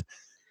fund,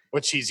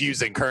 which he's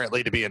using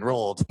currently to be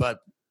enrolled. But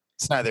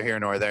It's neither here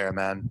nor there,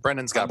 man.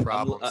 Brendan's got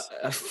problems.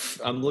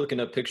 I'm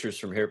looking up pictures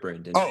from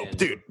Brendan. Oh,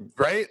 dude,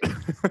 right?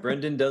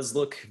 Brendan does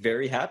look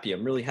very happy.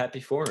 I'm really happy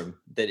for him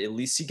that at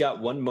least he got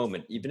one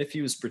moment, even if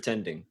he was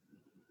pretending,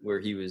 where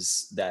he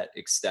was that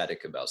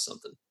ecstatic about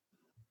something.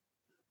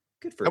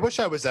 Good for him. I wish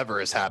I was ever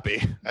as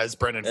happy as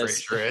Brendan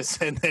Fraser is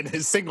in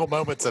his single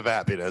moments of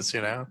happiness,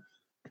 you know?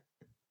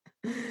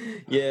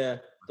 Yeah.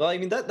 Well, I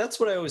mean, that's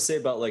what I always say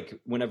about, like,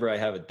 whenever I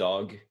have a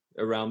dog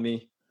around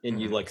me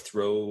and you, like,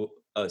 throw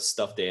a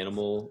stuffed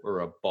animal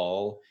or a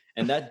ball,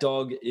 and that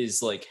dog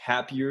is, like,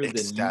 happier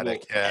than you will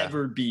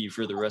ever be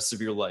for the rest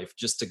of your life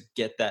just to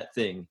get that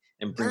thing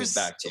and bring it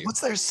back to you.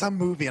 There's some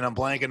movie, and I'm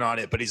blanking on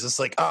it, but he's just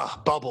like,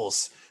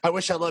 Bubbles. I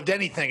wish I loved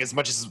anything as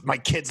much as my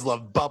kids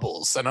love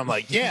Bubbles. And I'm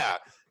like, yeah.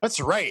 That's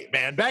right,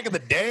 man. Back in the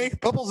day,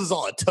 Bubbles is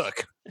all it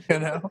took, you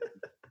know?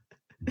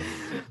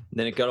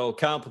 Then it got all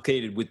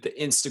complicated with the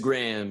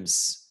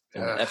Instagrams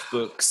and the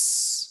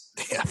F-books.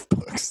 The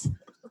F-books.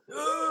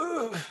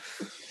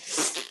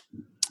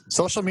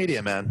 Social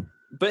media, man.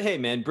 But hey,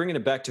 man, bringing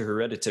it back to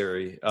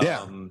Hereditary.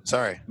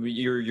 Sorry.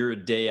 You're a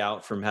day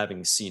out from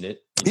having seen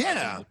it.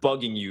 Yeah.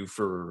 Bugging you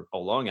for a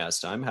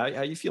long-ass time. How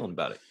you feeling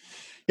about it?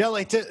 Yeah, I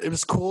liked it. It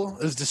was cool.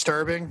 It was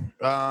disturbing.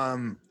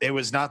 It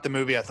was not the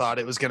movie I thought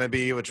it was going to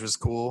be, which was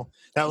cool.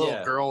 That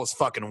little girl was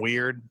fucking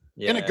weird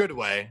in a good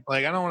way.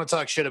 Like, I don't want to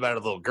talk shit about a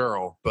little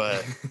girl,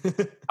 but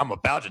I'm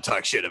about to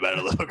talk shit about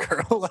a little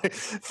girl. Like,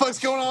 fuck's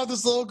going on with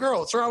this little girl?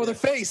 What's wrong with her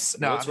face?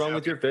 No, what's wrong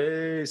with your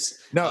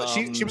face? No,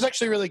 she was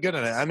actually really good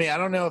in it. I mean, I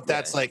don't know if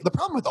that's like the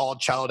problem with all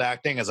child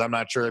acting is I'm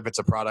not sure if it's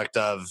a product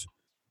of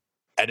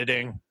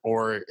editing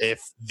or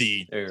if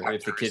the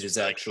kid is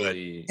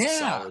actually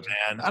solid.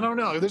 Man, I don't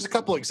know. There's a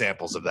couple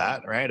examples of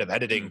that, right? Of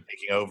editing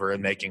taking over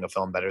and making a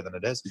film better than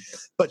it is.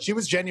 But she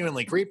was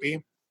genuinely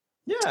creepy.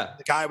 Yeah.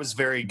 The guy was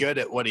very good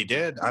at what he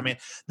did. I mean,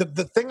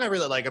 the thing I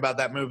really like about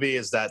that movie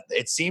is that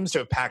it seems to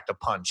have packed a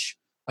punch.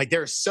 Like,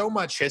 there's so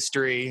much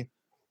history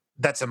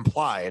that's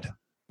implied,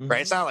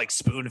 right? It's not like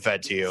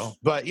spoon-fed to you,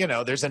 but, you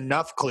know, there's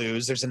enough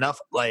clues. There's enough,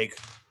 like,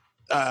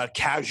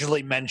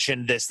 casually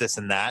mentioned this,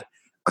 and that.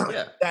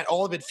 That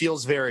all of it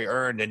feels very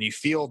earned, and you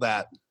feel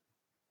that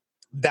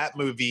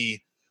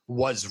movie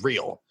was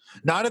real.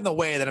 Not in the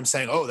way that I'm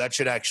saying, oh, that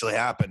should actually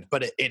happen,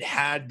 but it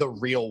had the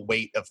real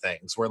weight of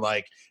things where,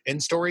 like, in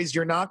stories,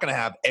 you're not going to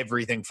have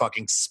everything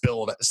fucking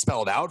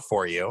spelled out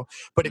for you.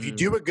 But if you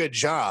do a good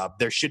job,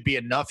 there should be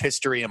enough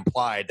history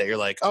implied that you're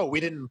like, oh, we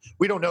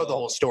don't know the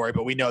whole story,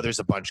 but we know there's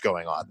a bunch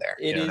going on there.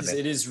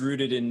 It is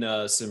rooted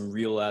in some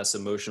real ass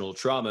emotional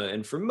trauma.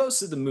 And for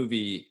most of the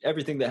movie,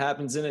 everything that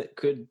happens in it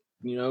could,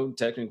 you know,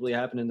 technically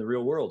happen in the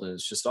real world, and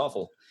it's just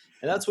awful.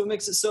 And that's what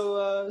makes it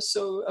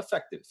so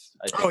effective,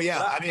 I think. Oh,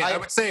 yeah. I mean, I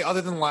would say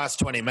other than the last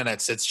 20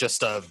 minutes, it's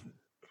just a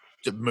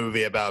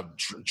movie about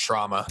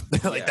trauma.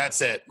 Like, that's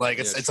it. Like,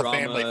 it's a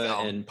family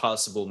film. And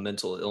possible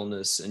mental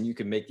illness. And you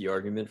can make the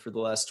argument for the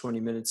last 20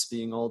 minutes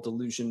being all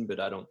delusion,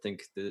 but I don't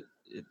think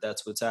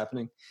that's what's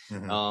happening.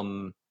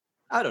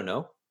 I don't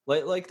know.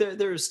 Like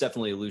there's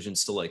definitely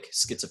allusions to, like,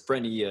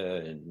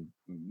 schizophrenia and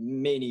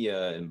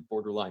mania and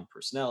borderline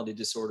personality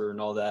disorder and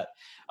all that.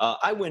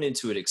 I went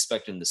into it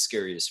expecting the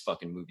scariest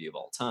fucking movie of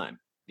all time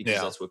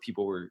because that's what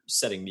people were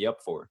setting me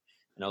up for.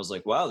 And I was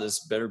like, wow, this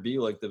better be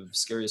like the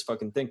scariest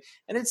fucking thing.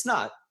 And it's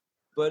not,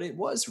 but it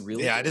was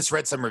really good. I just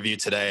read some review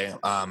today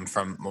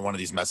from one of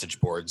these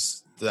message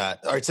boards all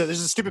right, so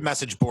there's a stupid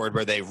message board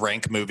where they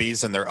rank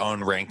movies in their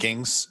own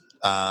rankings.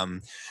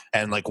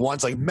 And, like,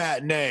 one's like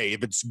matinee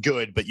if it's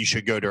good, but you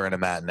should go during a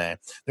matinee.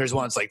 There's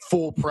one's like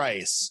full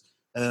price,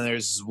 and then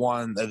there's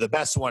one, the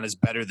best one is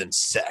better than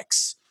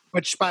sex,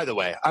 which, by the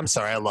way, I'm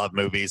sorry, I love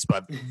movies,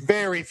 but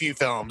very few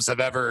films have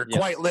ever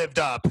quite lived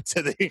up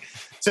to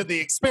the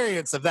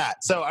experience of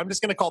that. So I'm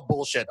just going to call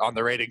bullshit on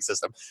the rating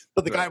system.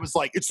 But the guy was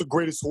like, it's the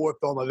greatest horror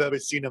film I've ever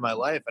seen in my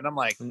life. And I'm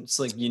like, it's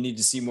like, you need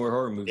to see more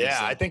horror movies. Yeah,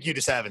 I think you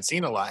just haven't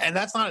seen a lot. And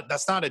that's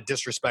not a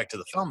disrespect to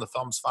the film. The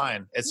film's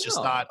fine. It's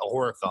just not a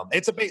horror film.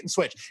 It's a bait and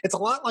switch. It's a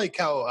lot like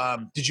how,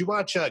 did you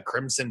watch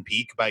Crimson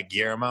Peak by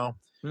Guillermo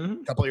a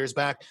couple years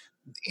back?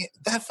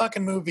 That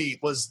fucking movie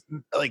was,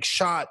 like,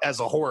 shot as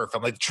a horror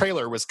film. Like, the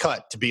trailer was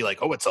cut to be like,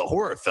 oh, it's a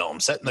horror film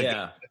set in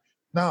the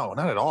No,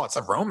 not at all. It's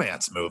a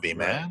romance movie,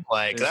 man.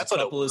 Like, there's that's a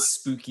couple of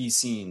spooky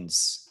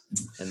scenes,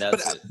 and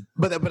that's it.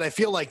 But I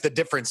feel like the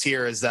difference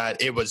here is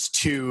that it was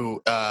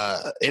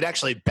it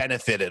actually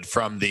benefited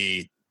from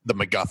the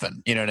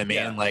MacGuffin. You know what I mean?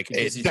 Yeah, like,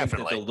 it's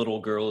definitely think that the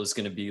little girl is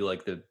going to be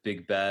like the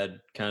big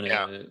bad kind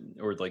of,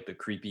 or like the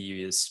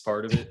creepiest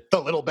part of it. The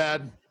little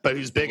bad, but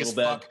who's big as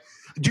fuck.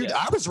 Dude,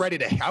 I was ready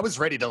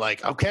to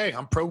like, okay,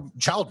 I'm pro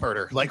child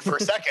murder. Like, for a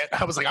second,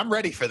 I was like, I'm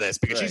ready for this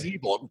because she's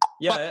evil.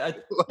 Yeah, I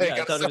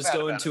thought it was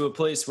going to a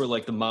place where,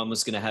 like, the mom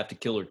was going to have to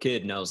kill her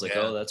kid, and I was like,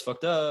 oh, that's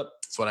fucked up.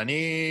 That's what I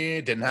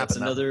need. Didn't happen. That's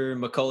another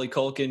Macaulay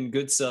Culkin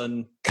Good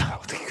Son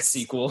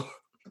sequel.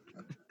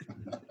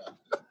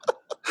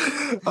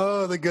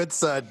 Oh, the Good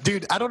Son.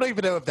 Dude, I don't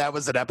even know if that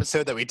was an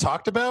episode that we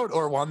talked about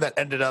or one that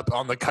ended up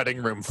on the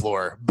cutting room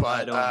floor. But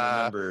I don't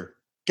remember.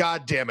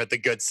 God damn it, The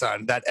Good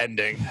Son. That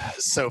ending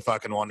is so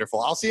fucking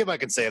wonderful. I'll see if I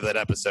can save that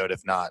episode.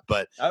 If not,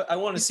 but I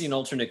want to see an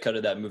alternate cut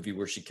of that movie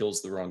where she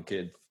kills the wrong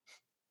kid.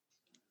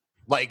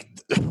 Like,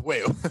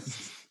 wait.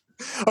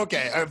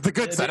 Okay, The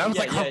Good Son. I was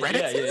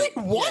Hereditary?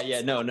 What?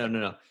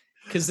 No.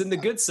 Because in The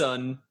Good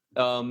Son,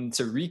 to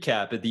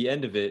recap, at the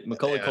end of it,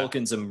 Macaulay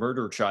Culkin's a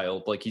murder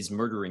child. Like, he's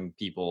murdering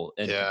people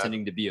and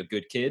pretending to be a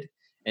good kid.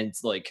 And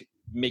it's like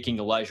making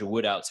Elijah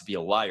Wood out to be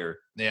a liar.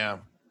 Yeah.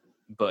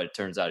 But it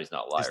turns out he's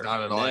not a liar. He's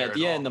not a liar. And at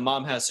the end, the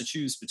mom has to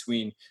choose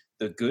between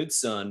the good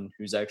son,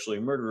 who's actually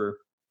a murderer,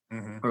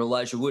 or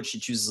Elijah Wood. She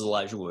chooses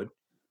Elijah Wood,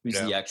 who's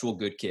the actual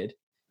good kid,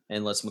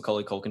 and lets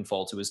Macaulay Culkin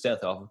fall to his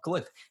death off a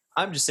cliff.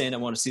 I'm just saying I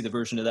want to see the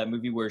version of that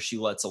movie where she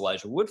lets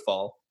Elijah Wood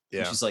fall. Yeah.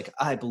 And she's like,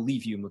 I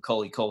believe you,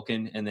 Macaulay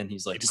Culkin. And then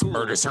he's like, he just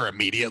murders her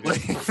immediately.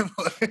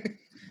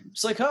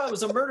 It's like, oh, it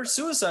was a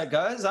murder-suicide,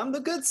 guys. I'm the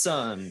good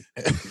son.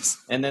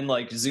 And then,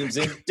 like, zooms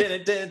in.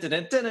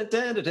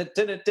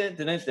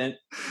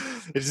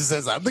 It just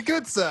says, I'm the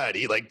good son.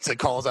 He, like,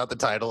 calls out the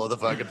title of the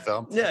fucking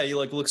film. Yeah, he,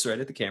 like, looks right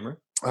at the camera.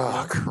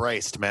 Oh,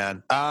 Christ,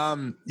 man.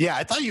 Yeah,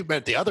 I thought you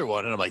meant the other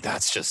one. And I'm like,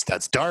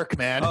 that's dark,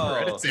 man. Oh,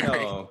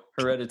 Hereditary. No.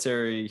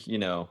 Hereditary,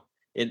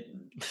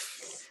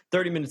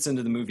 30 minutes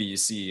into the movie, you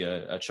see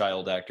a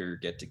child actor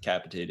get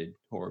decapitated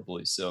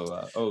horribly. So,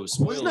 spoilers.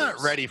 I was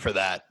not ready for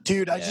that.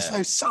 Dude, I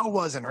so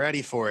wasn't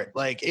ready for it.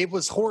 Like, it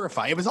was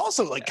horrifying. It was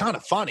also, like, kind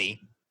of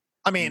funny.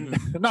 I mean,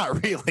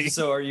 not really.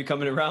 So are you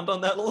coming around on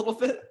that a little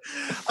bit?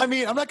 I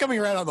mean, I'm not coming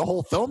around on the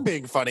whole film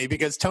being funny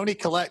because Toni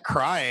Collette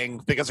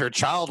crying because her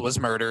child was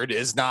murdered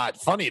is not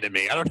funny to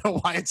me. I don't know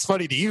why it's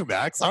funny to you,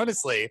 Max.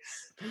 Honestly,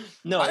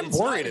 no, I'm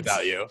worried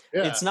about you.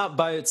 Yeah. It's not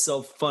by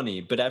itself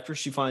funny, but after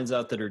she finds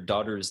out that her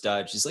daughter has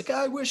died, she's like,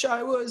 I wish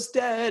I was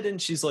dead.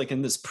 And she's like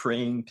in this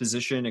praying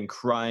position and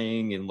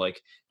crying and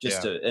like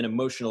just an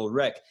emotional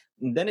wreck.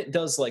 And then it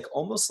does like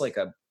almost like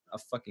a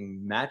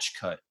fucking match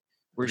cut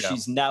where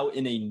she's now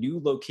in a new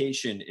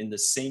location in the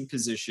same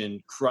position,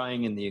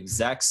 crying in the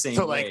exact same way.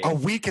 So like a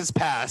week has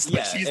passed,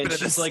 but she's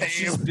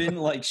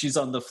been she's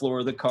on the floor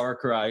of the car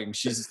crying.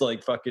 She's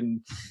like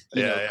fucking,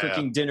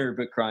 cooking dinner,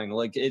 but crying.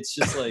 Like, it's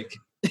just like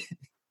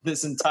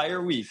this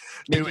entire week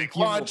doing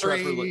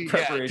laundry,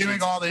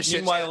 doing all this shit.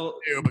 Meanwhile,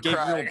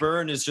 Gabriel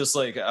Byrne is just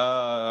like,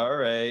 all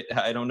right,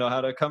 I don't know how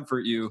to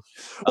comfort you.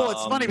 Well,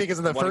 it's funny because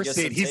in the first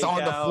scene, he's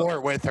on the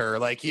floor with her,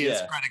 like he is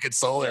trying to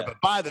console her.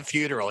 But by the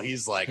funeral,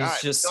 he's like,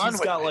 he's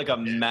got like a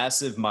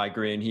massive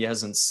migraine. He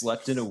hasn't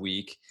slept in a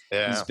week.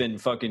 Yeah. He's been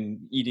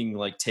fucking eating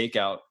like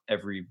takeout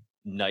every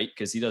night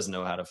because he doesn't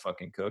know how to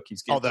fucking cook.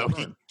 Although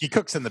he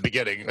cooks in the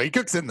beginning, he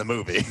cooks in the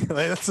movie.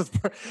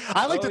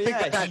 I like to think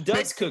that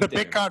the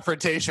big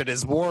confrontation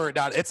is more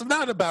not. It's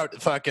not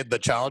about fucking the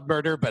child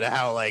murder, but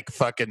how like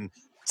fucking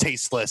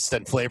tasteless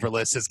and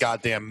flavorless his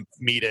goddamn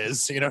meat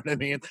is. You know what I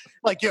mean?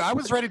 Like, I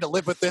was ready to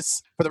live with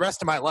this for the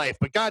rest of my life,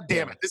 but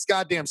goddamn it, this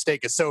goddamn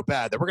steak is so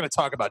bad that we're going to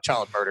talk about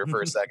child murder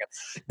for a second.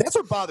 That's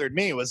what bothered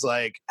me was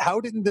like, how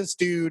didn't this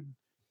dude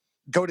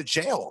go to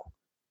jail?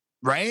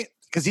 Right?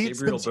 Because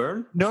Gabriel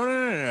Byrne?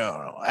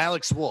 No.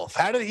 Alex Wolff.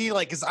 How did he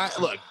look,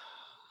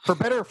 for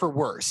better or for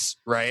worse,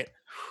 right?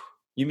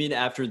 You mean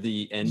after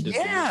the end of the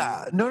movie?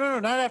 No,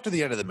 not after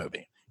the end of the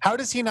movie. How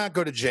does he not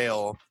go to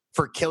jail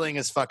for killing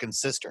his fucking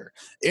sister?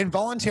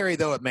 Involuntary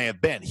though it may have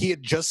been. He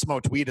had just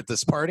smoked weed at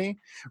this party,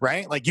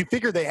 right? Like, you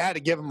figure they had to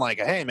give him like,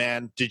 hey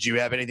man, did you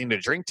have anything to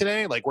drink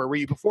today? Like, where were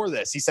you before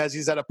this? He says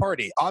he's at a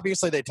party.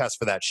 Obviously they test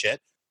for that shit.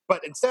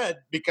 But instead,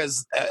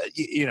 because,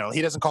 he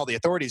doesn't call the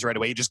authorities right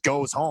away, he just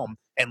goes home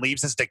and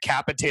leaves his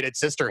decapitated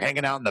sister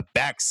hanging out in the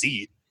back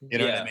seat. You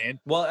know what I mean?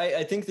 Well,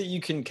 I think that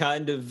you can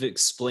kind of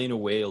explain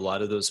away a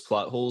lot of those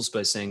plot holes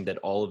by saying that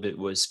all of it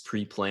was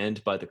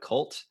pre-planned by the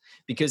cult.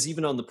 Because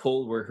even on the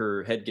pole where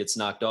her head gets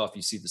knocked off,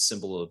 you see the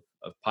symbol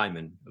of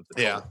Paimon of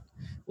the cult.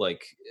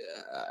 Like,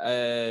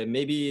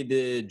 maybe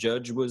the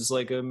judge was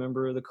like a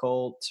member of the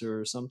cult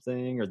or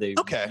something, or they,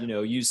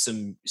 use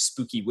some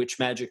spooky witch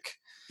magic.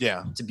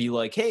 Yeah. To be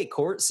like, hey,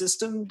 court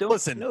system, don't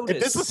notice.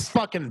 If this was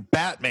fucking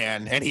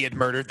Batman and he had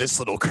murdered this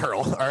little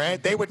girl, all right,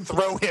 they would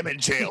throw him in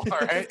jail, all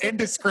right,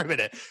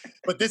 indiscriminate.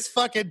 But this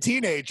fucking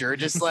teenager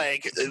just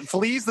like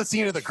flees the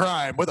scene of the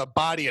crime with a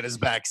body in his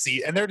back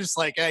seat, and they're just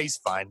like, hey, he's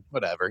fine,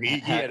 whatever. He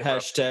had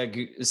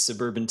hashtag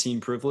suburban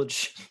teen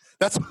privilege.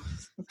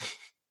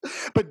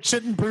 But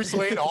shouldn't Bruce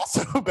Wayne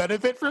also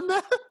benefit from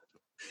that?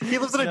 He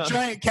lives in a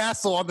giant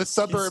castle on the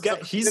suburbs.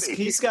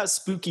 He's got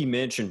spooky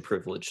mansion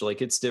privilege.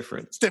 Like, it's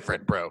different. It's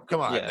different, bro.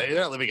 Come on. They're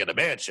not living in a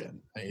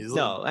mansion.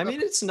 I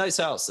mean, it's a nice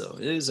house, though.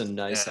 It is a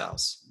nice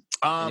house.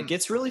 And it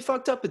gets really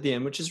fucked up at the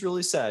end, which is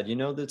really sad.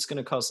 That's going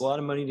to cost a lot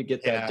of money to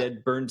get that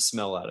dead, burned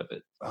smell out of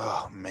it.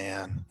 Oh,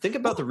 man. Think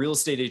about the real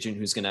estate agent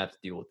who's going to have to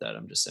deal with that.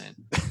 I'm just saying.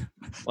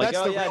 Like,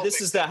 this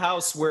is the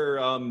house where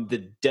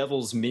the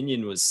devil's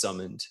minion was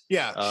summoned.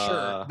 Yeah,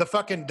 sure. The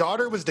fucking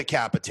daughter was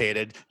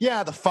decapitated.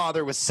 Yeah, the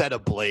father was set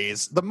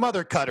ablaze. The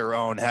mother cut her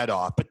own head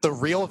off. But the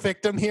real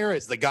victim here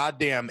is the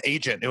goddamn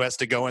agent who has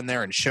to go in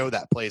there and show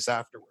that place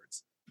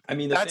afterwards. I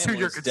mean, that's who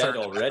you're concerned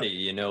dead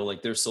already. About.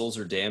 Like, their souls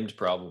are damned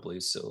probably.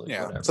 So, like,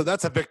 whatever. So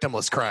that's a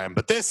victimless crime.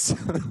 But this,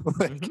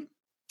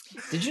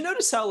 Did you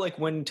notice how, like,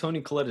 when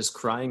Toni Collette is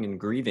crying and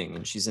grieving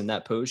and she's in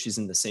that pose, she's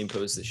in the same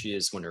pose that she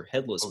is when her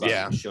headless body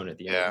is shown at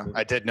the end of the movie?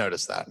 I did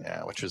notice that.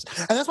 Yeah, which was,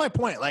 and that's my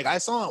point. Like, I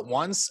saw it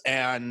once,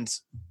 and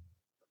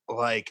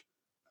like,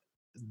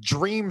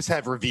 dreams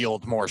have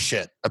revealed more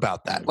shit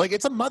about that. Like,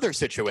 it's a Mother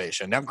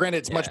situation. Now, granted,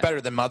 it's much better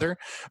than Mother,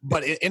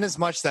 but in as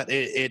much that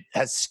it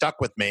has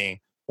stuck with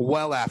me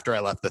well after I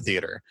left the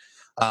theater.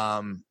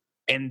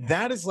 And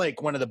that is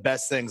like one of the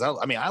best things.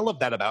 I mean, I love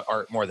that about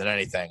art more than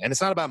anything. And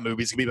it's not about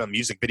movies. It can be about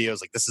music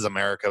videos. Like This Is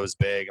America was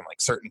big, and like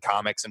certain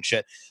comics and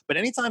shit. But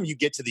anytime you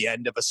get to the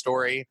end of a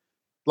story,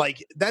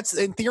 like that's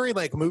in theory,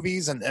 like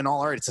movies and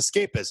all art, it's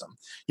escapism.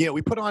 You know,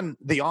 we put on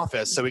The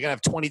Office so we can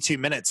have 22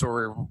 minutes where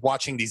we're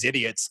watching these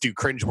idiots do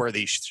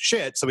cringeworthy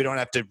shit so we don't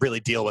have to really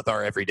deal with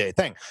our everyday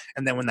thing.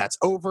 And then when that's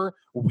over,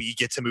 we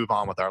get to move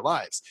on with our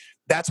lives.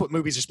 That's what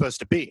movies are supposed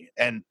to be.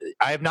 And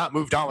I have not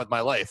moved on with my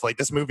life. Like,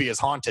 this movie has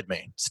haunted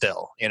me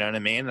still. You know what I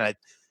mean? And I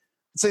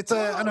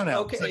don't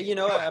know. Okay, like, you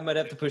know, I might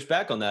have to push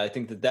back on that. I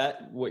think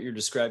that what you're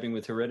describing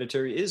with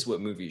Hereditary is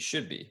what movies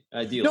should be,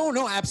 ideally.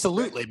 No,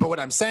 absolutely. But what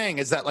I'm saying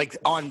is that, like,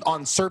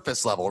 on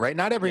surface level, right?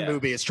 Not every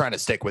movie is trying to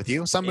stick with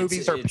you. Some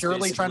movies are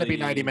purely trying to be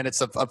 90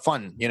 minutes of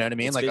fun. You know what I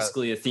mean? It's like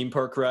basically a theme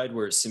park ride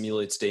where it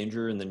simulates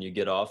danger, and then you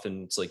get off,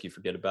 and it's like you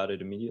forget about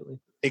it immediately.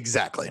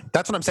 Exactly.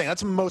 That's what I'm saying.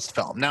 That's most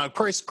film. Now, of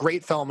course,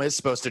 great film is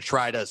supposed to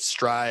try to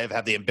strive,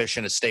 have the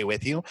ambition to stay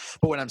with you.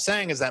 But what I'm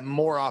saying is that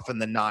more often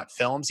than not,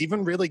 films,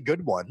 even really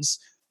good ones,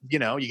 you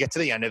know, you get to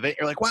the end of it,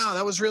 you're like, wow,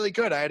 that was really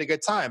good. I had a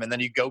good time. And then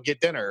you go get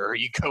dinner, or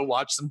you go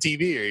watch some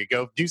TV, or you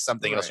go do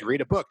something else, you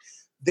read a book.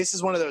 This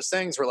is one of those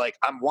things where, like,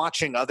 I'm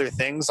watching other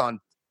things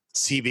on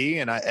TV,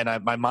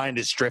 and my mind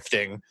is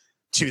drifting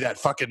to that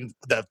fucking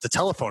the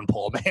telephone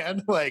pole,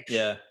 man. Like,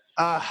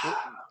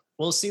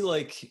 well, see,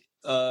 like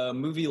a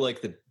movie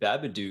like The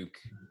Babadook,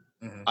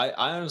 I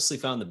honestly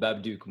found The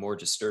Babadook more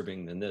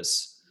disturbing than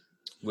this,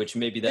 which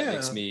maybe that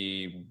makes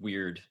me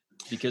weird.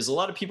 Because a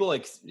lot of people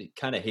like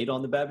kind of hate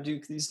on The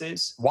Babadook these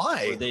days.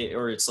 Why?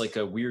 Or it's like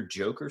a weird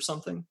joke or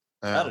something.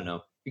 I don't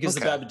know. Because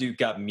The Babadook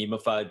got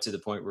memeified to the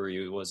point where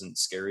he wasn't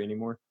scary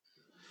anymore.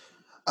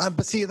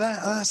 But see,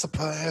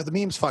 the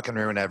memes fucking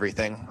ruin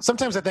everything.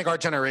 Sometimes I think our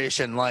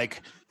generation,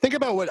 like, think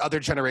about what other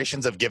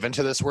generations have given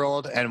to this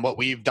world and what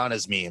we've done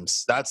as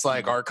memes. That's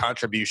like our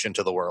contribution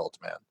to the world,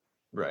 man.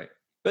 Right.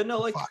 But no,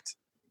 like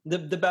the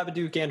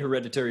Babadook and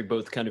Hereditary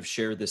both kind of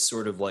share this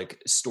sort of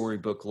like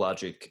storybook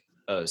logic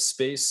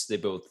space. They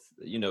both,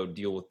 you know,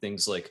 deal with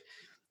things like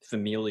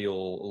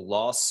familial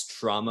loss,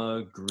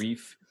 trauma,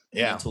 grief,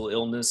 mental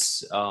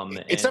illness.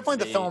 It's definitely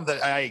the film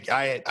that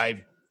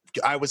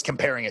I was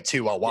comparing it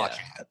to while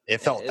watching it. It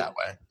felt that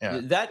way.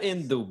 Yeah. That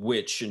and The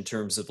Witch, in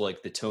terms of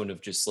like the tone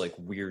of just like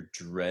weird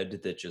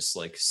dread that just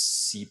like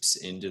seeps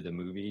into the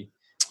movie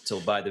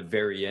till by the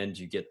very end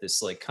you get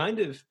this like kind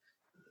of,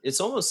 it's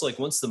almost like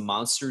once the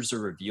monsters are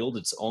revealed,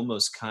 it's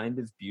almost kind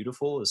of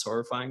beautiful, as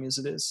horrifying as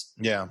it is.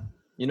 Yeah.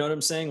 You know what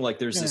I'm saying? Like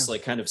there's this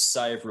like kind of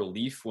sigh of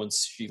relief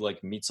once she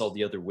like meets all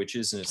the other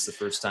witches, and it's the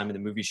first time in the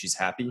movie she's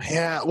happy.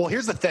 Yeah. Well,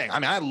 here's the thing. I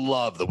mean, I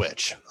love The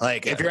Witch.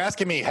 Like, if you're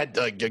asking me,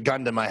 a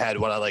gun to my head,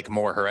 what I like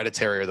more,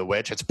 Hereditary or The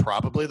Witch, it's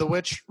probably The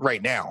Witch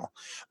right now.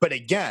 But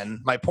again,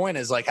 my point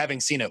is, like,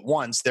 having seen it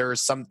once, there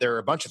are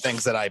a bunch of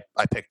things that I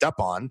picked up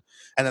on,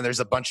 and then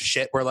there's a bunch of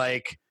shit where,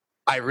 like,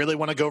 I really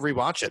want to go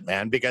rewatch it,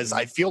 man, because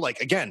I feel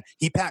like, again,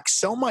 he packed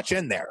so much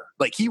in there.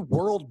 Like, he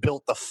world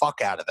built the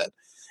fuck out of it.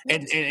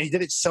 And he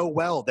did it so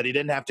well that he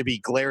didn't have to be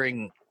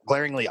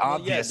glaringly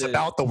obvious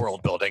about the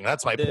world building.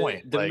 That's my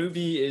point. The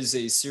movie is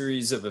a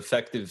series of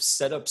effective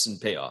setups and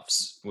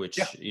payoffs, which,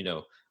 you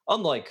know,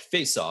 unlike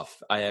Face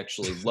Off, I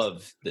actually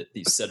love that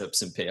these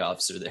setups and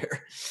payoffs are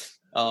there.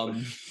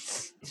 Oh,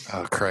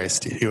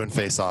 Christ. You and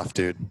Face Off,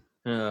 dude.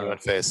 You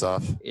and Face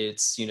Off.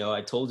 It's, you know,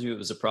 I told you it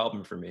was a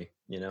problem for me,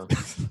 you know,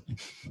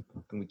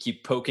 and we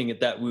keep poking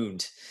at that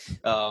wound.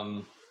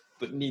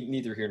 But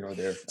neither here nor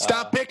there.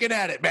 Stop picking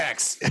at it,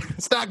 Max.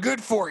 It's not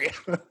good for you.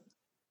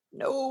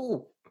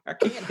 No, I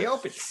can't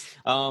help it.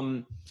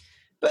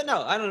 But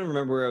no, I don't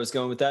remember where I was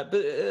going with that.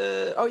 But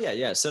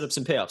setups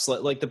and payoffs.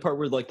 Like the part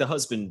where like the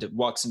husband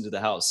walks into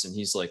the house and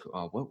he's like,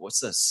 "Oh,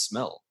 what's that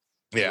smell?"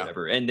 Yeah,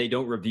 whatever. And they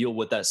don't reveal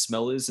what that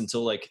smell is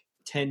until like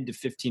 10 to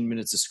 15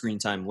 minutes of screen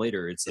time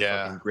later. It's the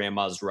fucking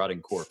grandma's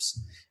rotting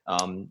corpse.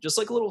 Just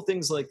like little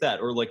things like that,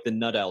 or like the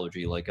nut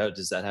allergy. Like,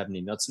 does that have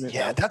any nuts in it?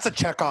 Yeah, that's a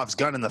Chekhov's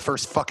gun in the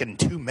first fucking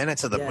 2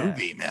 minutes of the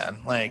movie,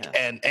 man. Like,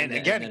 and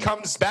again,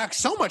 comes back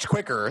so much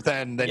quicker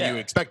than you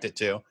expect it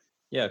to.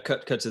 Yeah,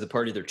 cut to the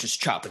party. They're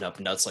just chopping up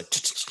nuts, like,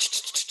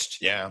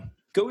 yeah.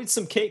 Go eat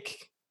some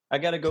cake. I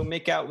gotta go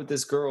make out with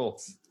this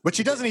girl. Which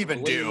he doesn't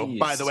even do,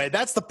 by the way.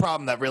 That's the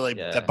problem that really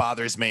that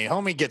bothers me.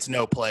 Homie gets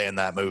no play in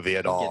that movie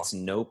at all. Gets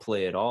no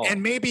play at all.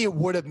 And maybe it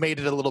would have made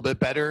it a little bit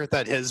better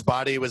that his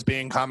body was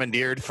being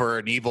commandeered for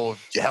an evil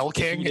Hell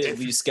King. He'd at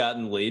least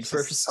gotten laid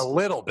first. A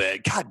little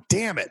bit. God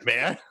damn it,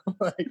 man.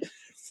 Like,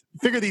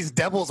 figure these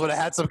devils would have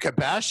had some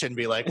compassion.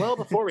 Be like, well,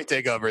 before we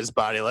take over his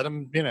body, let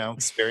him, you know,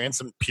 experience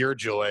some pure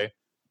joy.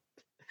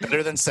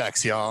 Better than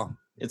sex, y'all.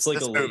 It's like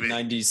This a late movie.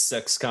 90s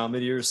sex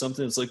comedy or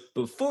something. It's like,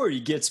 before he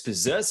gets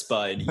possessed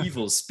by an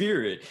evil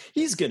spirit,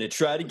 he's going to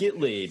try to get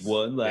laid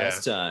one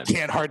last time.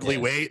 Can't hardly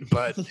wait,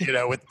 but,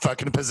 with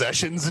fucking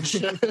possessions and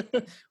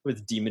shit.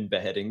 With demon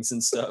beheadings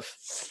and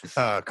stuff.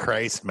 Oh,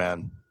 Christ,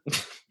 man.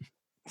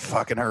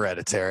 Fucking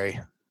Hereditary.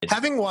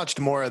 Having watched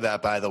more of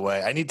that, by the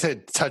way, I need to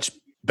touch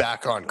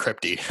back on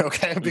Crypty,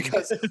 okay?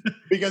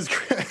 Because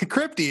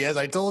Crypty, as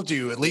I told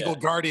you, a legal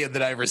guardian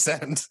that I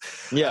resent.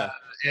 Yeah.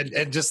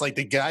 And just like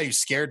the guy who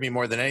scared me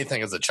more than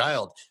anything as a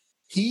child,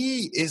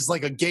 he is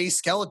like a gay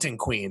skeleton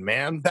queen,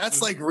 man.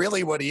 That's like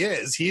really what he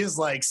is. He is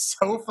like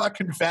so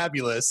fucking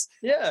fabulous.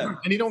 Yeah.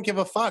 And he don't give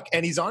a fuck.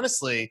 And he's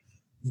honestly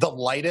the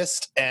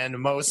lightest and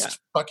most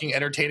fucking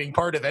entertaining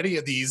part of any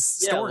of these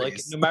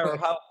stories. Like no matter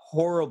how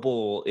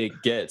horrible it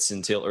gets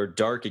or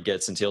dark it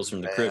gets in Tales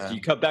from the Crypt,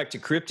 you cut back to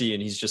Crypty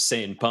and he's just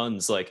saying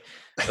puns like,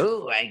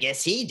 "Oh, I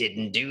guess he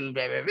didn't do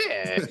blah, blah,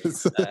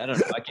 blah." I don't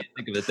know. I can't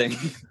think of a thing.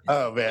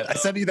 Oh man, I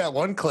sent you that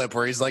one clip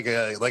where he's like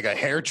a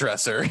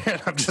hairdresser, and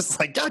I'm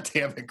just like, God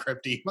damn it,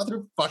 Crypty,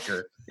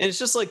 motherfucker. And it's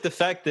just like the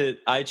fact that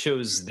I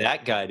chose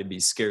that guy to be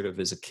scared of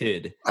as a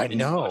kid. I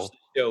know.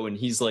 Show, and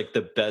he's like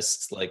the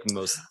best, like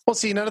most. Well,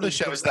 see, none of the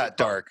shows that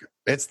dark.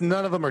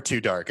 None of them are too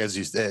dark,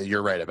 as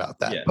you're right about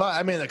that. Yeah. But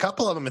I mean, a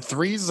couple of them. And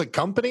Three's a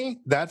Company,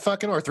 that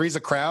fucking, or Three's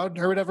a Crowd,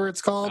 or whatever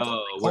it's called.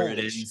 Oh, where it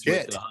ends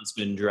with the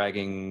husband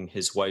dragging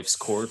his wife's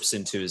corpse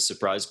into his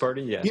surprise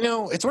party. Yeah,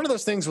 it's one of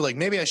those things where like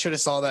maybe I should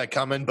have saw that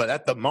coming, but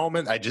at the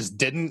moment I just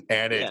didn't,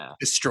 and it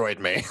destroyed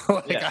me.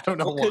 I don't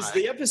know why. Because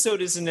the episode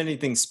isn't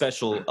anything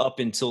special up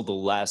until the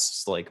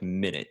last like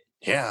minute.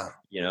 Yeah,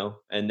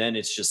 and then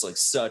it's just like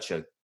such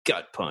a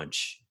gut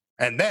punch.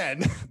 And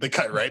then they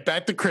cut right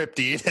back to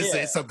Crypty to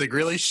say something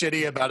really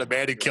shitty about a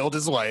man who killed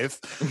his wife.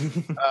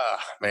 Oh,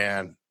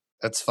 man.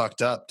 That's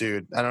fucked up,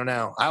 dude. I don't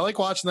know. I like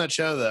watching that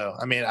show, though.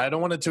 I mean, I don't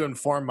want it to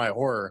inform my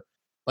horror.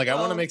 Like, I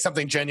want to make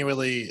something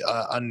genuinely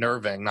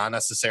unnerving, not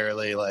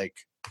necessarily, like,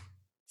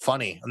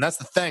 funny. And that's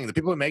the thing. The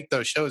people who make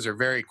those shows are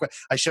very quick.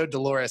 I showed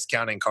Dolores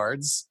cutting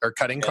cards.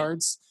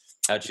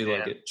 How'd she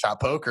like it?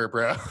 Shot poker,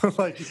 bro.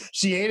 Like,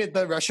 she hated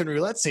the Russian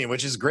roulette scene,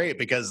 which is great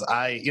because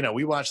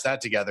we watched that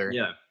together.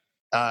 Yeah.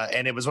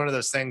 And it was one of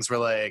those things where,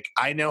 like,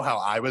 I know how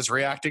I was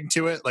reacting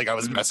to it. Like, I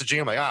was messaging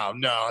him, like, "Oh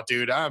no,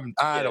 dude, I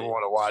don't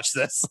want to watch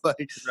this."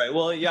 Like, right.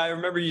 Well, yeah, I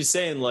remember you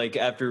saying like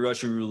after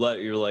Russian roulette,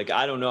 you're like,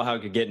 "I don't know how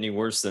it could get any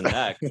worse than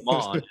that." Come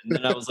on. And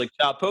then I was like,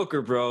 "Shot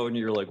poker, bro," and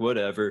you're like,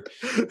 "Whatever."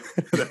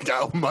 That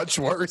got much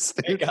worse.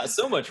 Dude. It got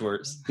so much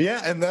worse.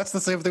 Yeah, and that's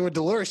the same thing with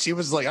Dolores. She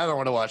was like, "I don't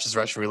want to watch this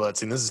Russian roulette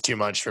scene. This is too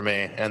much for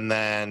me." And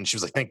then she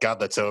was like, "Thank God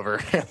that's over."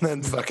 And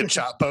then fucking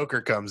Shot poker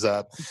comes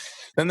up.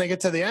 Then they get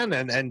to the end,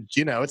 and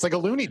it's like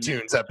a Looney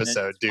Tunes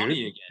episode,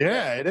 dude.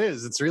 Yeah, it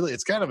is.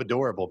 It's kind of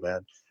adorable,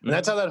 man. And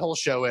that's how that whole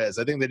show is.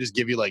 I think they just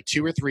give you like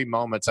 2 or 3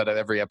 moments out of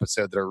every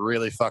episode that are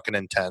really fucking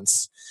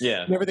intense.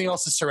 Yeah. And everything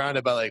else is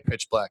surrounded by like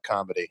pitch black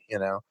comedy,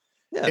 Yeah.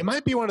 It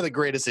might be one of the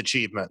greatest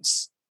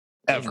achievements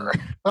ever.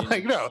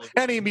 Like, no,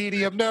 any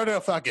medium, no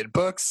fucking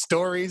books,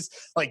 stories,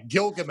 like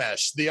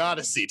Gilgamesh, The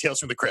Odyssey, Tales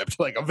from the Crypt,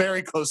 like a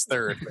very close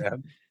third,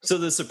 man. So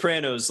The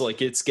Sopranos,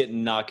 like, it's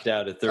getting knocked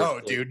out at third.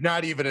 Oh, dude,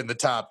 not even in the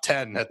top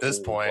 10 at this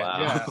point.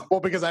 Wow. Yeah. Well,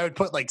 because I would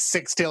put like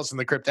 6 Tales from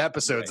the Crypt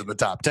episodes in the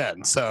top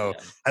 10. So,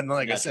 and then,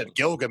 like I said,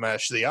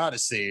 Gilgamesh, The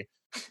Odyssey,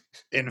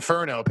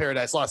 Inferno,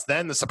 Paradise Lost,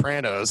 then The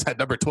Sopranos at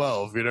number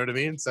 12. You know what I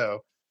mean?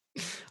 So,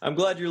 I'm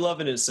glad you're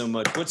loving it so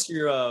much. What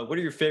are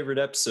your favorite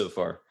eps so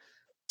far?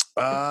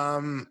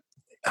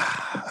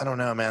 I don't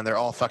know, man. They're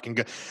all fucking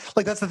good.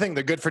 Like, that's the thing.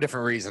 They're good for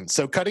different reasons.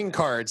 So Cutting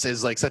Cards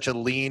is like such a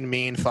lean,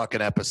 mean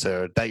fucking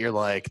episode that you're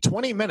like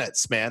 20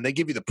 minutes, man. They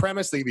give you the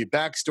premise, they give you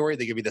backstory,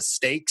 they give you the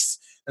stakes,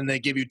 and they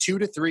give you 2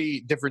 to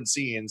 3 different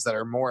scenes that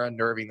are more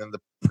unnerving than the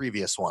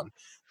previous one.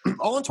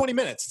 All in 20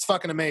 minutes. It's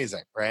fucking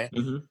amazing, right?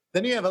 Mm-hmm.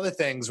 Then you have other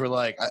things where,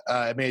 like,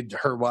 I made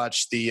her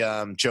watch the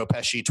Joe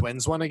Pesci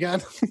twins one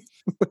again.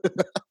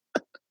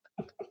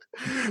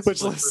 Which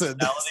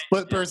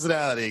split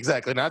personality,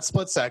 exactly. Not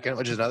Split Second,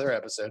 which is another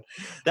episode.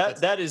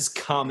 That is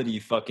comedy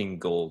fucking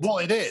gold. Well,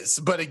 it is,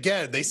 but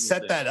again, they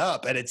set that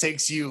up, and it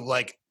takes you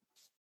like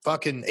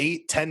fucking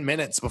 8-10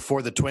 minutes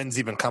before the twins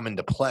even come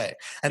into play,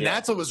 and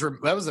that's what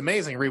that was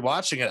amazing.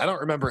 Rewatching it, I don't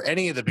remember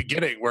any of the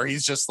beginning where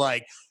he's just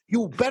like,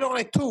 "You bet on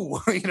it too,"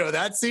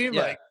 that scene,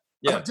 like.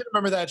 Yeah. I didn't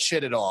remember that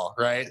shit at all,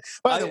 right?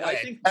 By the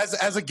way,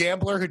 as a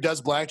gambler who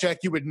does blackjack,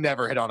 you would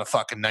never hit on a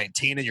fucking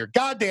 19 in your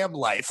goddamn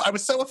life. I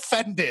was so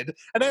offended,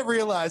 and I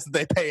realized that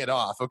they pay it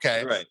off,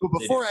 okay? Right. But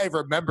before I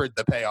remembered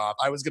the payoff,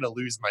 I was going to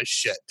lose my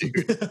shit,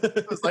 dude.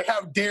 I was like,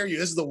 how dare you?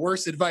 This is the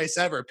worst advice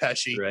ever,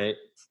 Pesci. Right.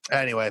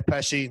 Anyway,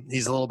 Pesci,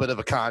 he's a little bit of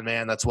a con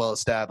man. That's well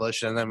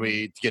established. And then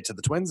we get to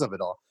the twins of it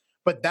all.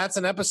 But that's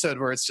an episode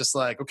where it's just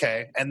like,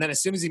 okay. And then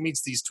as soon as he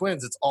meets these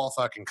twins, it's all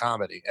fucking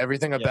comedy.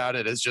 Everything about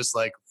it is just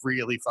like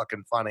really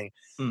fucking funny.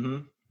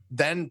 Mm-hmm.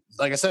 Then,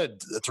 like I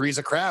said, Three's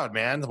a Crowd,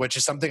 man, which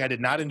is something I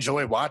did not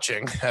enjoy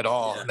watching at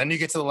all. Yeah. And then you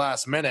get to the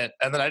last minute.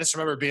 And then I just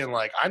remember being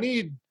like, I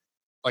need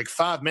like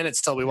 5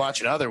 minutes till we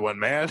watch another one,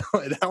 man.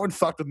 That one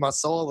fucked with my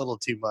soul a little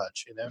too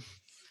much,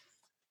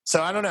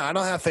 So I don't know. I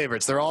don't have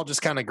favorites. They're all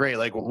just kind of great.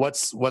 Like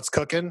what's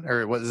cooking,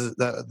 or what is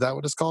that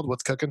what it's called?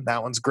 What's cooking?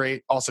 That one's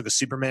great. Also, because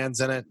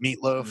Superman's in it.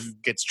 Meatloaf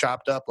gets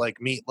chopped up like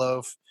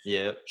meatloaf.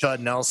 Yeah.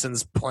 Judd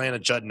Nelson's playing a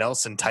Judd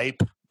Nelson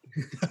type.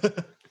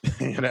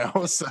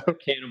 So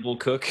Cannibal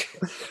Cook.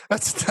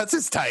 That's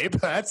his type.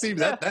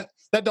 That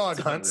dog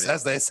hunts, right,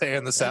 as they say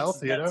in the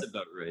South. That's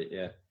about right.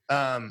 Yeah.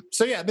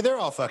 So yeah, but they're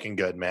all fucking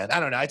good, man. I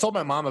don't know. I told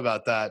my mom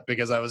about that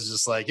because I was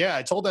just like, yeah,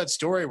 I told that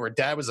story where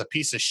dad was a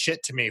piece of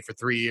shit to me for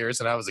 3 years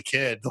and I was a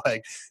kid,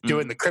 like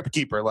doing the Crypt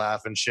Keeper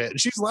laugh and shit. And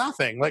she's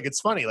laughing. Like, it's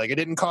funny. Like, it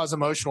didn't cause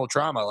emotional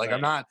trauma. Like, right.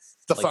 I'm not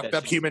the like fucked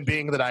up human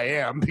being that I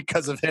am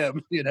because of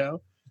him,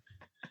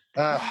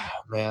 Oh,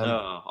 man.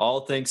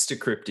 All thanks to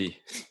Crypty.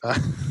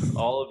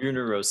 All of your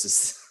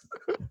neurosis.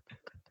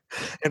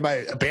 And my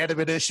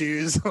abandonment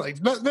issues,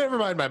 like never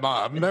mind my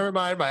mom, never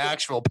mind my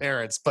actual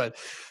parents, but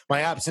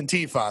my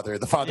absentee father,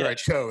 the father I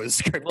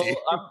chose. Well,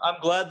 I'm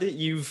glad that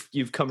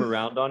you've come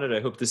around on it. I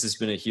hope this has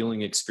been a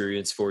healing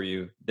experience for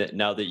you. That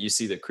now that you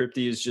see that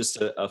Crypty is just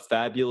a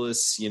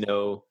fabulous,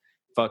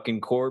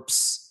 fucking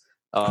corpse.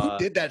 Who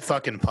did that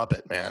fucking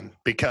puppet, man?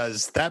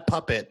 Because that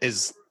puppet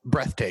is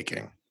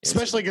breathtaking.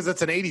 Especially because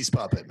it's an 80s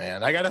puppet,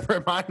 man. I got to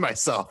remind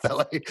myself that,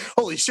 like,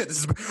 holy shit,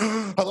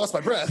 I lost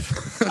my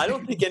breath. I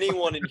don't think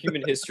anyone in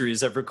human history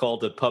has ever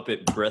called a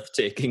puppet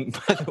breathtaking,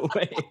 by the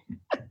way.